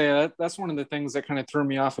was going to say that's one of the things that kind of threw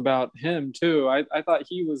me off about him too. I thought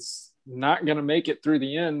he was not going to make it through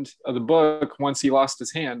the end of the book once he lost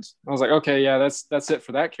his hand. I was like, okay, yeah, that's it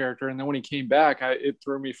for that character. And then when he came back, it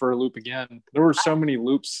threw me for a loop again. There were so many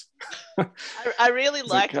loops. I really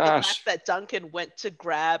liked the fact that Duncan went to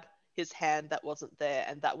grab his hand that wasn't there,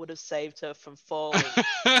 and that would have saved her from falling.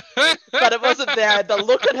 But it wasn't there. The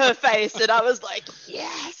look on her face, and I was like,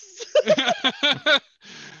 yes.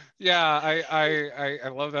 Yeah, I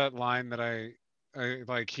love that line that I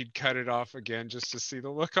like he'd cut it off again just to see the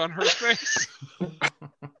look on her face.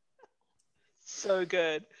 So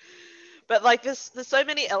good. But there's so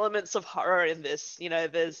many elements of horror in this.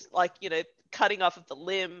 There's cutting off of the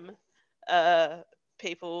limb,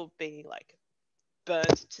 people being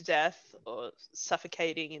burnt to death or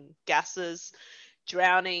suffocating in gases,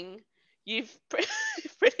 drowning. You've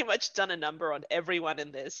pretty much done a number on everyone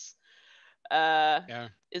in this. Yeah.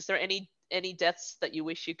 Is there any deaths that you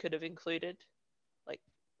wish you could have included?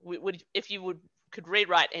 If you could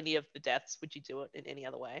rewrite any of the deaths, would you do it in any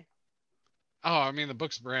other way? Oh, I mean, the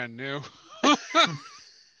book's brand new.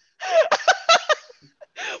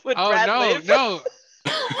 Would Brad live? No.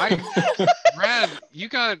 Brad, you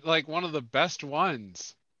got one of the best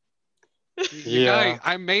ones.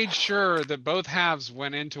 I made sure that both halves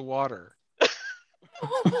went into water.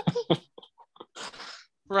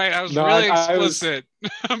 Right, I was really explicit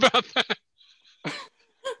about that.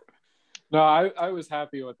 No, I was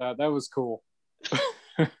happy with that. That was cool.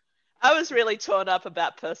 I was really torn up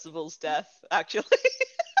about Percival's death, actually.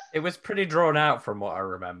 It was pretty drawn out from what I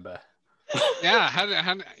remember.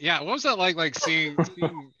 Yeah, what was that like seeing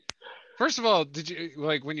First of all, did you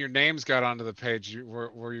when your names got onto the page,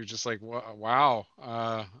 were you just like, wow,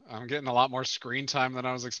 I'm getting a lot more screen time than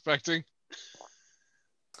I was expecting?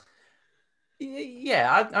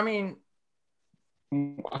 Yeah, I mean,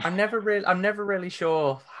 I'm never really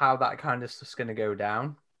sure how that kind of stuff's going to go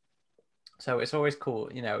down. So it's always cool,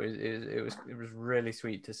 it was really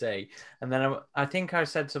sweet to see. And then I think I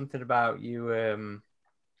said something about you.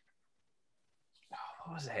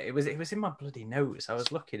 What was it? It was in my bloody notes. I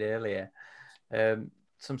was looking earlier.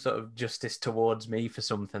 Some sort of justice towards me for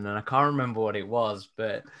something, and I can't remember what it was.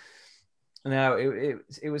 But no,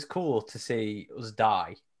 it was cool to see us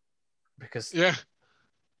die, because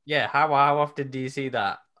how often do you see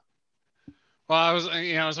that? Well,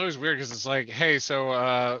 it's always weird because it's like, hey,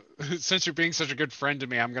 so since you're being such a good friend to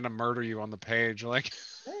me, I'm gonna murder you on the page. I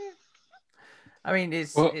mean,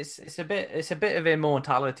 it's a bit of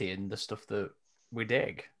immortality in the stuff that we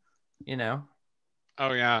dig,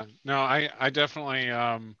 Oh yeah, no, I definitely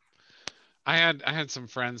I had some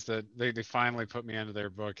friends that they finally put me into their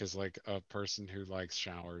book as a person who likes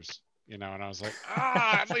showers, and I was like,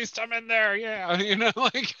 at least I'm in there, yeah,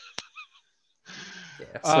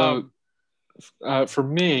 Yeah. So for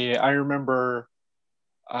me, I remember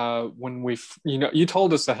when you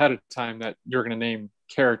told us ahead of time that you're going to name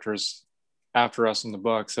characters after us in the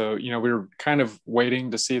book. So, we were kind of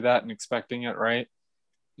waiting to see that and expecting it, right?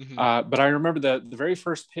 Mhm. But I remember that the very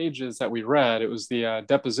first pages that we read, it was the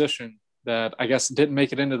deposition that I guess didn't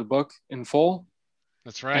make it into the book in full.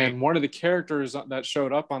 That's right. And one of the characters that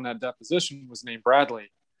showed up on that deposition was named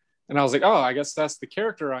Bradley. And I was like, oh, I guess that's the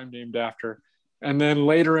character I'm named after. And then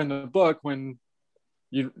later in the book, when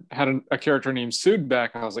you had a character named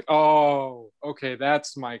Sudbeck, I was like, oh, okay,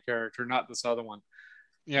 that's my character, not this other one.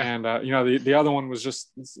 Yeah. And, the other one was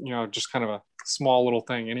just kind of a small little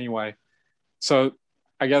thing anyway. So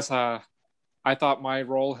I guess I thought my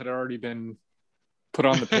role had already been put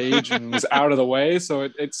on the page and was out of the way. So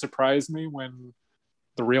it surprised me when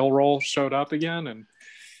the real role showed up again. And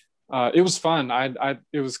it was fun.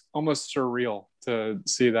 It was almost surreal to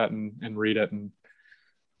see that and read it. And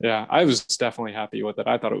yeah, I was definitely happy with it.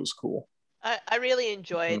 I thought it was cool. I really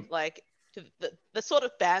enjoyed like the sort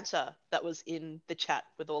of banter that was in the chat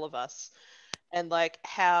with all of us, and like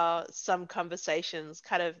how some conversations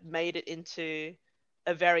kind of made it into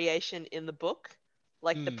a variation in the book,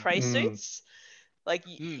 like the prey suits. Like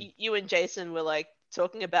you and Jason were like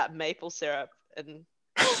talking about maple syrup and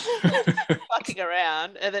fucking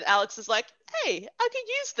around, and then Alex is like, hey, I could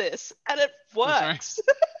use this, and it works.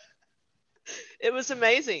 Right. It was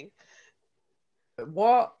amazing.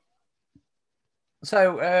 What?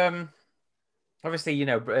 So, obviously,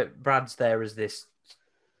 Brad's there as this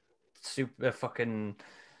super fucking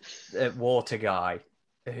water guy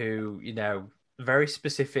who, very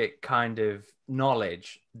specific kind of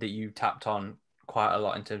knowledge that you tapped on quite a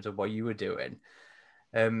lot in terms of what you were doing.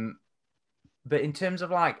 But in terms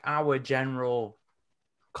of like our general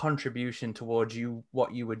contribution towards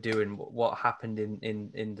what you were doing, what happened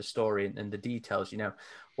in the story and the details,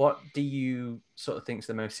 what do you sort of think is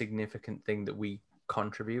the most significant thing that we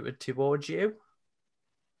contributed towards you?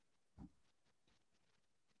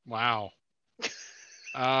 Wow.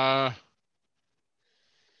 I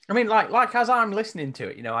mean, like as I'm listening to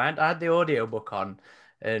it, I had the audio book on,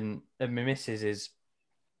 and my missus is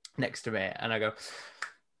next to me, and I go,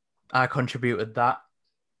 I contributed that.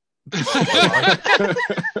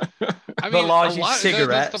 I mean,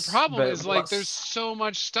 cigarettes. That's the problem is like there's so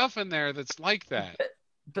much stuff in there that's like that.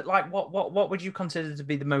 But like, what would you consider to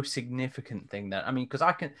be the most significant thing then? I mean, because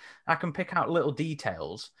I can pick out little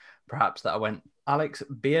details, perhaps that I went, Alex,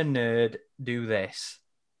 be a nerd, do this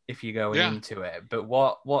if you're going into it. But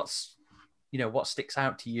what sticks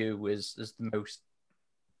out to you as the most,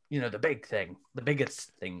 the big thing, the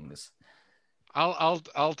biggest things?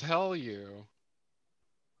 I'll tell you.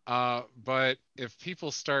 But if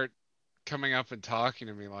people start coming up and talking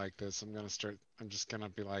to me like this, I'm just gonna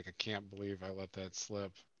be like, I can't believe I let that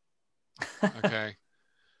slip. Okay.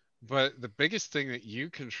 But the biggest thing that you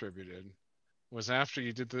contributed was after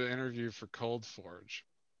you did the interview for Cold Forge,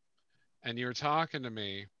 and you were talking to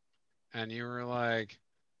me, and you were like,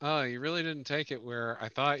 oh, you really didn't take it where I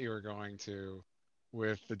thought you were going to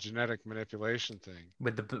with the genetic manipulation thing.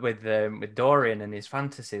 With Dorian and his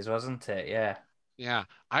fantasies, wasn't it? Yeah. Yeah,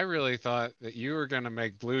 I really thought that you were going to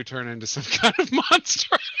make Blue turn into some kind of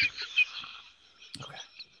monster.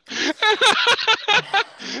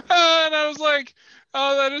 And I was like,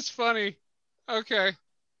 oh, that is funny. Okay.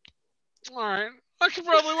 All right. I could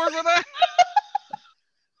probably work with that.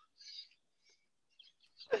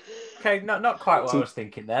 Okay, not quite what I was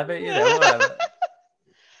thinking there, but whatever.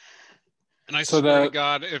 And I swear to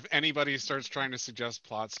God, if anybody starts trying to suggest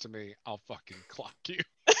plots to me, I'll fucking clock you.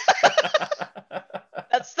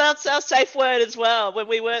 That's our safe word as well. When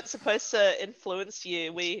we weren't supposed to influence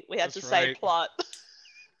you, we had to say plot.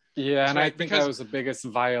 Yeah, and I think I was the biggest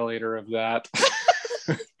violator of that.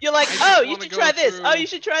 You're like, oh, you should try this. Oh, you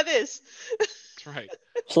should try this. That's right.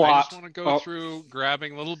 Plot. I just want to go through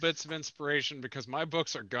grabbing little bits of inspiration because my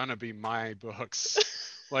books are gonna be my books.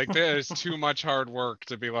 Like there's too much hard work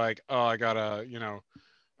to be like, oh, I gotta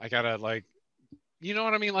like, you know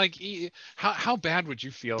what I mean? Like, how bad would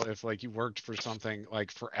you feel if like you worked for something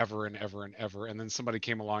like forever and ever and ever, and then somebody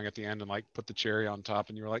came along at the end and like put the cherry on top,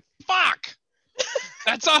 and you were like, fuck,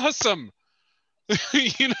 that's awesome.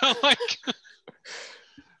 Like.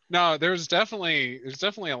 No, there's definitely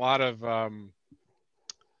a lot of.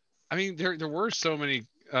 I mean, there were so many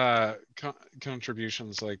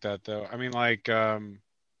contributions like that, though. I mean, like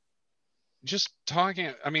just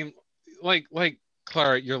talking. I mean, like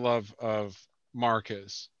Clara, your love of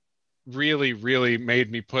Marcus really, really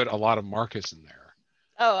made me put a lot of Marcus in there.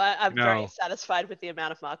 Oh, I'm very satisfied with the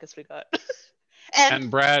amount of Marcus we got.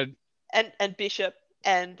 and Brad and Bishop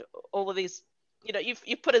and all of these.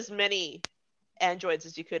 You've put as many androids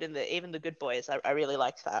as you could in even the good boys. I really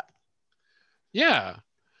liked that. Yeah.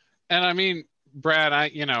 And I mean, Brad,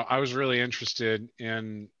 I was really interested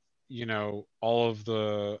in, all of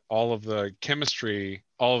the chemistry,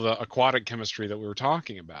 all of the aquatic chemistry that we were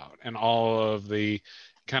talking about, and all of the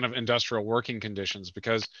kind of industrial working conditions,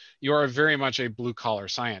 because you are very much a blue collar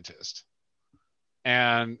scientist.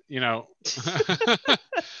 And,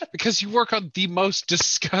 because you work on the most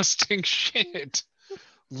disgusting shit,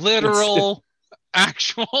 literal,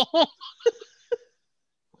 actual.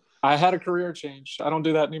 I had a career change. I don't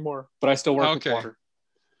do that anymore, but I still work with Okay. water.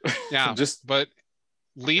 Yeah, but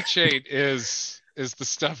leachate is the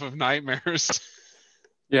stuff of nightmares.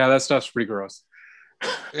 Yeah, that stuff's pretty gross.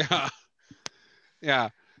 Yeah. Yeah.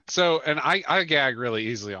 So, and I gag really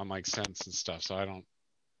easily on like scents and stuff, so I don't,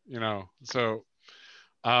 so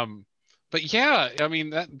but yeah, I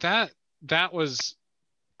mean that was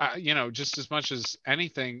just as much as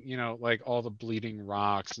anything, like all the bleeding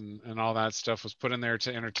rocks and all that stuff was put in there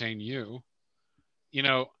to entertain you.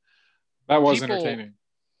 That was People, entertaining.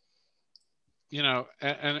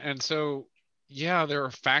 And so yeah, there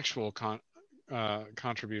are factual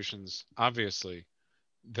contributions, obviously,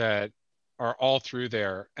 that are all through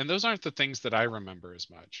there, and those aren't the things that I remember as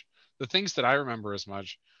much. The things that I remember as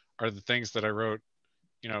much are the things that I wrote,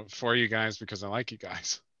 for you guys, because I like you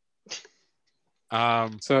guys.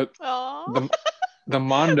 So Aww. the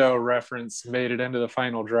Mondo reference made it into the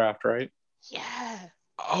final draft, right? Yeah.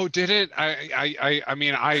 Oh, did it? I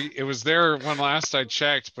mean, it was there when last I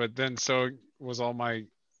checked, but then so was all my,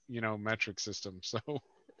 metric system. So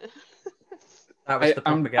That was the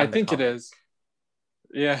propaganda. I think copy. it is.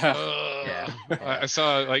 Yeah. Yeah. I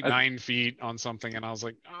saw like 9 feet on something, and I was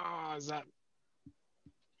like, is that?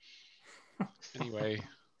 Anyway.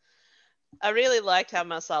 I really liked how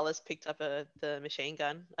Marsalis picked up the machine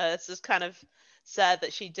gun. It's just kind of sad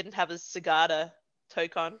that she didn't have a cigar to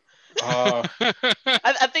toke on.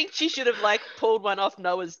 I think she should have like pulled one off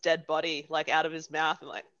Noah's dead body, like out of his mouth, and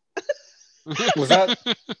like. Was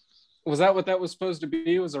that what that was supposed to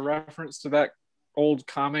be? Was a reference to that old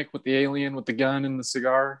comic with the alien with the gun and the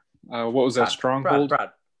cigar? What was that? Stronghold? Brad.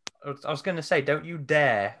 I was going to say, don't you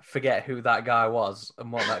dare forget who that guy was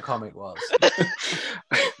and what that comic was.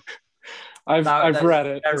 I've read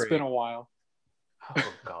it. It's been a while.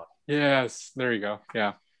 Oh God. Yes, there you go.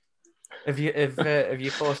 Yeah. Have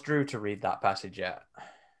you forced Drew to read that passage yet?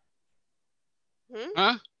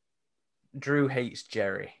 Huh? Drew hates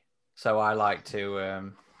Jerry, so I like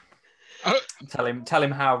to tell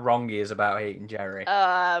him how wrong he is about hating Jerry.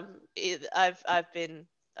 I've been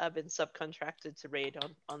subcontracted to read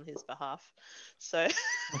on his behalf, so.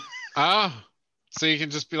 So you can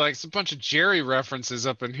just be like, it's a bunch of Jerry references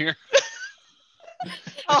up in here.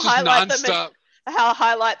 I'll highlight nonstop. them. I'll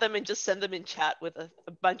highlight them and just send them in chat with a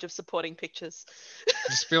bunch of supporting pictures.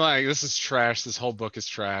 Just be like, this is trash. This whole book is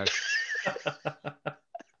trash.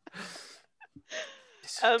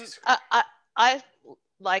 I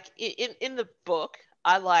like in the book,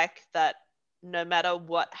 I like that no matter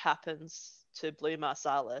what happens to Blue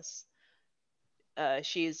Marsalis,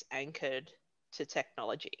 she's anchored to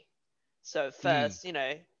technology. So first,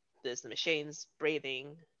 there's the machines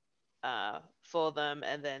breathing for them,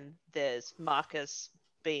 and then there's Marcus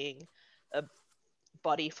being a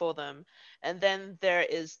body for them, and then there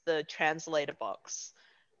is the translator box,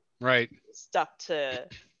 right, stuck to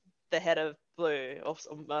the head of Blue or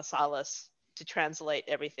Marsalis to translate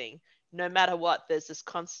everything. No matter what, there's this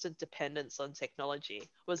constant dependence on technology.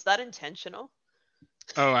 Was that intentional?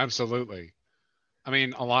 Oh, absolutely. I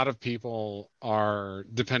mean, a lot of people are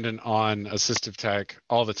dependent on assistive tech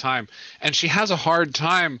all the time, and she has a hard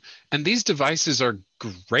time. And these devices are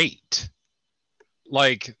great.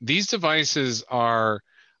 Like, these devices are,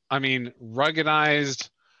 I mean, ruggedized,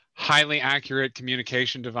 highly accurate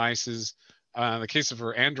communication devices. The case of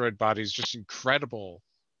her android body is just incredible,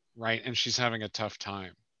 right? And she's having a tough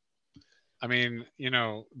time. I mean,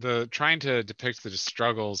 the trying to depict the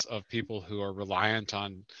struggles of people who are reliant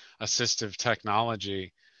on assistive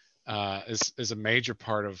technology is a major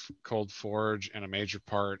part of Cold Forge and a major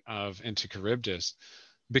part of Into Charybdis,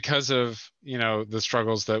 because of the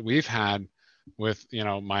struggles that we've had with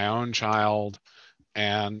my own child,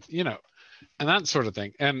 and and that sort of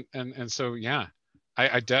thing, and so yeah,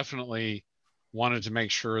 I definitely wanted to make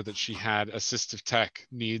sure that she had assistive tech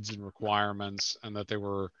needs and requirements, and that they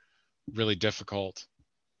were really difficult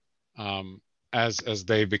as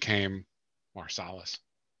they became Marsalis.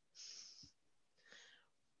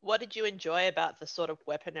 What did you enjoy about the sort of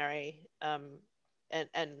weaponry and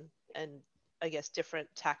I guess different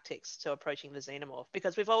tactics to approaching the xenomorph?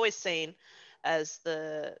 Because we've always seen as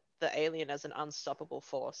the alien as an unstoppable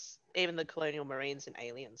force. Even the colonial marines and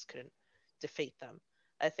aliens couldn't defeat them.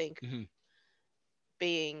 I think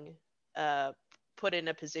being put in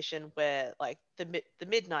a position where like the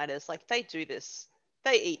Midnighters, like they do this,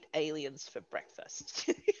 they eat aliens for breakfast.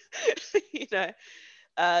 You know,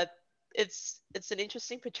 uh, it's an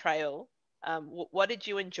interesting portrayal. What did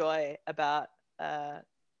you enjoy about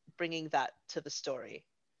bringing that to the story?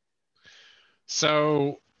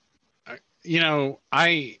 So,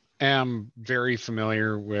 I am very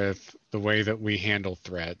familiar with the way that we handle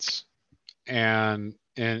threats, and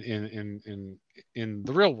in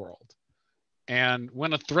the real world. And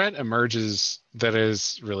when a threat emerges that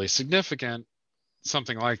is really significant,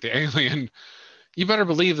 something like the alien, you better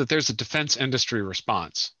believe that there's a defense industry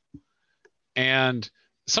response. And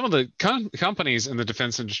some of the companies in the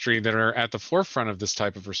defense industry that are at the forefront of this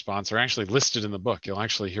type of response are actually listed in the book. You'll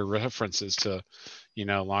actually hear references to,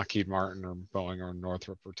 Lockheed Martin or Boeing or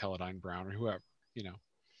Northrop or Teledyne Brown or whoever,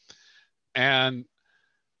 And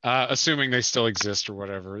assuming they still exist or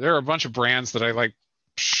whatever. There are a bunch of brands that I like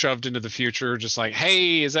shoved into the future, just like,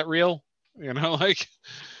 hey, is that real? And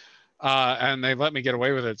they let me get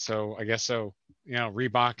away with it. So I guess so.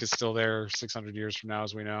 Reebok is still there 600 years from now,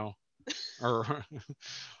 as we know, or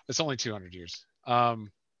it's only 200 years.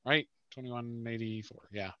 Right? 2184.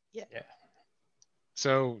 Yeah. Yeah.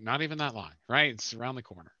 So not even that long, right? It's around the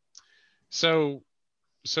corner. So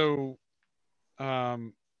I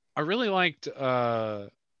really liked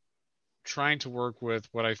trying to work with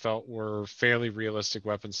what I felt were fairly realistic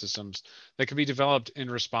weapon systems that could be developed in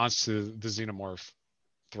response to the xenomorph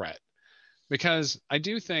threat. Because I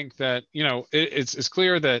do think that, it's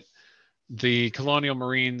clear that the Colonial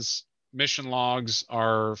Marines mission logs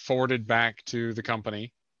are forwarded back to the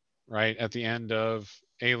company, right, at the end of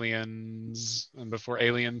Aliens and before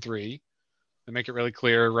Alien 3. They make it really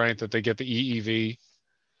clear, right, that they get the EEV.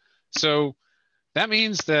 So that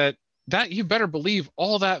means that you better believe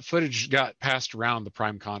all that footage got passed around the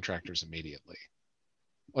prime contractors immediately.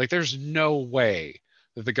 Like, there's no way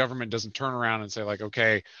that the government doesn't turn around and say, like,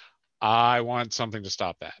 okay, I want something to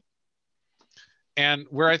stop that. And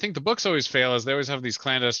where I think the books always fail is they always have these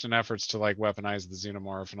clandestine efforts to like weaponize the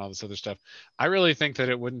xenomorph and all this other stuff. I really think that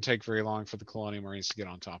it wouldn't take very long for the Colonial Marines to get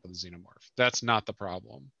on top of the xenomorph. That's not the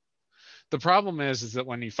problem. The problem is that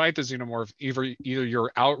when you fight the xenomorph, either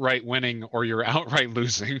you're outright winning or you're outright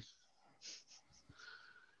losing.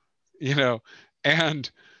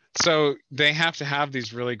 And so they have to have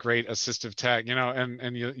these really great assistive tech,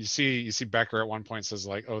 and you see Becker at one point says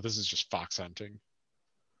like, oh, this is just fox hunting,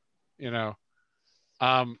 and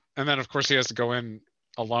then of course he has to go in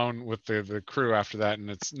alone with the crew after that, and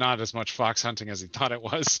it's not as much fox hunting as he thought it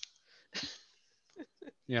was.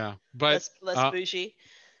 Yeah, but less bougie.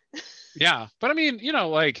 Yeah, but I mean,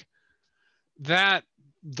 like that,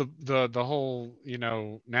 the whole,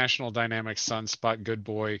 National Dynamics Sunspot Good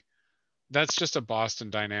Boy, that's just a Boston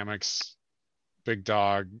Dynamics big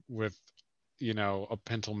dog with, a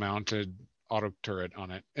pintle mounted auto turret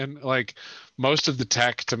on it. And like most of the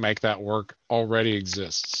tech to make that work already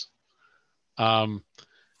exists.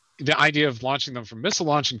 The idea of launching them from missile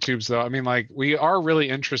launching tubes, though, I mean, like we are really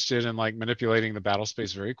interested in like manipulating the battle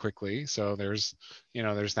space very quickly. So there's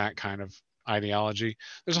that kind of ideology.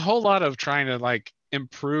 There's a whole lot of trying to like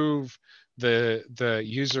improve the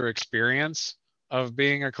user experience of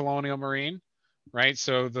being a Colonial Marine, right?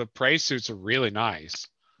 So the prey suits are really nice.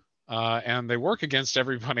 And they work against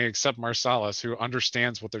everybody except Marsalis, who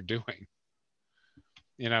understands what they're doing.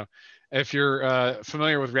 If you're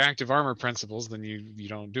familiar with reactive armor principles, then you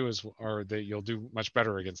don't do or that you'll do much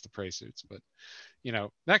better against the prey suits. But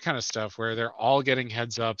that kind of stuff where they're all getting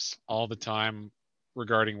heads ups all the time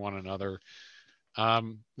regarding one another.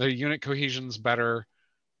 Their unit cohesion's better,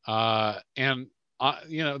 and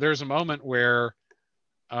there's a moment where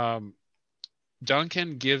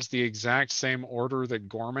Duncan gives the exact same order that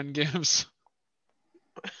Gorman gives.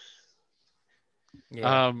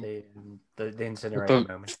 Yeah, the incinerator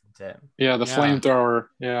moment. Yeah, the flamethrower.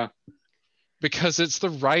 Yeah. Because it's the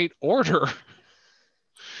right order.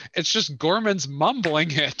 It's just Gorman's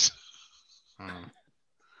mumbling it.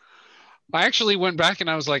 I actually went back and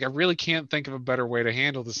I was like, I really can't think of a better way to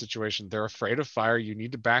handle the situation. They're afraid of fire. You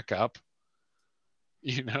need to back up.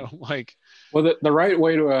 Well, the right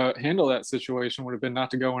way to handle that situation would have been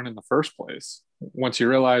not to go in the first place. Once you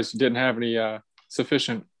realized you didn't have any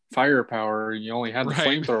sufficient firepower, you only had the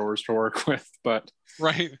flamethrowers to work with. But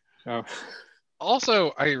right.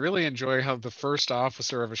 Also, I really enjoy how the first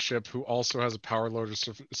officer of a ship who also has a power loader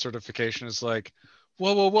certification is like,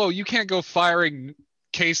 whoa, you can't go firing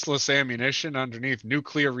caseless ammunition underneath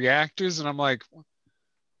nuclear reactors. And I'm like,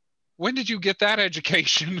 when did you get that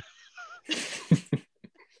education?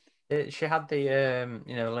 She had the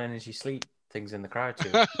learn as you sleep things in the crowd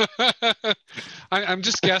tube. I'm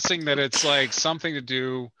just guessing that it's like something to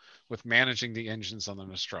do with managing the engines on the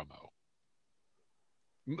Nostromo.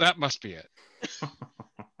 That must be it.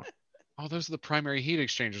 Oh, those are the primary heat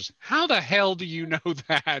exchangers. How the hell do you know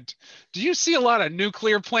that? Do you see a lot of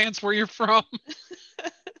nuclear plants where you're from?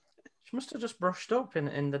 She must have just brushed up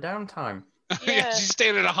in the downtime. Yeah, she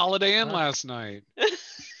stayed at a Holiday Inn last night.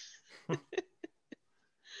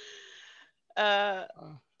 I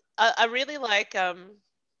really like that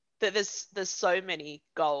there's so many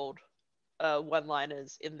gold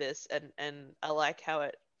one-liners in this, and I like how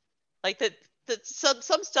it like that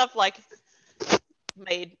some stuff like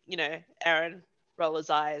made Aaron roll his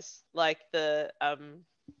eyes, like the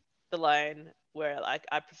line where like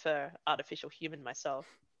I prefer artificial human myself.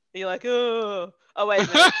 And you're like, oh wait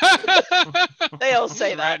a minute. They all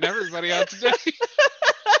say that. Ratting everybody out today.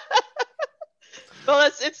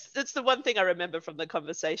 Well, it's the one thing I remember from the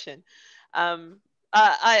conversation. I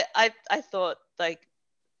thought like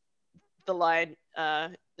the line,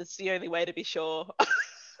 it's the only way to be sure.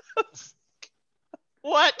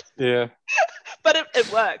 What? Yeah. But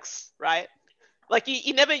it works, right? Like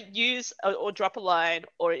you never use or drop a line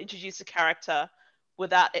or introduce a character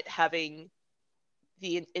without it having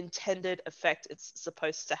the intended effect it's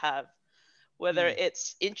supposed to have. Whether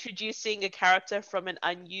it's introducing a character from an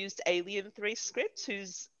unused Alien 3 script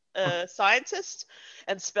who's a scientist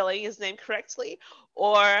and spelling his name correctly,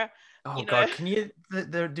 or God, can you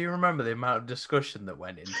do you remember the amount of discussion that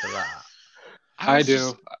went into that? I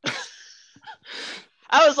do.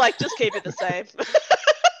 I was like, just keep it the same.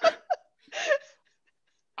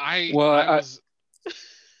 I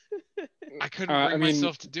couldn't bring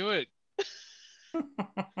myself to do it.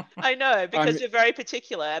 I know, because you're very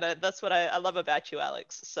particular, and that's what I love about you,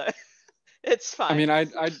 Alex. So it's fine. I mean, I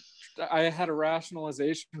had a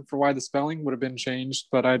rationalization for why the spelling would have been changed,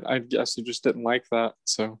 but I guess you just didn't like that.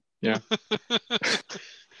 So yeah.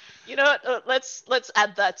 You know what? Let's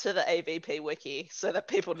add that to the AVP wiki so that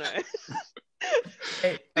people know.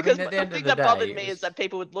 Because the thing that bothered me is that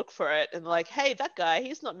people would look for it and like, hey, that guy,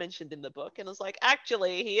 he's not mentioned in the book, and it's like,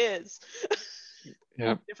 actually, he is.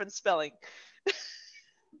 Yeah. Different spelling.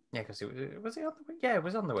 Yeah, because it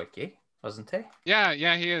was on the wiki, wasn't he? Yeah,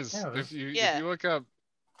 he is. Yeah, if you look up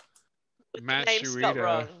with Matt the name spelled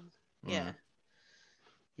wrong. Shuida,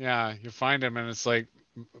 yeah, you find him, and it's like,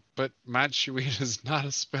 but Matt Shuida is not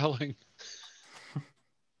a spelling.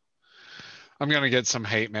 I'm gonna get some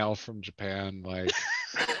hate mail from Japan, like.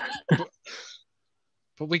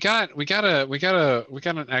 But we got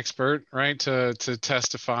an expert, right, to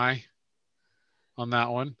testify on that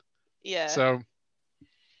one. Yeah. So.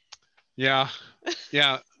 Yeah.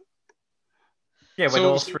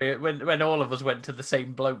 When all of us went to the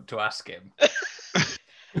same bloke to ask him.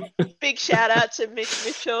 Big shout out to Mitch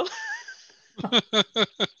Mitchell.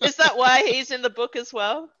 Is that why he's in the book as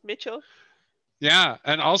well, Mitchell? Yeah,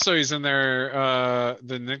 and also he's in there.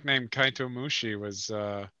 The nickname Kaito Mushi was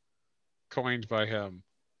coined by him.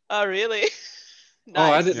 Oh, really? Nice.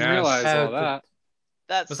 Oh, I didn't realize all that.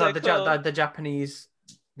 Was so that cool. the Japanese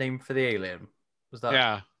name for the alien? Was that?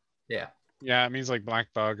 Yeah. Yeah, it means like black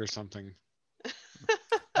bug or something.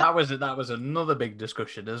 that was another big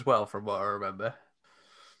discussion as well, from what I remember.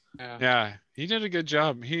 Yeah, he did a good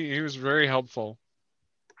job. He was very helpful.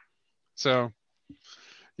 So,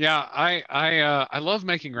 yeah, I love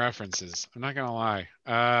making references. I'm not gonna lie.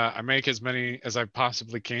 I make as many as I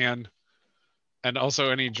possibly can, and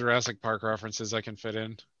also any Jurassic Park references I can fit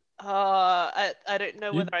in. I don't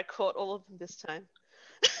know whether I caught all of them this time.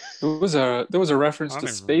 There was a reference to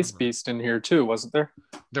Space Beast in here too, wasn't there?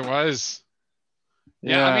 There was.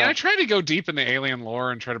 Yeah, I mean, I try to go deep in the alien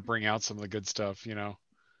lore and try to bring out some of the good stuff,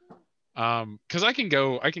 because I can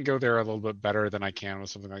go there a little bit better than I can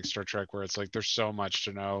with something like Star Trek, where it's like there's so much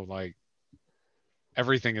to know, like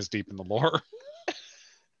everything is deep in the lore.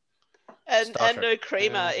 and no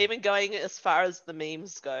creamer, even going as far as the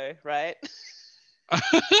memes go, right?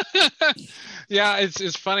 Yeah,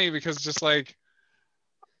 it's funny because just like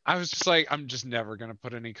I was just like, I'm just never going to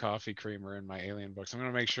put any coffee creamer in my alien books. I'm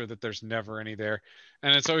going to make sure that there's never any there.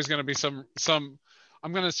 And it's always going to be some,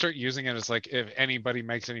 I'm going to start using it as like, if anybody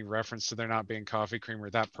makes any reference to there not being coffee creamer,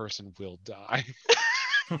 that person will die.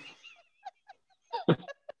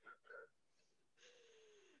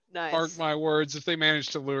 Nice. Mark my words, if they manage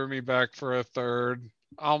to lure me back for a third,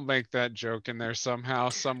 I'll make that joke in there somehow,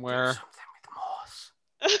 somewhere. Do something with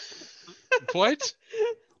Morse. What?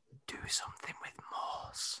 Do something with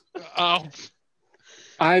Morse. Oh.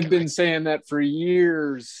 I've been saying that for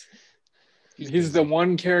years. He's the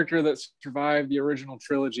one character that survived the original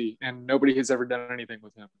trilogy, and nobody has ever done anything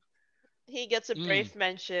with him. He gets a brief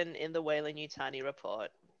mention in the Weyland Yutani report.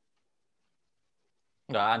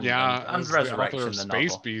 Yeah, And as the author Resurrection, of the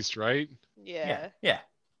Space novel. Beast, right? Yeah. Yeah.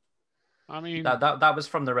 I mean, That was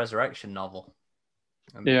from the Resurrection novel.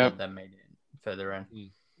 And Yeah. then made it further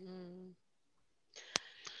in. Mm.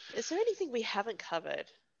 Is there anything we haven't covered?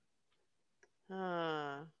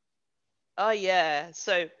 Oh yeah.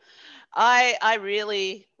 So I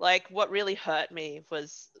really like what really hurt me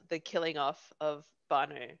was the killing off of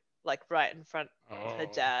Banu, like right in front of her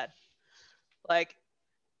dad. Like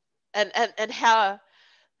and how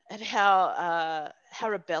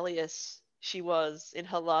rebellious she was in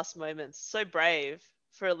her last moments. So brave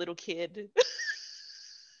for a little kid.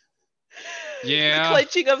 The yeah.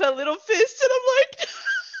 clenching of her little fist, and I'm like,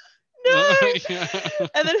 no. Yeah.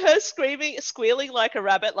 And then her screaming, squealing like a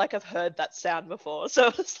rabbit, like I've heard that sound before. So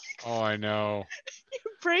it's like, Oh, I know.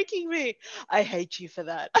 you're breaking me. I hate you for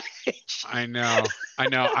that. I hate you. I know.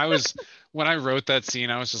 When I wrote that scene,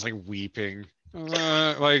 I was just like weeping.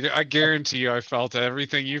 Like, I guarantee you, I felt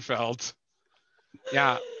everything you felt.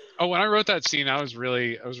 Yeah. Oh, when I wrote that scene, I was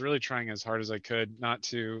really trying as hard as I could not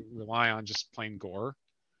to rely on just plain gore,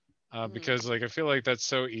 because like I feel like that's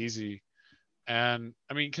so easy. And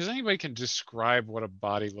I mean, because anybody can describe what a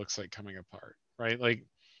body looks like coming apart, right? Like,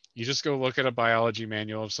 you just go look at a biology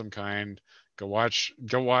manual of some kind, go watch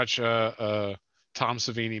a Tom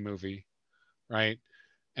Savini movie, right?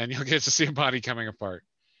 And you'll get to see a body coming apart.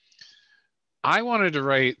 I wanted to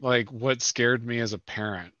write like what scared me as a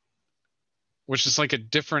parent, which is like a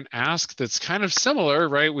different ask that's kind of similar,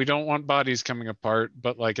 right? We don't want bodies coming apart,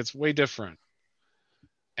 but like it's way different.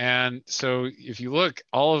 And so if you look,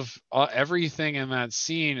 everything in that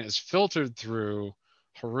scene is filtered through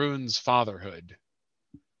Haroon's fatherhood.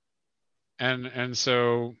 And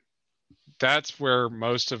so that's where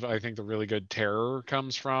most of, I think, the really good terror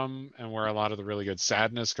comes from, and where a lot of the really good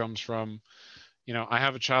sadness comes from. You know, I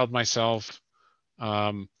have a child myself.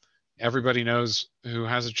 Everybody knows who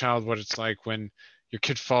has a child what it's like when your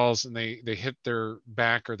kid falls and they hit their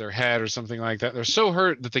back or their head or something like that. They're so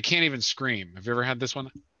hurt that they can't even scream. Have you ever had this one?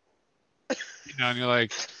 You know, and you're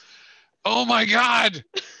like, oh my God,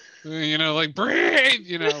 you know, like breathe,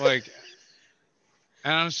 you know, like,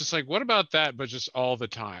 and I was just like, what about that? But just all the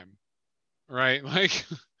time, right? Like,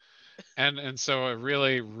 and so I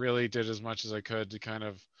really, really did as much as I could to kind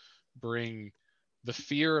of bring the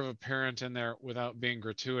fear of a parent in there without being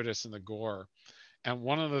gratuitous in the gore. And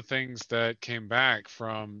one of the things that came back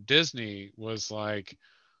from Disney was like,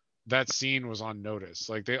 that scene was on notice.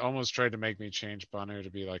 Like, they almost tried to make me change Banu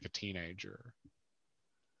to be like a teenager.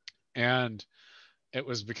 And it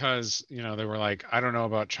was because, you know, they were like, I don't know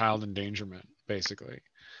about child endangerment, basically.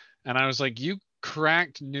 And I was like, you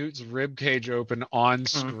cracked Newt's rib cage open on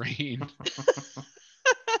screen.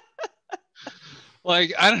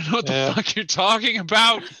 Like, I don't know what the fuck you're talking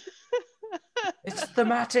about. It's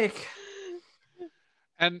thematic.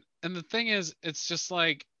 And the thing is, it's just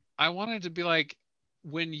like, I wanted to be like,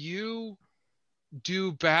 when you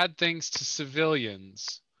do bad things to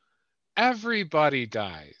civilians, everybody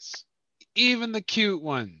dies. Even the cute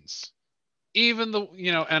ones. Even the,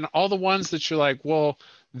 you know, and all the ones that you're like, well,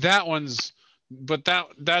 that's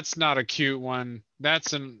not a cute one.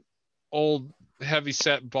 That's an old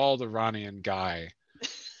heavy-set bald Iranian guy.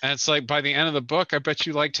 And it's like, by the end of the book, I bet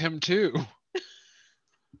you liked him too.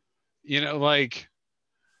 You know, like,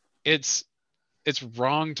 it's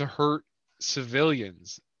wrong to hurt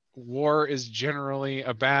civilians. War is generally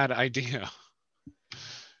a bad idea.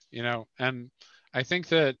 You know, and I think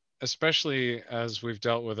that, especially as we've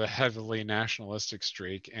dealt with a heavily nationalistic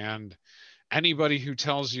streak, and anybody who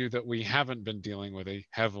tells you that we haven't been dealing with a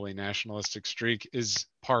heavily nationalistic streak is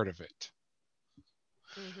part of it.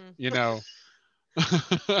 You know,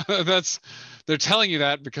 they're telling you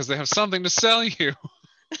that because they have something to sell you.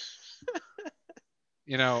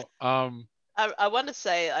 You know, I want to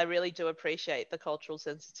say I really do appreciate the cultural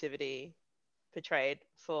sensitivity portrayed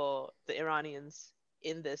for the Iranians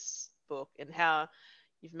in this book, and how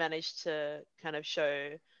you've managed to kind of show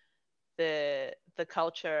the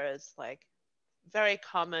culture as like very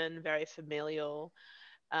common, very familial,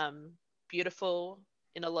 beautiful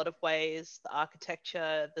in a lot of ways, the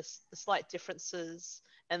architecture, the slight differences,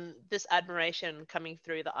 and this admiration coming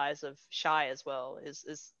through the eyes of Shai as well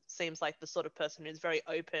is seems like the sort of person who's very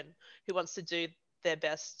open, who wants to do their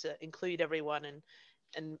best to include everyone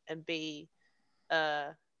and be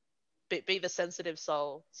the sensitive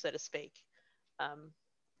soul, so to speak.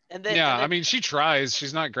 And then, yeah, I mean, she tries.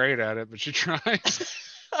 She's not great at it, but she tries.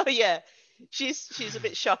 oh yeah, she's a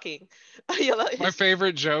bit shocking. My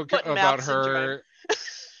favorite joke about her. Syndrome.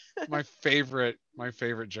 My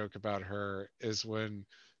favorite joke about her is when,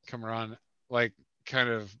 come around, like kind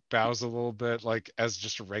of bows a little bit, like as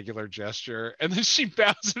just a regular gesture, and then she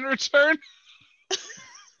bows in return.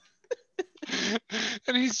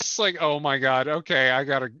 And he's just like, oh my god, okay, I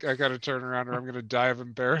gotta turn around or I'm gonna die of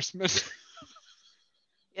embarrassment.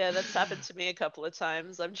 Yeah, that's happened to me a couple of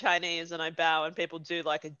times. I'm Chinese and I bow and people do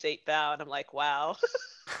like a deep bow and I'm like, wow.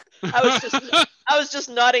 I was just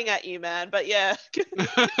nodding at you, man. But yeah.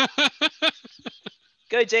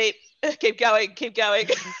 Go deep. Keep going. Keep going.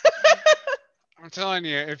 I'm telling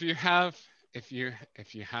you, if you have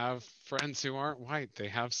friends who aren't white, they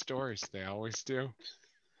have stories. They always do.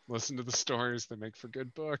 Listen to the stories, they make for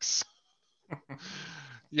good books.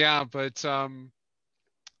 Yeah, but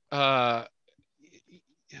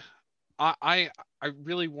I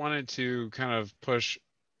really wanted to kind of push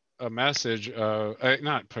a message,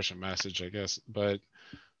 not push a message, I guess, but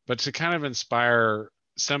to kind of inspire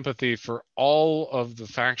sympathy for all of the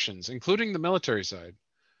factions, including the military side,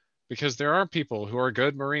 because there are people who are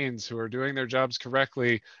good Marines who are doing their jobs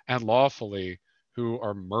correctly and lawfully who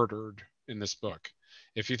are murdered in this book.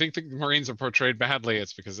 If you think the Marines are portrayed badly,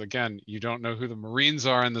 it's because, again, you don't know who the Marines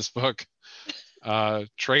are in this book.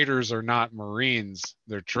 Traitors are not Marines,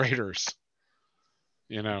 they're traitors,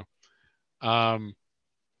 you know.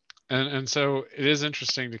 And so it is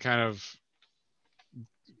interesting to kind of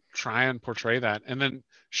try and portray that. And then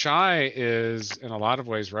Shy is in a lot of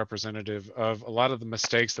ways representative of a lot of the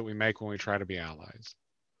mistakes that we make when we try to be allies.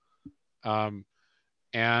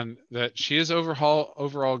 And that she is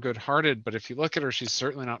overall good-hearted, but if you look at her, she's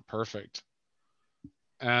certainly not perfect.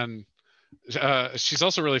 And she's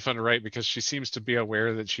also really fun to write because she seems to be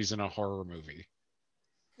aware that she's in a horror movie.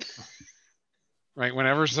 Right?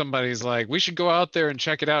 Whenever somebody's like, we should go out there and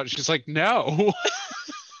check it out, she's like, no.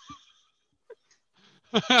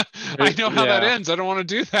 I know how that ends. I don't want to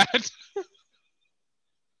do that.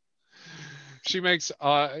 She makes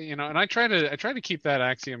and I try to keep that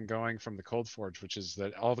axiom going from the Cold Forge, which is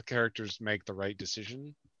that all the characters make the right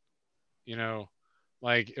decision. You know,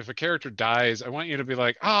 like if a character dies, I want you to be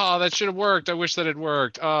like, oh, that should have worked. I wish that had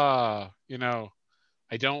worked. I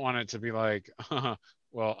don't want it to be like,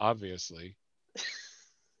 well, obviously.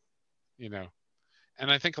 And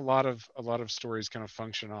I think a lot of stories kind of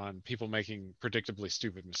function on people making predictably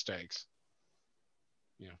stupid mistakes.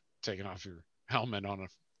 Taking off your helmet on a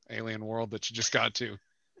alien world that you just got to,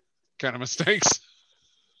 kind of mistakes.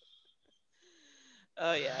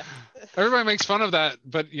 Oh yeah. Everybody makes fun of that,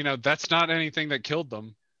 but that's not anything that killed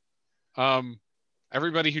them.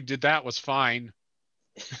 Everybody who did that was fine.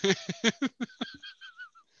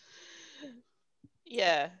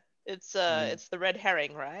 Yeah, it's the red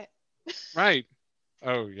herring, right? Right.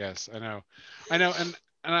 Oh yes, I know, and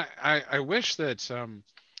I wish that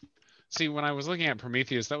see, when I was looking at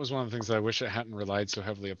Prometheus, that was one of the things that I wish it hadn't relied so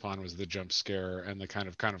heavily upon, was the jump scare and the kind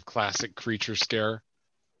of classic creature scare,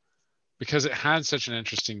 because it had such an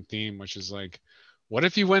interesting theme, which is like, what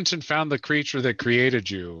if you went and found the creature that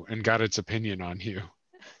created you and got its opinion on you?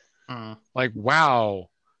 Like, wow,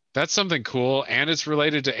 that's something cool, and it's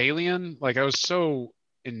related to Alien. Like, I was so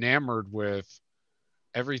enamored with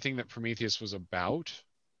everything that Prometheus was about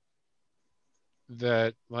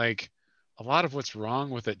that, like, a lot of what's wrong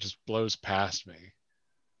with it just blows past me,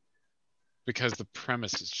 because the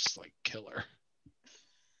premise is just like killer.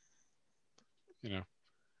 And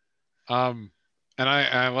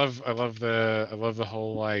I love the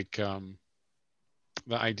whole, like, the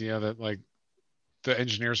idea that, like, the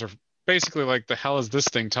engineers are basically like, the hell is this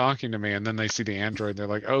thing talking to me? And then they see the android, they're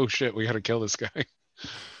like, oh shit, we got to kill this guy.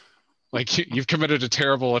 Like, you've committed a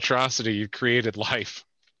terrible atrocity. You've created life.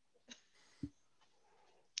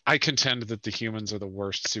 I contend that the humans are the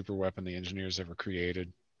worst super weapon the engineers ever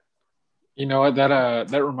created. You know what?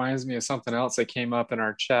 That reminds me of something else that came up in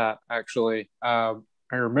our chat. Actually, I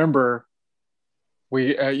remember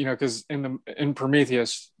we, because in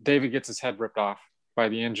Prometheus, David gets his head ripped off by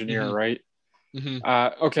the engineer, Mm-hmm. right?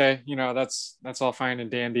 Mm-hmm. Okay, that's all fine and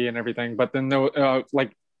dandy and everything, but then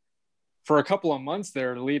like, for a couple of months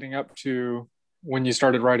there, leading up to when you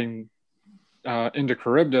started writing into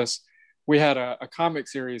Charybdis, we had a comic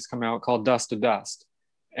series come out called Dust to Dust,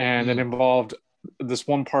 and it involved this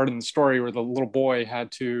one part in the story where the little boy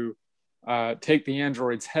had to take the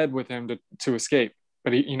android's head with him to escape,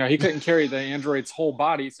 but he couldn't carry the android's whole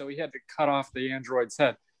body, so he had to cut off the android's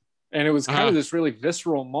head. And it was kind of this really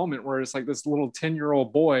visceral moment where it's like this little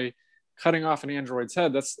 10-year-old boy cutting off an android's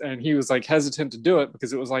head. And he was like hesitant to do it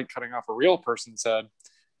because it was like cutting off a real person's head,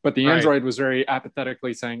 but the android was very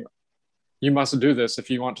apathetically saying, you must do this if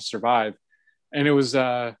you want to survive. And it was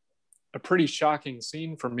a pretty shocking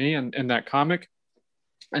scene for me in that comic.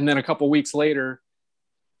 And then a couple weeks later,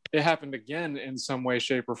 it happened again in some way,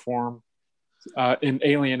 shape, or form in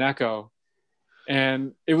Alien Echo.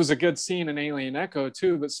 And it was a good scene in Alien Echo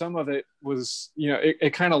too, but some of it was,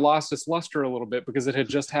 it kind of lost its luster a little bit because it had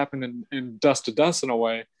just happened in Dust to Dust in a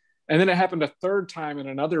way. And then it happened a third time in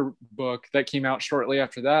another book that came out shortly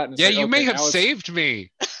after that. And yeah, you may have saved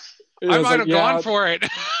me. I might have gone for it.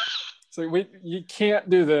 So you can't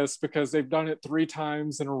do this because they've done it 3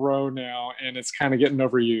 times in a row now, and it's kind of getting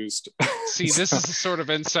overused. See, this is the sort of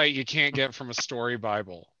insight you can't get from a story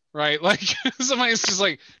Bible, right? Like somebody's just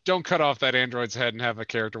like, don't cut off that android's head and have a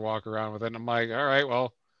character walk around with it. And I'm like, all right,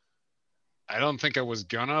 well, I don't think I was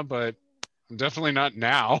gonna, but I'm definitely not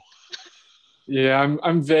now. Yeah,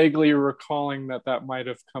 I'm vaguely recalling that might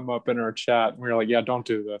have come up in our chat, and we were like, yeah, don't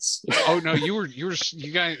do this. Oh no, you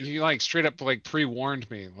like straight up like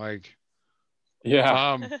pre-warned me, like.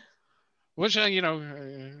 Yeah. Which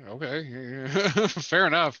okay, fair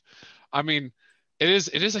enough. I mean, it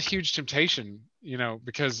is a huge temptation,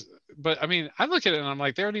 but I mean, I look at it and I'm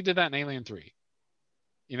like, they already did that in Alien 3.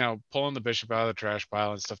 Pulling the bishop out of the trash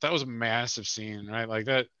pile and stuff. That was a massive scene, right? Like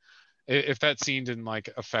that. If that scene didn't like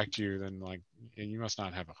affect you, then like you must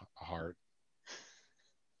not have a heart.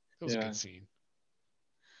 It was a good scene.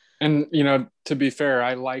 And to be fair,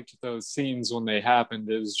 I liked those scenes when they happened.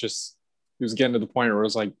 It was getting to the point where it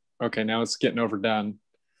was like, okay, now it's getting overdone.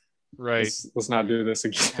 Right. Let's not do this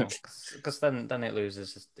again. Because then it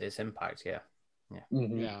loses its impact. Yeah.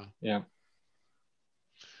 Mm-hmm. Yeah.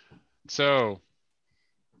 So,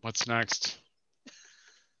 what's next?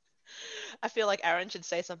 I feel like Aaron should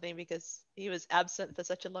say something because he was absent for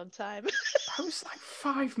such a long time. I was like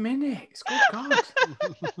 5 minutes. Good God.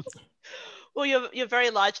 Well, you're very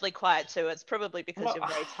largely quiet too. It's probably because you're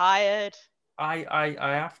very tired. I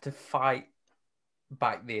have to fight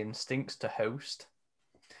back the instincts to host.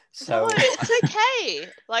 So no, it's okay.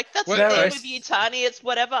 Like that's the thing with Yutani. It's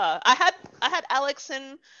whatever. I had Alex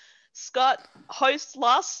and Scott host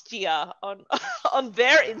last year on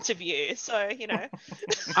their interview, so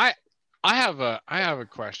I have a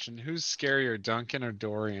question. Who's scarier, Duncan or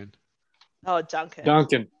Dorian? Oh, Duncan.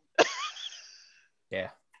 Duncan. Yeah.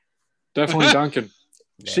 Definitely Duncan.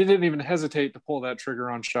 Yeah. She didn't even hesitate to pull that trigger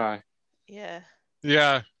on Shy. Yeah.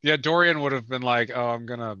 Yeah. Dorian would have been like, "Oh, I'm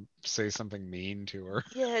gonna say something mean to her."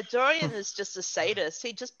 Yeah, Dorian is just a sadist.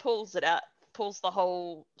 He just pulls it out, pulls the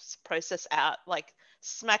whole process out, like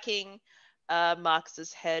smacking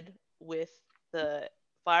Marcus's head with the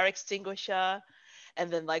fire extinguisher,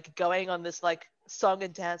 and then like going on this like song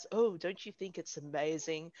and dance. Oh, don't you think it's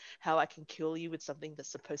amazing how I can kill you with something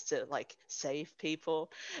that's supposed to like save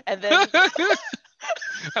people? And then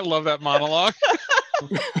I love that monologue.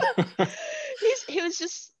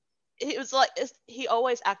 he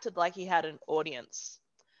always acted like he had an audience.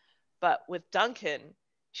 But with Duncan,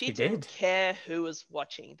 she didn't care who was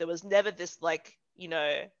watching. There was never this like,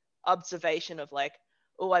 observation of like,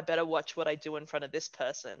 oh, I better watch what I do in front of this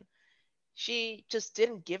person. She just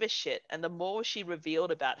didn't give a shit. And the more she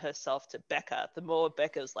revealed about herself to Becca, the more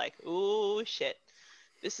Becca's like, oh shit,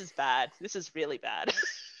 this is bad. This is really bad.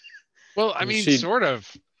 Well, I mean, sort of.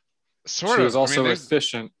 She was also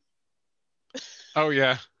efficient. Oh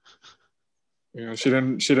yeah. She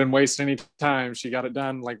didn't waste any time. She got it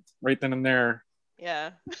done like right then and there.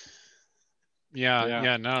 Yeah.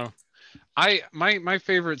 Yeah, no. My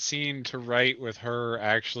favorite scene to write with her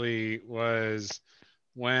actually was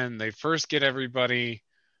when they first get everybody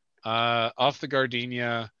off the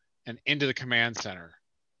Gardenia and into the command center,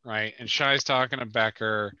 right? And Shy's talking to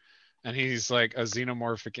Becker, and he's like a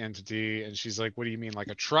xenomorphic entity, and she's like, "What do you mean, like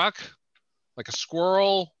a truck? Like a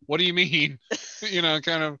squirrel? What do you mean?"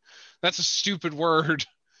 Kind of, that's a stupid word.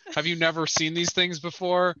 Have you never seen these things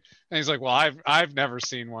before? And he's like, well, I've never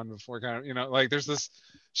seen one before. Kind of, like there's this,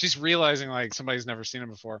 she's realizing like somebody's never seen him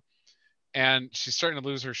before. And she's starting to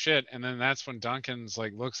lose her shit. And then that's when Duncan's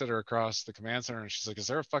like looks at her across the command center and she's like, is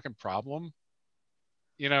there a fucking problem?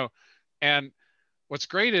 And what's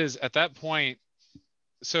great is at that point,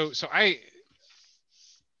 so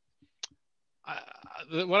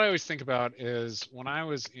what I always think about is when I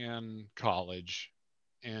was in college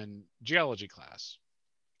in geology class,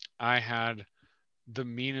 I had the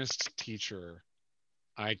meanest teacher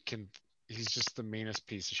he's just the meanest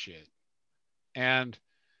piece of shit. And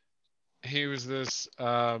he was this,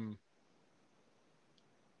 I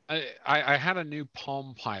had a new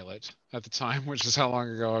Palm Pilot at the time, which is how long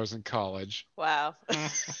ago I was in college. Wow.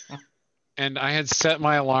 And I had set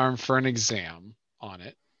my alarm for an exam on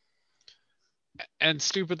it. And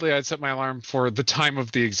stupidly, I'd set my alarm for the time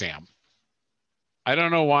of the exam. I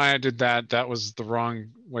don't know why I did that. That was the wrong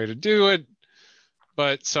way to do it.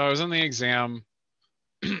 But so I was on the exam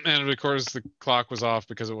and of course the clock was off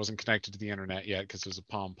because it wasn't connected to the internet yet because it was a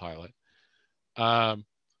Palm Pilot.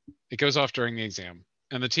 It goes off during the exam,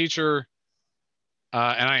 and the teacher and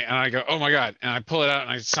I go, oh my God, and I pull it out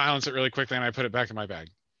and I silence it really quickly and I put it back in my bag.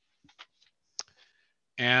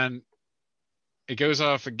 And it goes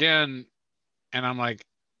off again, and I'm like,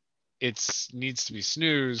 it needs to be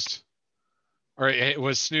snoozed, or it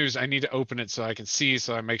was snoozed. I need to open it so I can see,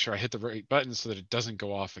 so I make sure I hit the right button so that it doesn't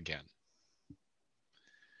go off again.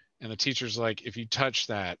 And the teacher's like, if you touch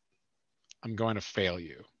that, I'm going to fail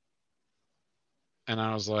you. And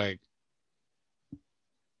I was like,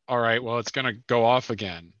 all right, well, it's going to go off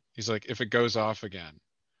again. He's like, if it goes off again,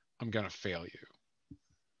 I'm going to fail you.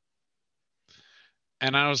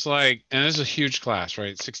 And I was like, and this is a huge class,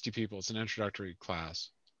 right? 60 people. It's an introductory class.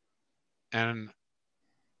 And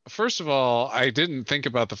first of all, I didn't think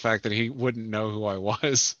about the fact that he wouldn't know who I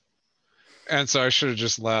was. And so I should have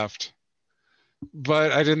just left.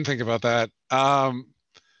 But I didn't think about that.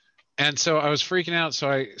 And so I was freaking out. So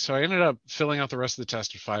I ended up filling out the rest of the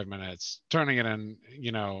test in 5 minutes, turning it in,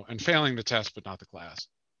 and failing the test, but not the class.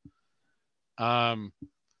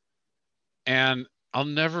 And I'll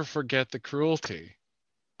never forget the cruelty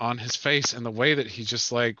on his face and the way that he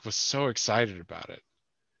just was so excited about it.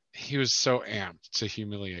 He was so amped to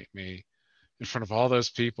humiliate me in front of all those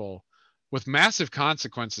people with massive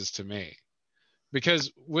consequences to me.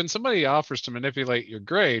 Because when somebody offers to manipulate your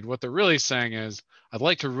grade, what they're really saying is, I'd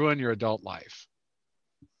like to ruin your adult life.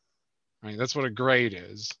 Right? That's what a grade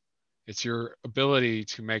is. It's your ability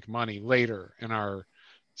to make money later in our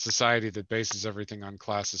society that bases everything on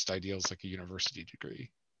classist ideals like a university degree.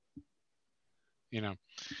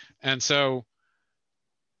 And so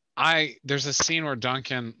there's a scene where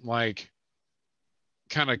Duncan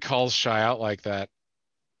kind of calls Shy out like that.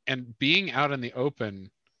 And being out in the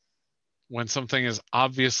open when something is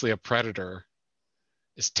obviously a predator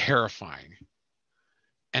is terrifying.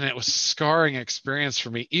 And it was a scarring experience for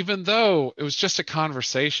me, even though it was just a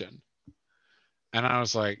conversation. And I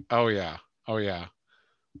was like, oh yeah.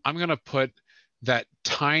 I'm going to put that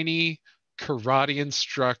tiny karate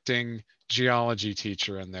instructing geology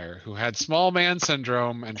teacher in there who had small man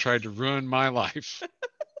syndrome and tried to ruin my life.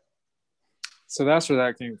 So that's where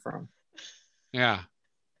that came from. Yeah,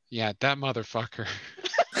 that motherfucker.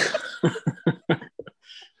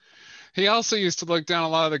 He also used to look down a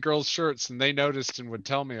lot of the girls' shirts, and they noticed and would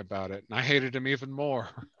tell me about it, and I hated him even more.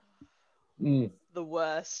 The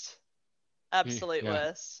worst. Absolute Yeah.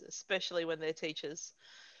 worst, especially when they're teachers.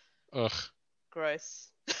 Ugh. Gross.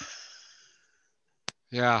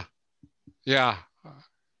 Yeah.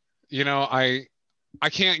 I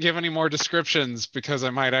can't give any more descriptions because I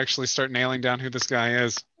might actually start nailing down who this guy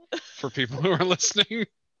is for people who are listening.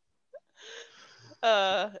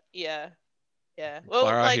 Yeah. Well,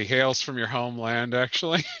 Clara, he hails from your homeland,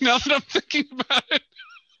 actually, now that I'm thinking about it.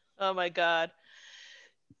 Oh my God.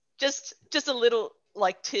 Just a little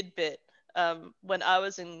tidbit. When I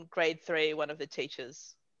was in grade 3, one of the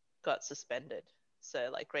teachers got suspended.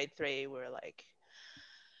 So grade 3, we were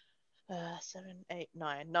 7, 8,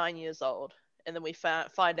 9 years old. And then we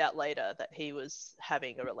find out later that he was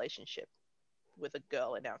having a relationship with a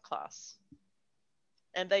girl in our class.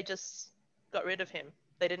 And they just got rid of him.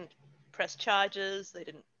 They didn't press charges. They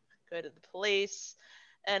didn't go to the police.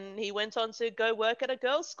 And he went on to go work at a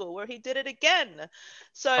girls' school where he did it again.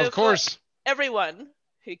 So Of course. For everyone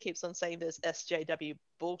who keeps on saying there's SJW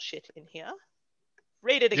bullshit in here,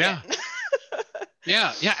 read it again.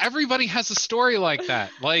 Yeah. Everybody has a story like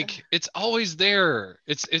that. It's always there.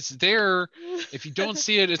 It's there. If you don't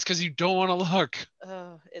see it, it's because you don't want to look.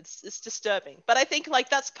 Oh, it's disturbing. But I think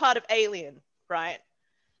that's part of Alien, right?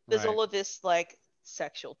 There's all of this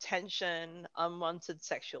sexual tension, unwanted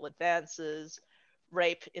sexual advances,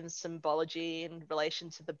 rape in symbology in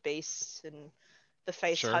relation to the beast and the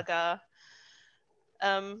face hugger.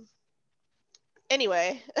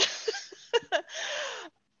 Anyway,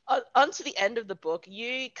 onto the end of the book,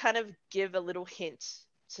 you kind of give a little hint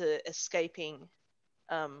to escaping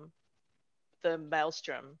the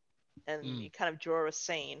maelstrom, and you kind of draw a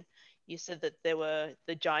scene. You said that there were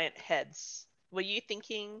the giant heads. Were you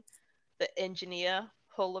thinking the engineer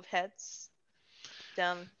hall of heads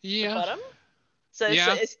down the bottom? So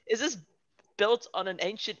is this built on an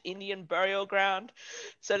ancient Indian burial ground,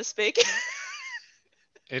 so to speak?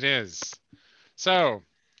 It is. So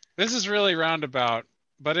this is really roundabout,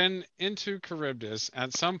 but into Charybdis,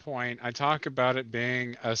 at some point, I talk about it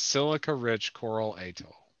being a silica-rich coral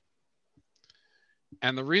atoll.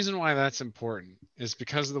 And the reason why that's important is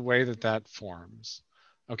because of the way that forms.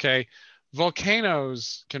 Okay,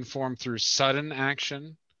 volcanoes can form through sudden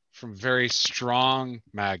action from very strong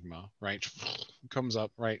magma, right? Comes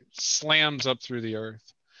up, right? Slams up through the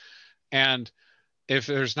earth. And if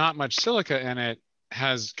there's not much silica in it,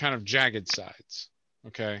 has kind of jagged sides.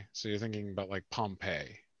 Okay, so you're thinking about like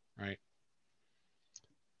Pompeii, right?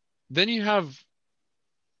 Then you have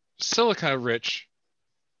silica-rich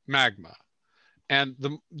magma. And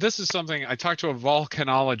this is something I talked to a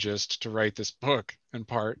volcanologist to write this book in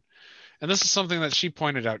part. And this is something that she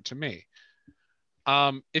pointed out to me.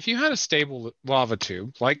 If you had a stable lava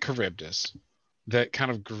tube like Charybdis that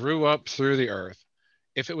kind of grew up through the earth,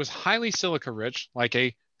 if it was highly silica rich, like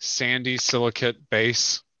a sandy silicate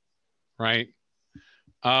base, right?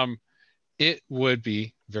 It would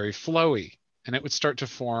be very flowy and it would start to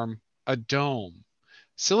form a dome.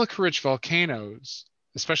 Silica rich volcanoes,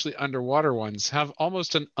 especially underwater ones, have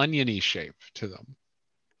almost an oniony shape to them.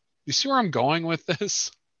 You see where I'm going with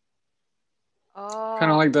this? Oh,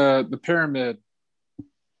 Kind of like the pyramid.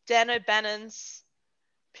 Dan O'Bannon's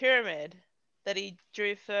pyramid that he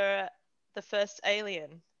drew for the first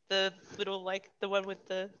Alien, the little like the one with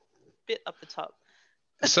the bit up the top.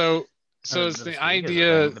 So it's the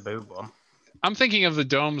idea. The boob one. I'm thinking of the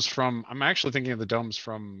domes from. I'm actually thinking of the domes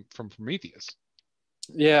from Prometheus.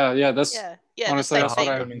 Yeah. That's yeah. honestly the that's same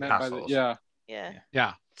what I thing. meant by the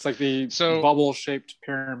Yeah. It's like the bubble-shaped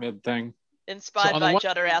pyramid thing. Inspired by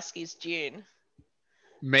Jodorowsky's Dune.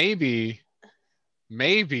 Maybe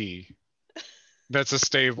that's a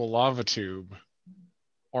stable lava tube,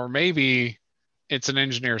 or maybe it's an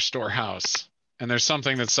engineer's storehouse and there's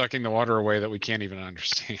something that's sucking the water away that we can't even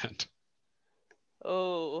understand.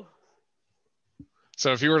 Oh.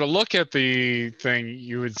 So if you were to look at the thing,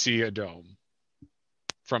 you would see a dome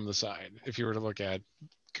from the side. If you were to look at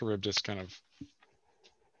Charybdis kind of.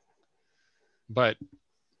 But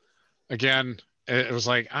again, it was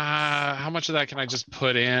like, how much of that can I just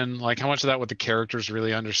put in? Like, how much of that would the characters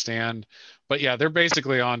really understand? But yeah, they're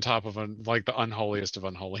basically on top of like the unholiest of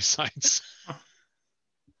unholy sites.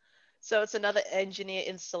 So it's another engineer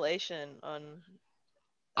installation on.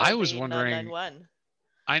 I was wondering. 991.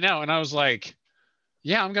 I know, and I was like,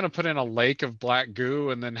 yeah, I'm gonna put in a lake of black goo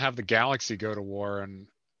and then have the galaxy go to war, and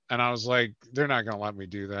I was like, they're not gonna let me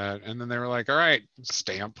do that. And then they were like, all right,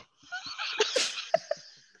 stamp.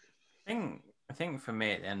 I think for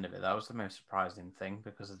me at the end of it, that was the most surprising thing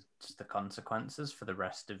because of just the consequences for the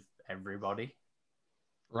rest of everybody.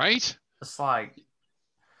 Right? It's like,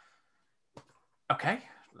 okay,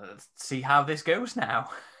 let's see how this goes now.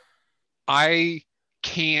 I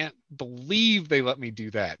can't believe they let me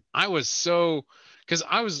do that. I was so, because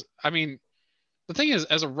I mean, the thing is,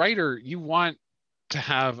 as a writer, you want to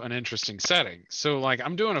have an interesting setting. So like,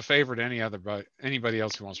 I'm doing a favor to anybody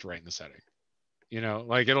else who wants to write in the setting. You know,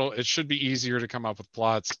 like it should be easier to come up with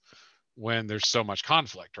plots when there's so much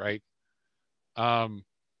conflict, right?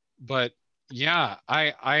 But yeah,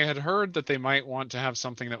 I had heard that they might want to have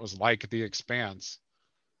something that was like The Expanse,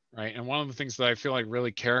 right? And one of the things that I feel like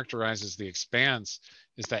really characterizes The Expanse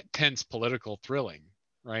is that tense political thrilling,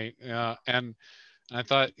 right? And I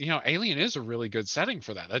thought, you know, Alien is a really good setting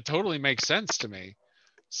for that. That totally makes sense to me.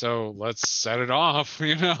 So let's set it off,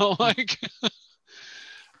 you know, like,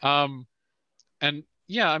 and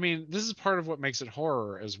yeah, I mean, this is part of what makes it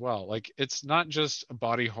horror as well. Like, it's not just a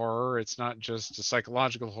body horror. It's not just a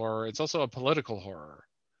psychological horror. It's also a political horror.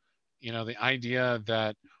 You know, the idea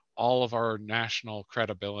that all of our national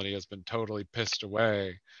credibility has been totally pissed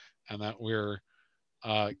away and that we're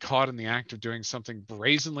caught in the act of doing something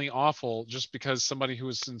brazenly awful just because somebody who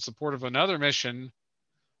was in support of another mission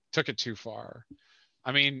took it too far.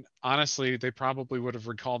 I mean, honestly, they probably would have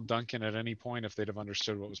recalled Duncan at any point if they'd have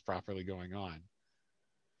understood what was properly going on.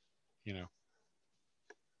 You know.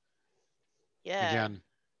 Yeah. Again,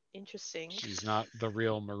 interesting. She's not the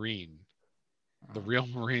real Marine. The real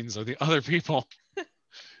Marines are the other people.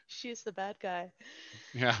 She's the bad guy.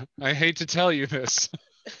 Yeah, I hate to tell you this.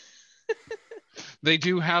 They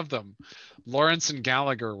do have them. Lawrence and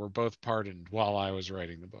Gallagher were both pardoned while I was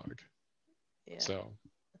writing the book. Yeah. So.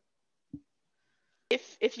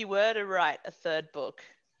 If you were to write a third book,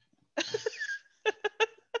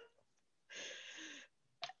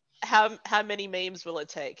 how many memes will it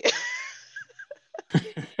take?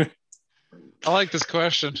 I like this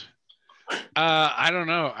question. I don't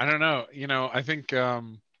know. You know, I think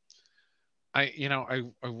I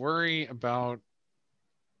worry about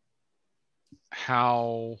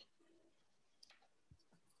how,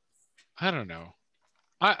 I don't know.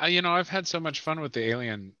 I've had so much fun with the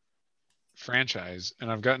Alien franchise and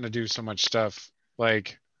I've gotten to do so much stuff.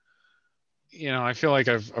 Like, you know, I feel like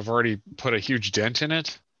I've already put a huge dent in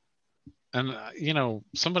it. And, you know,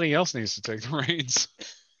 somebody else needs to take the reins.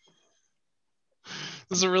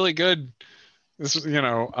 This is a really good. This is, I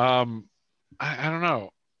don't know.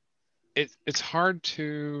 It's hard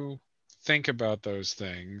to think about those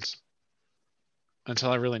things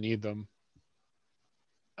until I really need them.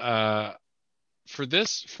 For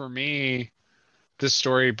me, this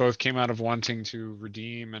story both came out of wanting to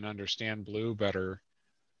redeem and understand Blue better,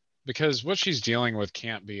 because what she's dealing with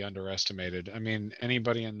can't be underestimated. I mean,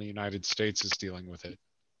 anybody in the United States is dealing with it.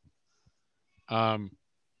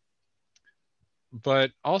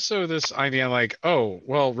 But also this idea like, oh,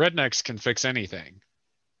 well, rednecks can fix anything.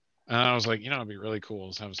 And I was like, it'd be really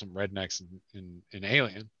cool to have some rednecks in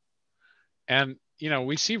Alien. And,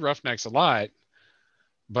 we see roughnecks a lot,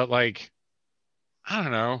 but like, I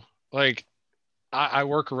don't know, like I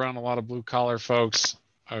work around a lot of blue collar folks.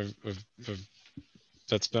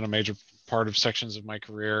 That's been a major part of sections of my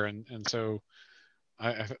career. And so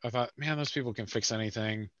I thought, man, those people can fix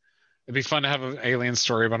anything. It'd be fun to have an Alien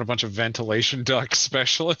story about a bunch of ventilation duct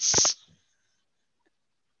specialists.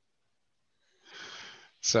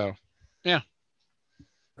 So, yeah.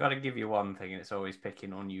 Got to give you one thing, and it's always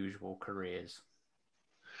picking unusual careers.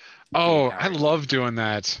 Oh, I love doing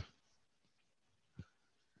that.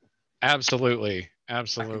 Absolutely. I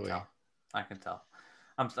can tell.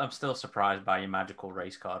 I'm still surprised by your magical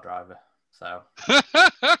race car driver. So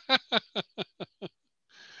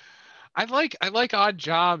I like odd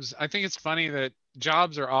jobs. I think it's funny that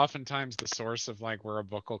jobs are oftentimes the source of like where a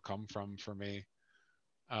book will come from for me.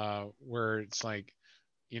 Where it's like,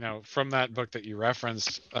 from that book that you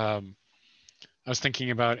referenced, I was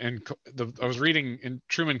thinking about I was reading in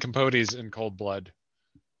Truman Capote's In Cold Blood,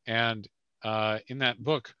 and in that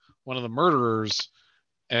book, one of the murderers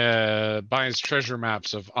buys treasure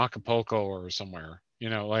maps of Acapulco or somewhere.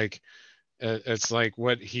 It's like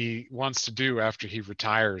what he wants to do after he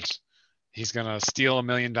retires. He's gonna steal $1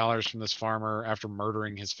 million from this farmer after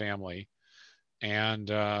murdering his family, and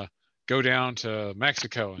go down to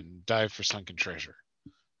Mexico and dive for sunken treasure,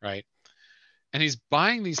 right? And he's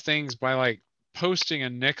buying these things by like posting a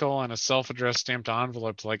nickel on a self-addressed stamped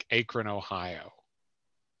envelope to like Akron, Ohio.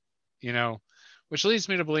 Which leads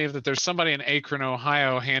me to believe that there's somebody in Akron,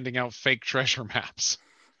 Ohio handing out fake treasure maps.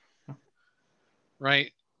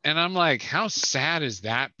 Right? And I'm like, how sad is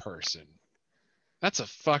that person? That's a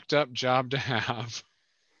fucked up job to have.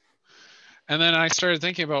 And then I started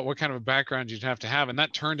thinking about what kind of a background you'd have to have, and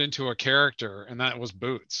that turned into a character, and that was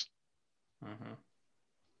Boots. Mm-hmm.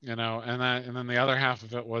 And then the other half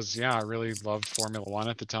of it was, I really loved Formula One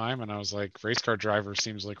at the time, and I was like, race car driver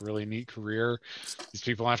seems like a really neat career. These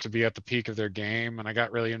people have to be at the peak of their game, and I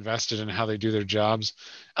got really invested in how they do their jobs.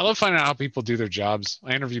 I love finding out how people do their jobs.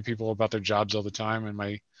 I interview people about their jobs all the time in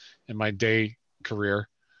my day career.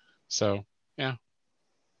 So, yeah.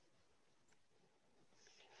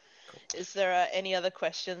 Is there any other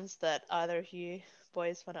questions that either of you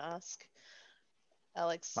boys want to ask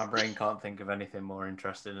Alex? My brain can't think of anything more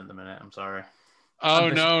interesting at the minute. I'm sorry. Oh,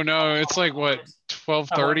 no. It's like, what,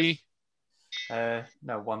 12:30?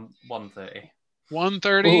 No, 1:30.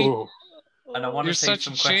 1:30? And I want to save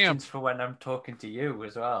some questions champ for when I'm talking to you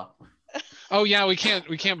as well. Oh yeah, we can't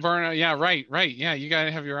burn out. Yeah, right. Yeah, you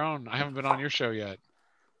gotta have your own. I haven't been on your show yet.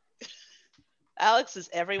 Alex is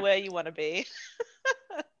everywhere you want to be.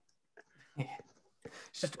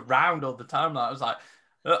 It's just around all the time. I was like,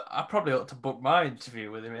 I probably ought to book my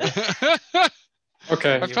interview with him.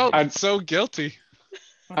 Okay. I felt so guilty.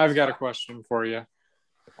 I've got a question for you.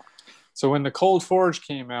 So when the Cold Forge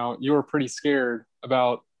came out, you were pretty scared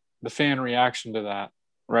about the fan reaction to that,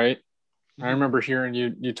 right? Mm-hmm. I remember hearing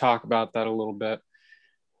you talk about that a little bit.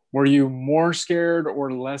 Were you more scared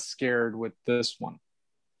or less scared with this one?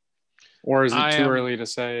 Or is it too early to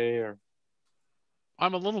say? Or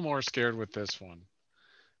I'm a little more scared with this one.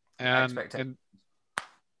 No,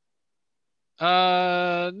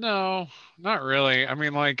 not really. I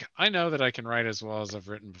mean, like, I know that I can write as well as I've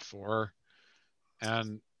written before,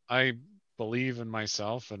 and I believe in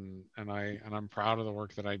myself, and I'm proud of the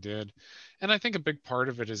work that I did. And I think a big part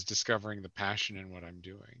of it is discovering the passion in what I'm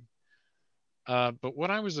doing. But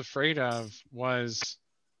what I was afraid of was,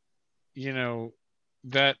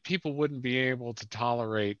 that people wouldn't be able to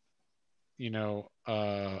tolerate,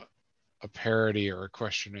 a parody or a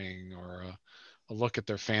questioning or a look at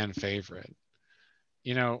their fan favorite.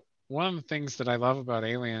 One of the things that I love about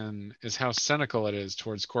Alien is how cynical it is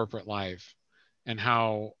towards corporate life and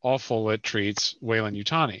how awful it treats Weyland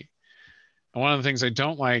Yutani. And one of the things I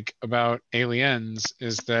don't like about Aliens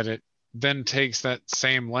is that it then takes that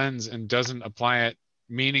same lens and doesn't apply it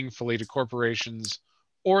meaningfully to corporations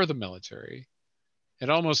or the military.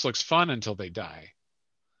 It almost looks fun until they die.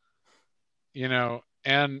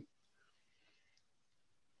 And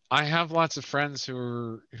I have lots of friends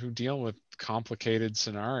who deal with complicated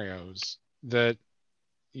scenarios that,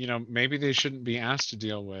 you know, maybe they shouldn't be asked to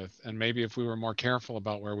deal with, and maybe if we were more careful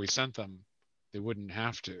about where we sent them, they wouldn't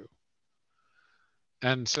have to.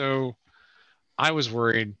 And so I was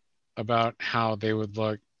worried about how they would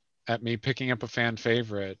look at me picking up a fan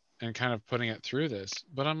favorite and kind of putting it through this.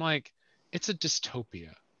 But I'm like, it's a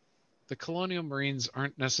dystopia. The Colonial Marines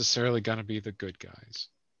aren't necessarily going to be the good guys.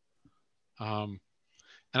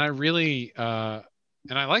 And I really, and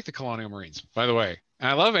I like the Colonial Marines, by the way. And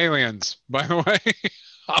I love Aliens, by the way.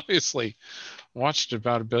 Obviously, watched it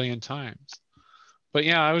about 1 billion times. But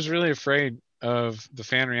yeah, I was really afraid of the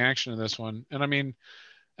fan reaction to this one. And I mean,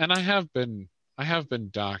 and I have been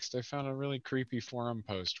doxxed. I found a really creepy forum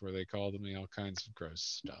post where they called me all kinds of gross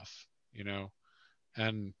stuff, you know,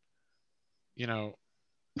 and you know,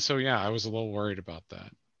 so yeah, I was a little worried about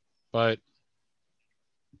that, but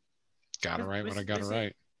gotta write what I gotta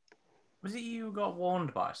write. Was it you who got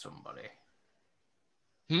warned by somebody?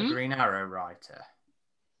 Hmm? A Green Arrow writer.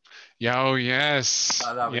 Yeah, oh yes.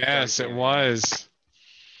 That was Yes, it joking, was.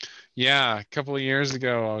 Yeah, a couple of years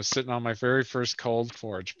ago, I was sitting on my very first Cold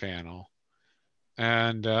Forge panel,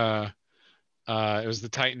 and it was the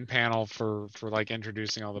Titan panel for like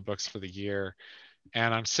introducing all the books for the year.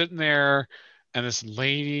 And I'm sitting there, and this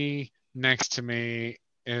lady next to me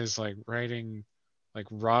is like writing like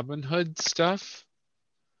Robin Hood stuff,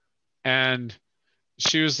 and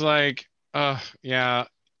she was like, yeah,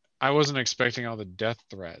 I wasn't expecting all the death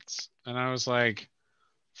threats." And I was like,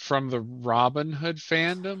 "From the Robin Hood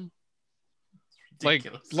fandom?"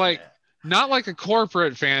 Ridiculous, Like not like a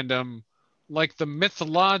corporate fandom, like the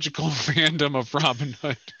mythological fandom of Robin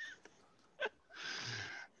Hood.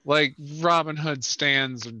 Like Robin Hood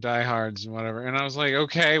stands and diehards and whatever. And I was like,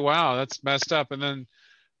 okay, wow, that's messed up. And then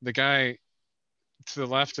the guy to the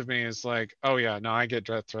left of me is like, "Oh yeah, no, I get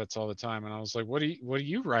death threats all the time." And I was like, what do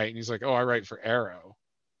you write?" And he's like, "Oh, I write for Arrow."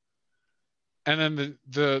 And then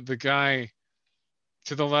the guy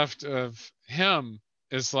to the left of him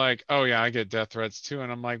is like, "Oh yeah, I get death threats too."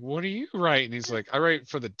 And I'm like, "What do you write?" And he's like, "I write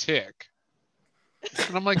for the Tick."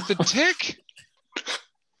 And I'm like, "The Tick?"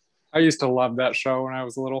 I used to love that show when I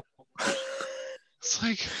was little. It's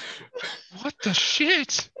like, what the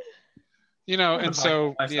shit? You know, and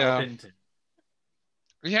so yeah.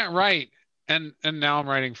 Yeah, right. And now I'm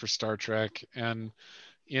writing for Star Trek, and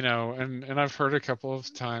you know, and I've heard a couple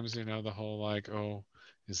of times, you know, the whole like, "Oh,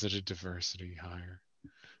 is it a diversity hire?"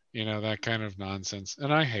 You know, that kind of nonsense.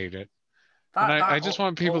 And I hate it. And I just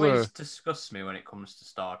want people always to disgusts me when it comes to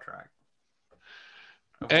Star Trek.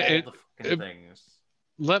 Of it, all the fucking things.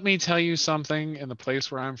 Let me tell you something. In the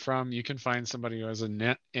place where I'm from, you can find somebody who has a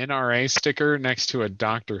NRA sticker next to a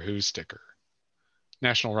Doctor Who sticker,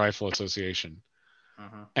 National Rifle Association.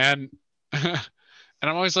 And and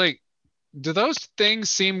I'm always like, do those things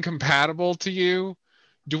seem compatible to you?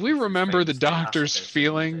 Do we remember the doctor's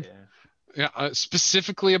feeling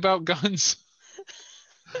specifically about guns?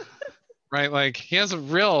 Right? Like, he has a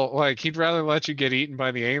real, like, he'd rather let you get eaten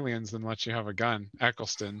by the aliens than let you have a gun.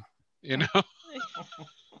 Eccleston, you know?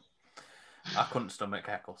 I couldn't stomach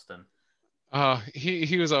Eccleston.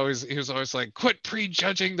 He was always like, "Quit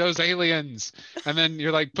prejudging those aliens." And then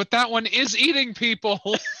you're like, "But that one is eating people."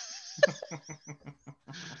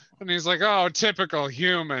 And he's like, "Oh, typical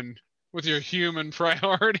human with your human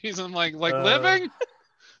priorities." I'm like living?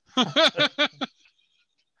 I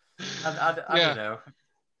don't know.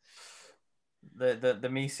 The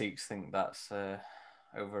Meeseeks think that's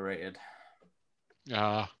overrated.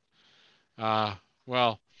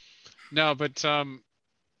 Well, no, but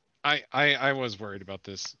I was worried about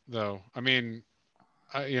this though. I mean,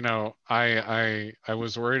 I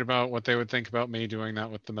was worried about what they would think about me doing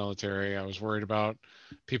that with the military. I was worried about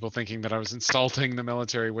people thinking that I was insulting the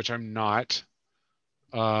military, which I'm not,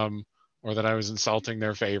 or that I was insulting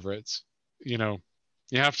their favorites. You know,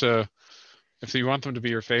 you have to, if you want them to be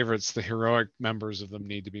your favorites, the heroic members of them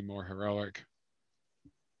need to be more heroic.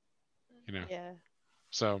 You know. Yeah.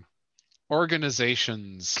 So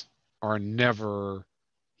organizations are never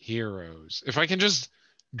heroes. If I can just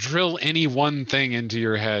drill any one thing into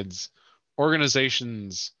your heads,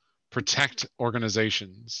 organizations protect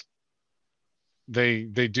organizations. They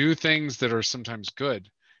do things that are sometimes good,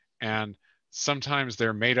 and sometimes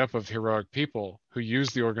they're made up of heroic people who use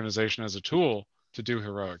the organization as a tool to do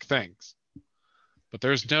heroic things. But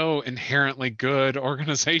there's no inherently good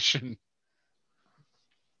organization.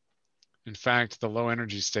 In fact, the low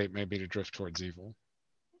energy state may be to drift towards evil.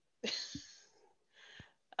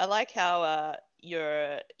 I like how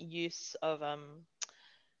your use of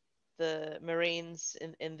the Marines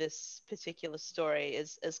in this particular story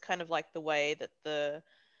is kind of like the way that the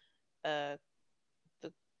the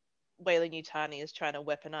Weyland Yutani is trying to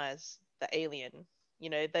weaponize the alien. You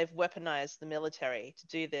know, they've weaponized the military to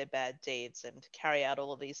do their bad deeds and to carry out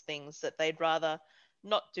all of these things that they'd rather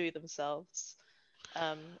not do themselves,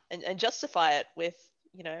 and justify it with,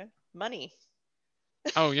 you know, money.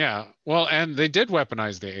 Oh yeah. Well, and they did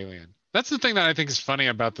weaponize the alien. That's the thing that I think is funny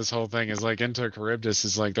about this whole thing is like Into Charybdis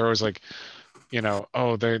is like they're always like, you know,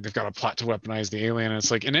 oh they've got a plot to weaponize the alien. And it's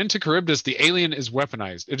like in Into Charybdis, the alien is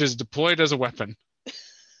weaponized. It is deployed as a weapon.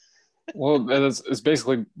 Well, it's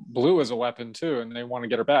basically Blue as a weapon too, and they want to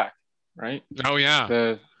get her back, right? Oh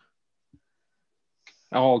yeah.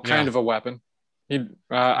 Kind of a weapon.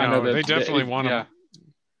 I know that they definitely want yeah. them.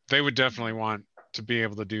 They would definitely want to be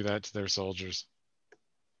able to do that to their soldiers.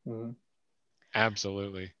 Mm-hmm.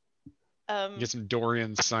 Absolutely. Get some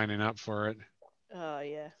Dorians signing up for it. Oh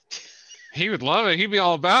yeah. He would love it. He'd be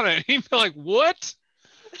all about it. He'd be like, "What?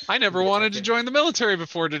 I never wanted to join the military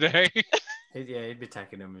before today." He'd be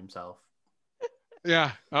taking them himself.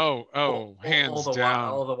 Yeah. Oh, hands down.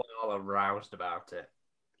 All the while aroused about it.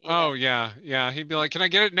 Yeah. Oh yeah. He'd be like, "Can I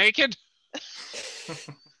get it naked?"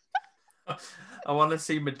 I want to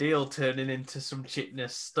see Medeal turning into some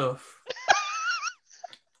chitness stuff.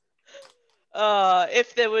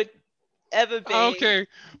 If there would ever be. Okay,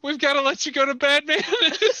 we've got to let you go to bed, man.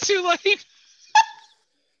 It's too late.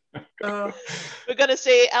 We're gonna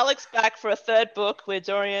see Alex back for a third book where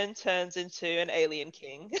Dorian turns into an alien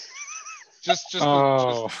king. Just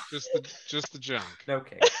the junk.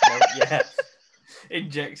 Okay. No, yeah.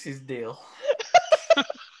 Injects his deal.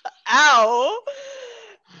 Ow!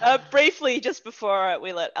 Briefly, just before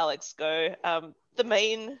we let Alex go, the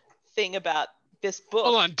main thing about this book.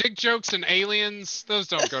 Hold on, dick jokes and aliens, those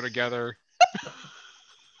don't go together.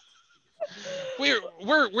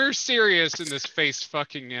 We're serious in this face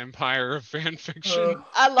fucking empire of fan fiction.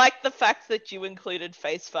 I like the fact that you included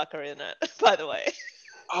face fucker in it, by the way.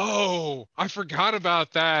 Oh, I forgot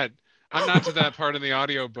about that. I'm not to that part in the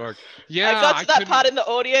audiobook. Yeah, I got to that part in the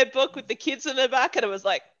audiobook with the kids in the back, and it was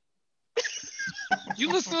like, you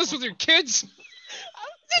listen to this with your kids? I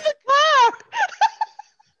was in the car.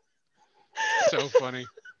 So funny.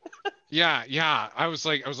 Yeah. I was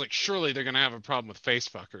like, surely they're gonna have a problem with face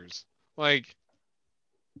fuckers. Like,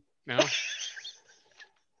 no.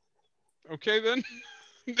 Okay then.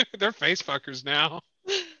 They're face fuckers now.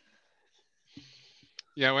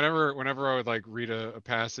 Yeah, whenever I would like read a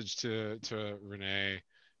passage to Renee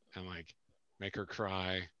and like make her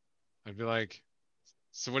cry, I'd be like,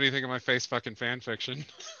 so what do you think of my face fucking fan fiction?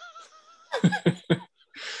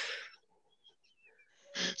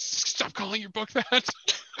 Stop calling your book that.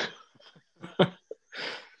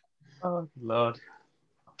 Oh Lord.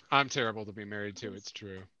 I'm terrible to be married to, it's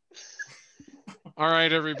true. All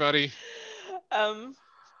right, everybody.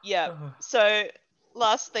 Yeah. So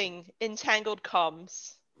last thing, entangled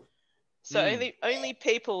comms. So only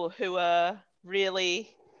people who are really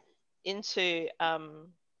into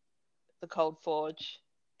the Cold Forge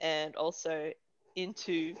and also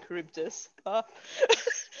into Charybdis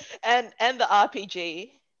and the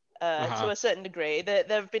RPG to a certain degree. There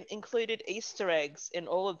have been included Easter eggs in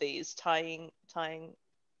all of these, tying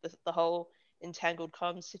the whole entangled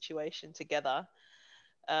comms situation together.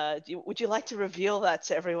 Would you like to reveal that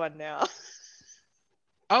to everyone now?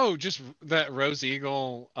 Oh, just that Rose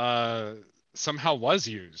Eagle somehow was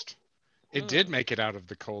used. It did make it out of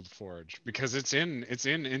the Cold Forge because it's in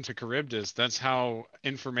Into Charybdis. That's how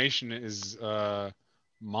information is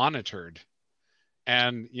monitored.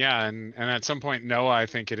 And yeah, and at some point Noah, I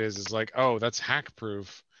think it is like, oh, that's hack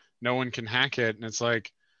proof. No one can hack it. And it's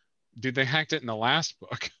like, dude, they hacked it in the last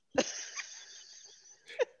book.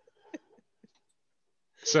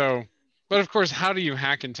 So, but of course, how do you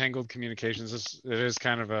hack entangled communications? It is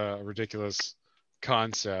kind of a ridiculous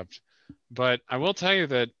concept. But I will tell you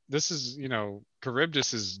that this is,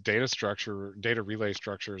 Charybdis's data relay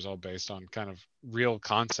structure is all based on kind of real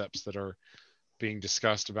concepts that are being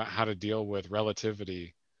discussed about how to deal with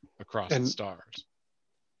relativity across the stars.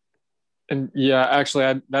 And yeah,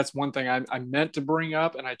 actually, that's one thing I meant to bring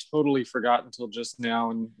up, and I totally forgot until just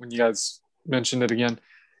now. And when you guys mentioned it again,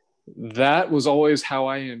 that was always how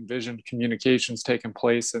I envisioned communications taking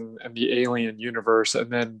place in the alien universe. And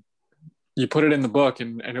then you put it in the book,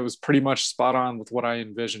 and it was pretty much spot on with what I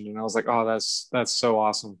envisioned. And I was like, oh, that's so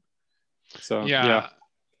awesome. So yeah.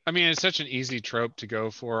 I mean, it's such an easy trope to go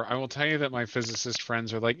for. I will tell you that my physicist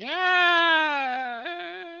friends are like, yeah,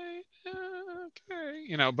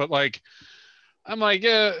 okay, but like, I'm like,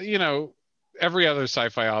 every other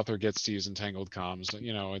sci-fi author gets to use entangled comms.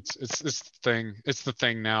 It's the thing. It's the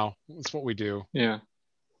thing now. It's what we do. Yeah.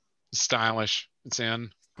 It's stylish. It's in.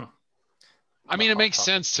 I mean, it makes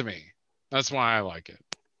sense to me. That's why I like it.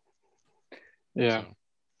 Yeah.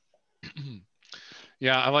 So.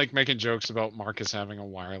 Yeah, I like making jokes about Marcus having a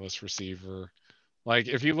wireless receiver. Like,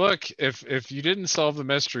 if you look, if you didn't solve the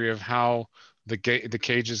mystery of how the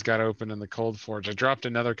cages got open in the Cold Forge, I dropped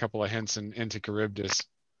another couple of hints into Charybdis.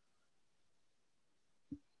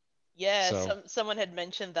 Yeah, So. someone had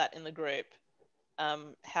mentioned that in the group.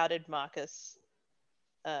 How did Marcus?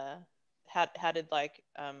 How did like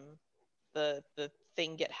the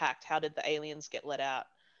thing get hacked? How did the aliens get let out?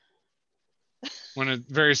 When it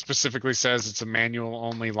very specifically says it's a manual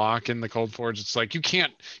only lock in the Cold Forge, it's like you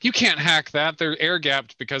can't hack that. They're air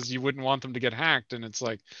gapped because you wouldn't want them to get hacked. And it's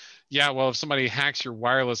like, yeah, well, if somebody hacks your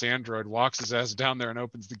wireless Android, walks his ass down there and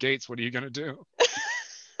opens the gates, what are you gonna do?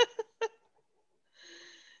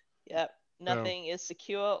 Yep. Nothing is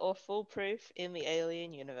secure or foolproof in the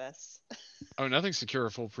alien universe. Oh, nothing's secure or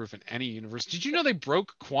foolproof in any universe. Did you know they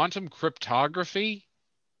broke quantum cryptography?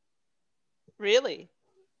 Really?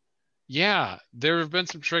 Yeah, there have been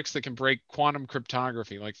some tricks that can break quantum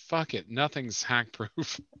cryptography. Like, fuck it, nothing's hack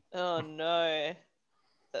proof. Oh no.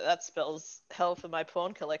 That spells hell for my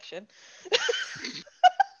porn collection.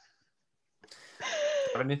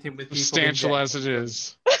 Anything with people Substantial as it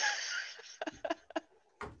is.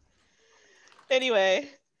 Anyway,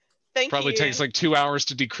 thank you. Probably takes like 2 hours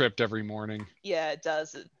to decrypt every morning. Yeah, it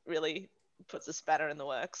does. It really puts a spanner in the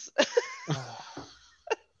works.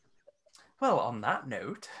 Well, on that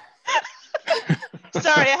note.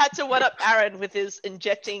 Sorry, I had to one up Aaron with his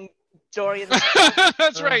injecting Dorian.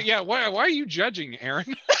 That's right. Yeah. Why are you judging,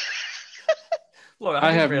 Aaron? Look,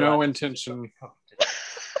 I have no intention.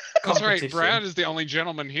 That's right. Brad is the only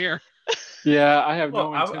gentleman here. Yeah, I have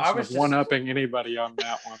no intention of one-upping anybody on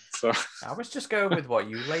that one. So I was just going with what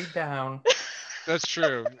you laid down. That's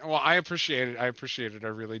true. Well, I appreciate it. I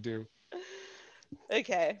really do.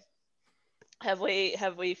 Okay. Have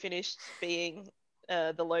we finished being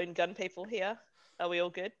the lone gun people here? Are we all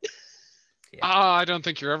good? Yeah. I don't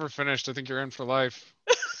think you're ever finished. I think you're in for life.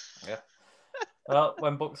 Yeah. Well,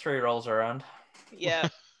 when book 3 rolls around. Yeah.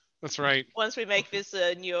 That's right. Once we make this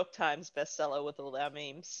a New York Times bestseller with all our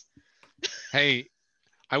memes. Hey,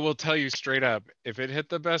 I will tell you straight up, if it hit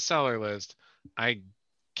the bestseller list, I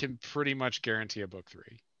can pretty much guarantee a book 3.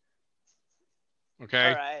 Okay?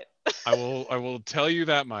 All right. I will tell you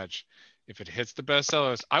that much. If it hits the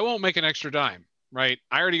bestseller list, I won't make an extra dime, right?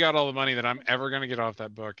 I already got all the money that I'm ever going to get off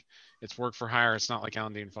that book. It's work for hire. It's not like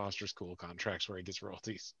Alan Dean Foster's cool contracts where he gets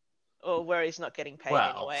royalties. Or where he's not getting paid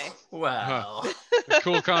anyway. Well.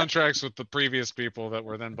 Cool contracts with the previous people that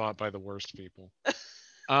were then bought by the worst people.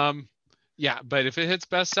 Yeah, but if it hits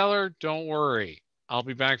bestseller, don't worry. I'll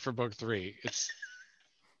be back for book 3.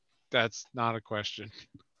 That's not a question.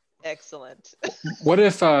 Excellent. what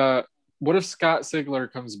if Scott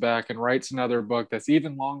Sigler comes back and writes another book that's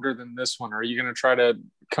even longer than this one? Are you going to try to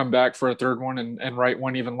come back for a third one and write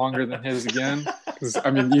one even longer than his again? Because I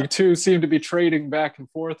mean, you two seem to be trading back and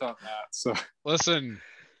forth on that. So listen,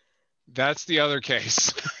 that's the other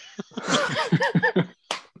case.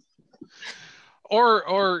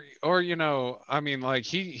 or you know, I mean, like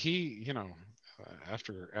he you know,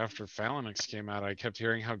 after Phalanx came out, I kept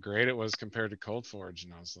hearing how great it was compared to Cold Forge,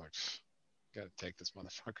 and I was like, gotta take this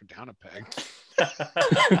motherfucker down a peg.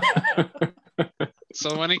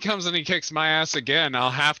 So when he comes and he kicks my ass again, I'll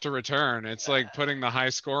have to return. It's like putting the high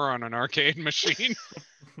score on an arcade machine.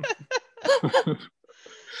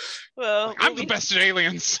 Well, I'm the best at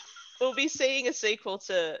aliens. We'll be seeing a sequel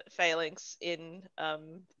to Phalanx in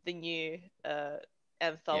the new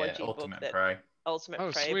anthology book,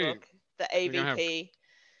 Ultimate Prey book, the AVP.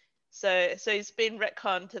 So he's been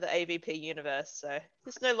retconned to the AVP universe. So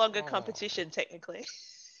it's no longer competition technically.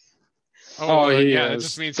 Yeah, it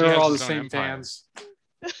just means they're all the same fans.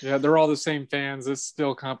 Yeah, they're all the same fans. It's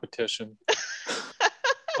still competition.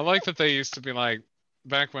 I like that they used to be like,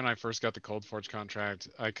 back when I first got the Cold Forge contract,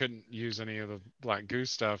 I couldn't use any of the Black Goo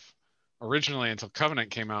stuff originally until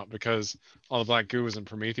Covenant came out because all the Black Goo was in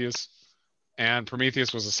Prometheus, and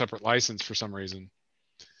Prometheus was a separate license for some reason.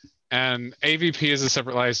 And AVP is a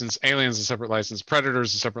separate license, Aliens is a separate license, Predator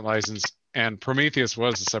is a separate license, and Prometheus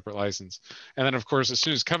was a separate license. And then, of course, as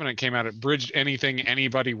soon as Covenant came out, it bridged anything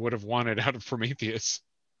anybody would have wanted out of Prometheus.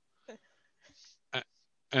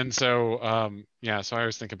 And so, yeah, so I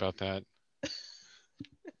always think about that.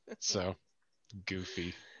 So,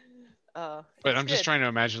 goofy. But I'm just trying to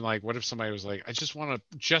imagine, like, what if somebody was like, I just want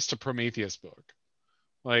just a Prometheus book.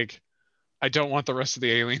 Like, I don't want the rest of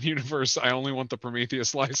the Alien universe. I only want the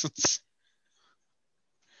Prometheus license.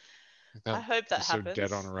 I hope that happens. So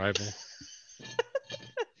dead on arrival.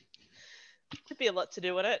 Could be a lot to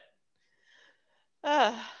do with it.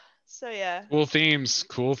 So yeah. Cool themes.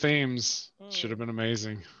 Mm. Should have been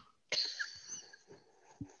amazing.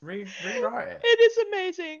 Rewrite it. It is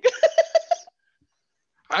amazing.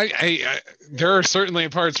 I there are certainly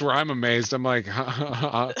parts where I'm amazed. I'm like,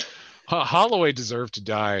 Holloway deserved to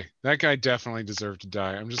die. That guy definitely deserved to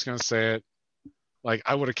die. I'm just gonna say it. Like,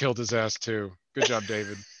 I would have killed his ass too. Good job,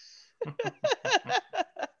 David.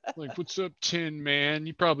 Like, what's up, Tin Man?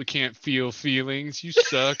 You probably can't feel feelings. You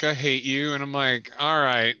suck. I hate you. And I'm like, all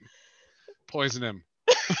right, poison him.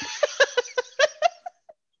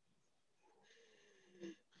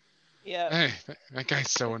 Yeah. Hey, that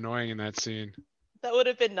guy's so annoying in that scene. That would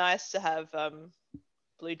have been nice to have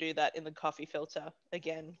Blue do that in the coffee filter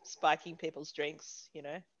again, spiking people's drinks.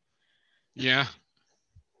 Yeah.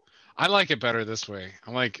 I like it better this way.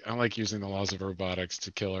 I like using the laws of robotics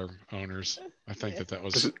to kill our owners. I think Yeah. that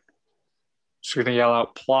was. Just gonna yell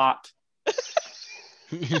out plot.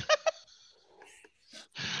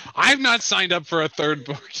 I've not signed up for a third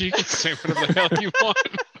book. You can say whatever the hell you want.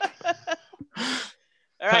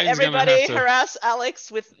 All right, Titan's gonna everybody, have to- harass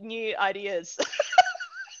Alex with new ideas.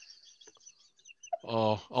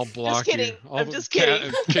 Oh, I'll block kidding. you. I'll I'm just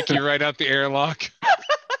kidding. kick you right out the airlock.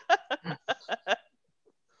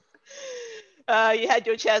 You had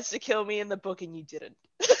your chance to kill me in the book and you didn't.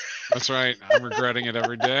 That's right. I'm regretting it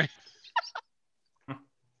every day. All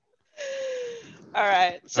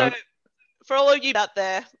right. So for all of you out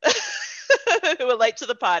there who are late to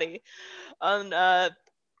the party on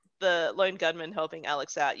the Lone Gunman helping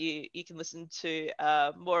Alex out, you can listen to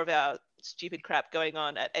more of our stupid crap going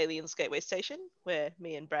on at Aliens Gateway Station, where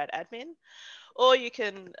me and Brad admin, or you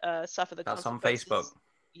can suffer the That's on consequences. Facebook.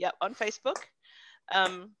 Yep, on Facebook.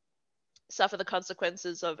 Suffer the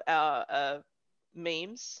consequences of our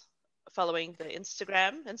memes following the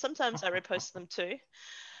Instagram, and sometimes I repost them too.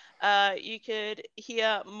 You could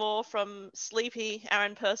hear more from sleepy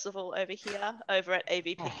Aaron Percival over here, over at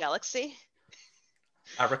AVP Galaxy.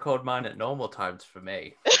 I record mine at normal times for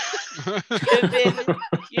me.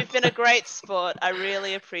 You've been a great sport. I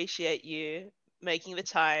really appreciate you making the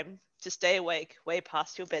time to stay awake way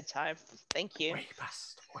past your bedtime. Thank you. Way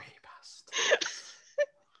past.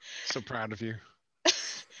 So proud of you.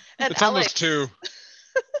 And It's Alex, almost 2.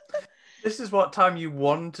 This is what time you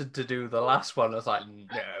wanted to do the last one. I was like,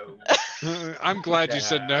 no. I'm glad you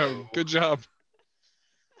said no. Good job.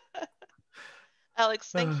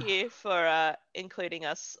 Alex, thank you for including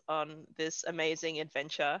us on this amazing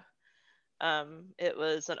adventure. It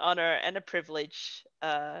was an honor and a privilege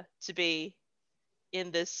to be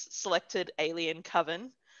in this selected alien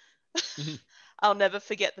coven. I'll never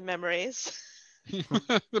forget the memories.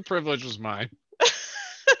 The privilege was mine.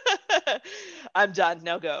 I'm done.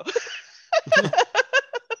 Now go.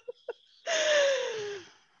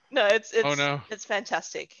 No, it's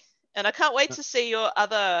fantastic, and I can't wait to see your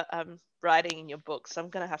other writing in your books. I'm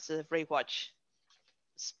gonna have to rewatch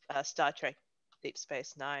Star Trek Deep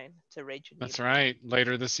Space Nine to read your. That's right.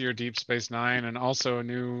 Later this year, Deep Space Nine, and also a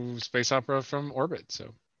new space opera from Orbit.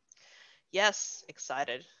 So. Yes,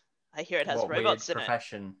 excited. I hear it has what robots weird in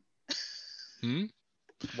profession? Hmm?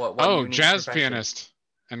 What Oh, unique jazz profession? pianist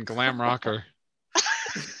and glam rocker.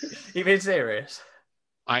 You being serious?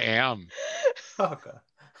 I am. Okay.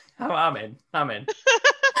 I'm in.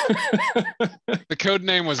 The code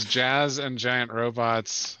name was Jazz and Giant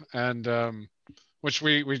Robots, and which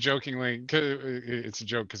we jokingly, it's a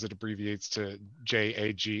joke because it abbreviates to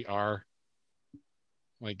JAGR,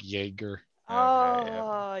 like Jaeger.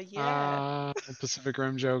 Oh, yeah. Pacific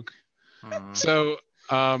Rim joke. Hmm. So,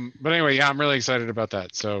 but anyway, yeah, I'm really excited about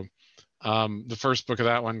that. So, the first book of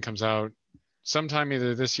that one comes out sometime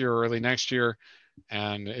either this year or early next year,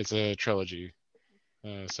 and it's a trilogy.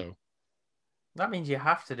 So. That means you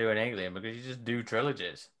have to do an alien because you just do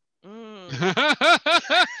trilogies.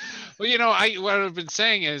 Mm. Well, what I've been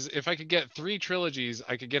saying is if I could get 3 trilogies,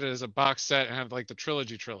 I could get it as a box set and have like the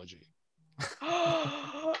trilogy.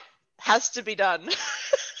 Has to be done.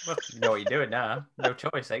 Well, you know what you're doing now. No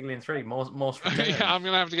choice. Alien 3, most returns. Yeah, I'm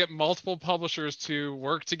gonna have to get multiple publishers to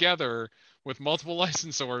work together with multiple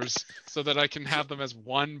licensors so that I can have them as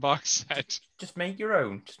one box set. Just make your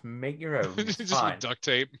own. It's Just fine. with duct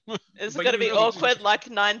tape. Is it But going to you be really awkward, like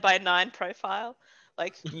 9x9 profile,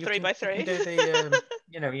 like You 3x3? You can do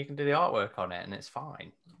the, you can do the artwork on it, and it's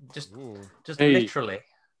fine. Just Hey. literally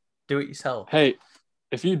do it yourself. Hey,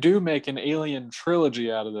 if you do make an Alien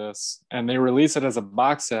trilogy out of this and they release it as a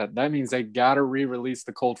box set, that means they gotta re-release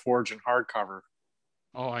the Cold Forge in hardcover.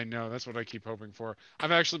 Oh, I know. That's what I keep hoping for.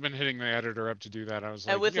 I've actually been hitting the editor up to do that. I was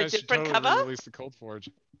like, And with you a guys should different totally cover? release the Cold Forge.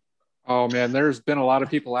 Oh man, there's been a lot of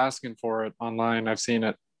people asking for it online. I've seen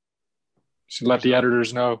it. Should let the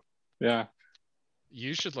editors know. Yeah.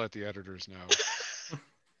 You should let the editors know.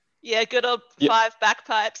 Yeah, good old Yeah. 5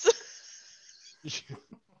 bagpipes.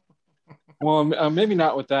 Well, maybe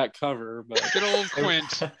not with that cover, but Good old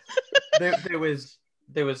Quint.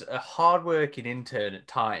 there was a hard-working intern at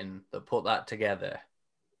Titan that put that together.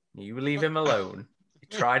 You leave him alone. He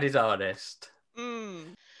tried his hardest.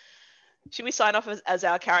 Should we sign off as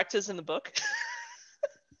our characters in the book?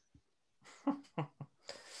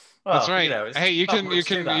 Well, That's right. it's Hey, you not can much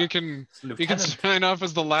to that. It's lieutenant. sign off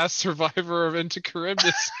as the last survivor of Into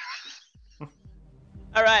Charybdis.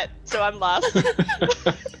 All right, so I'm last. Go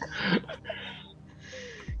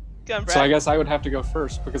on, Brad. so I guess I would have to go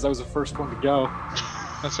first because I was the first one to go.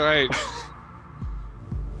 That's right.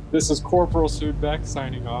 This is Corporal Sudbeck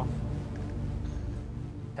signing off.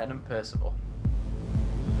 Lieutenant Percival.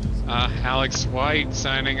 Alex White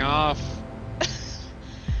signing off.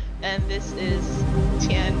 And this is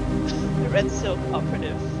Tian, the Red Silk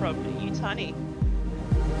operative from Yutani,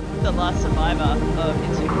 the last survivor of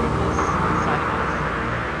Into Charybdis.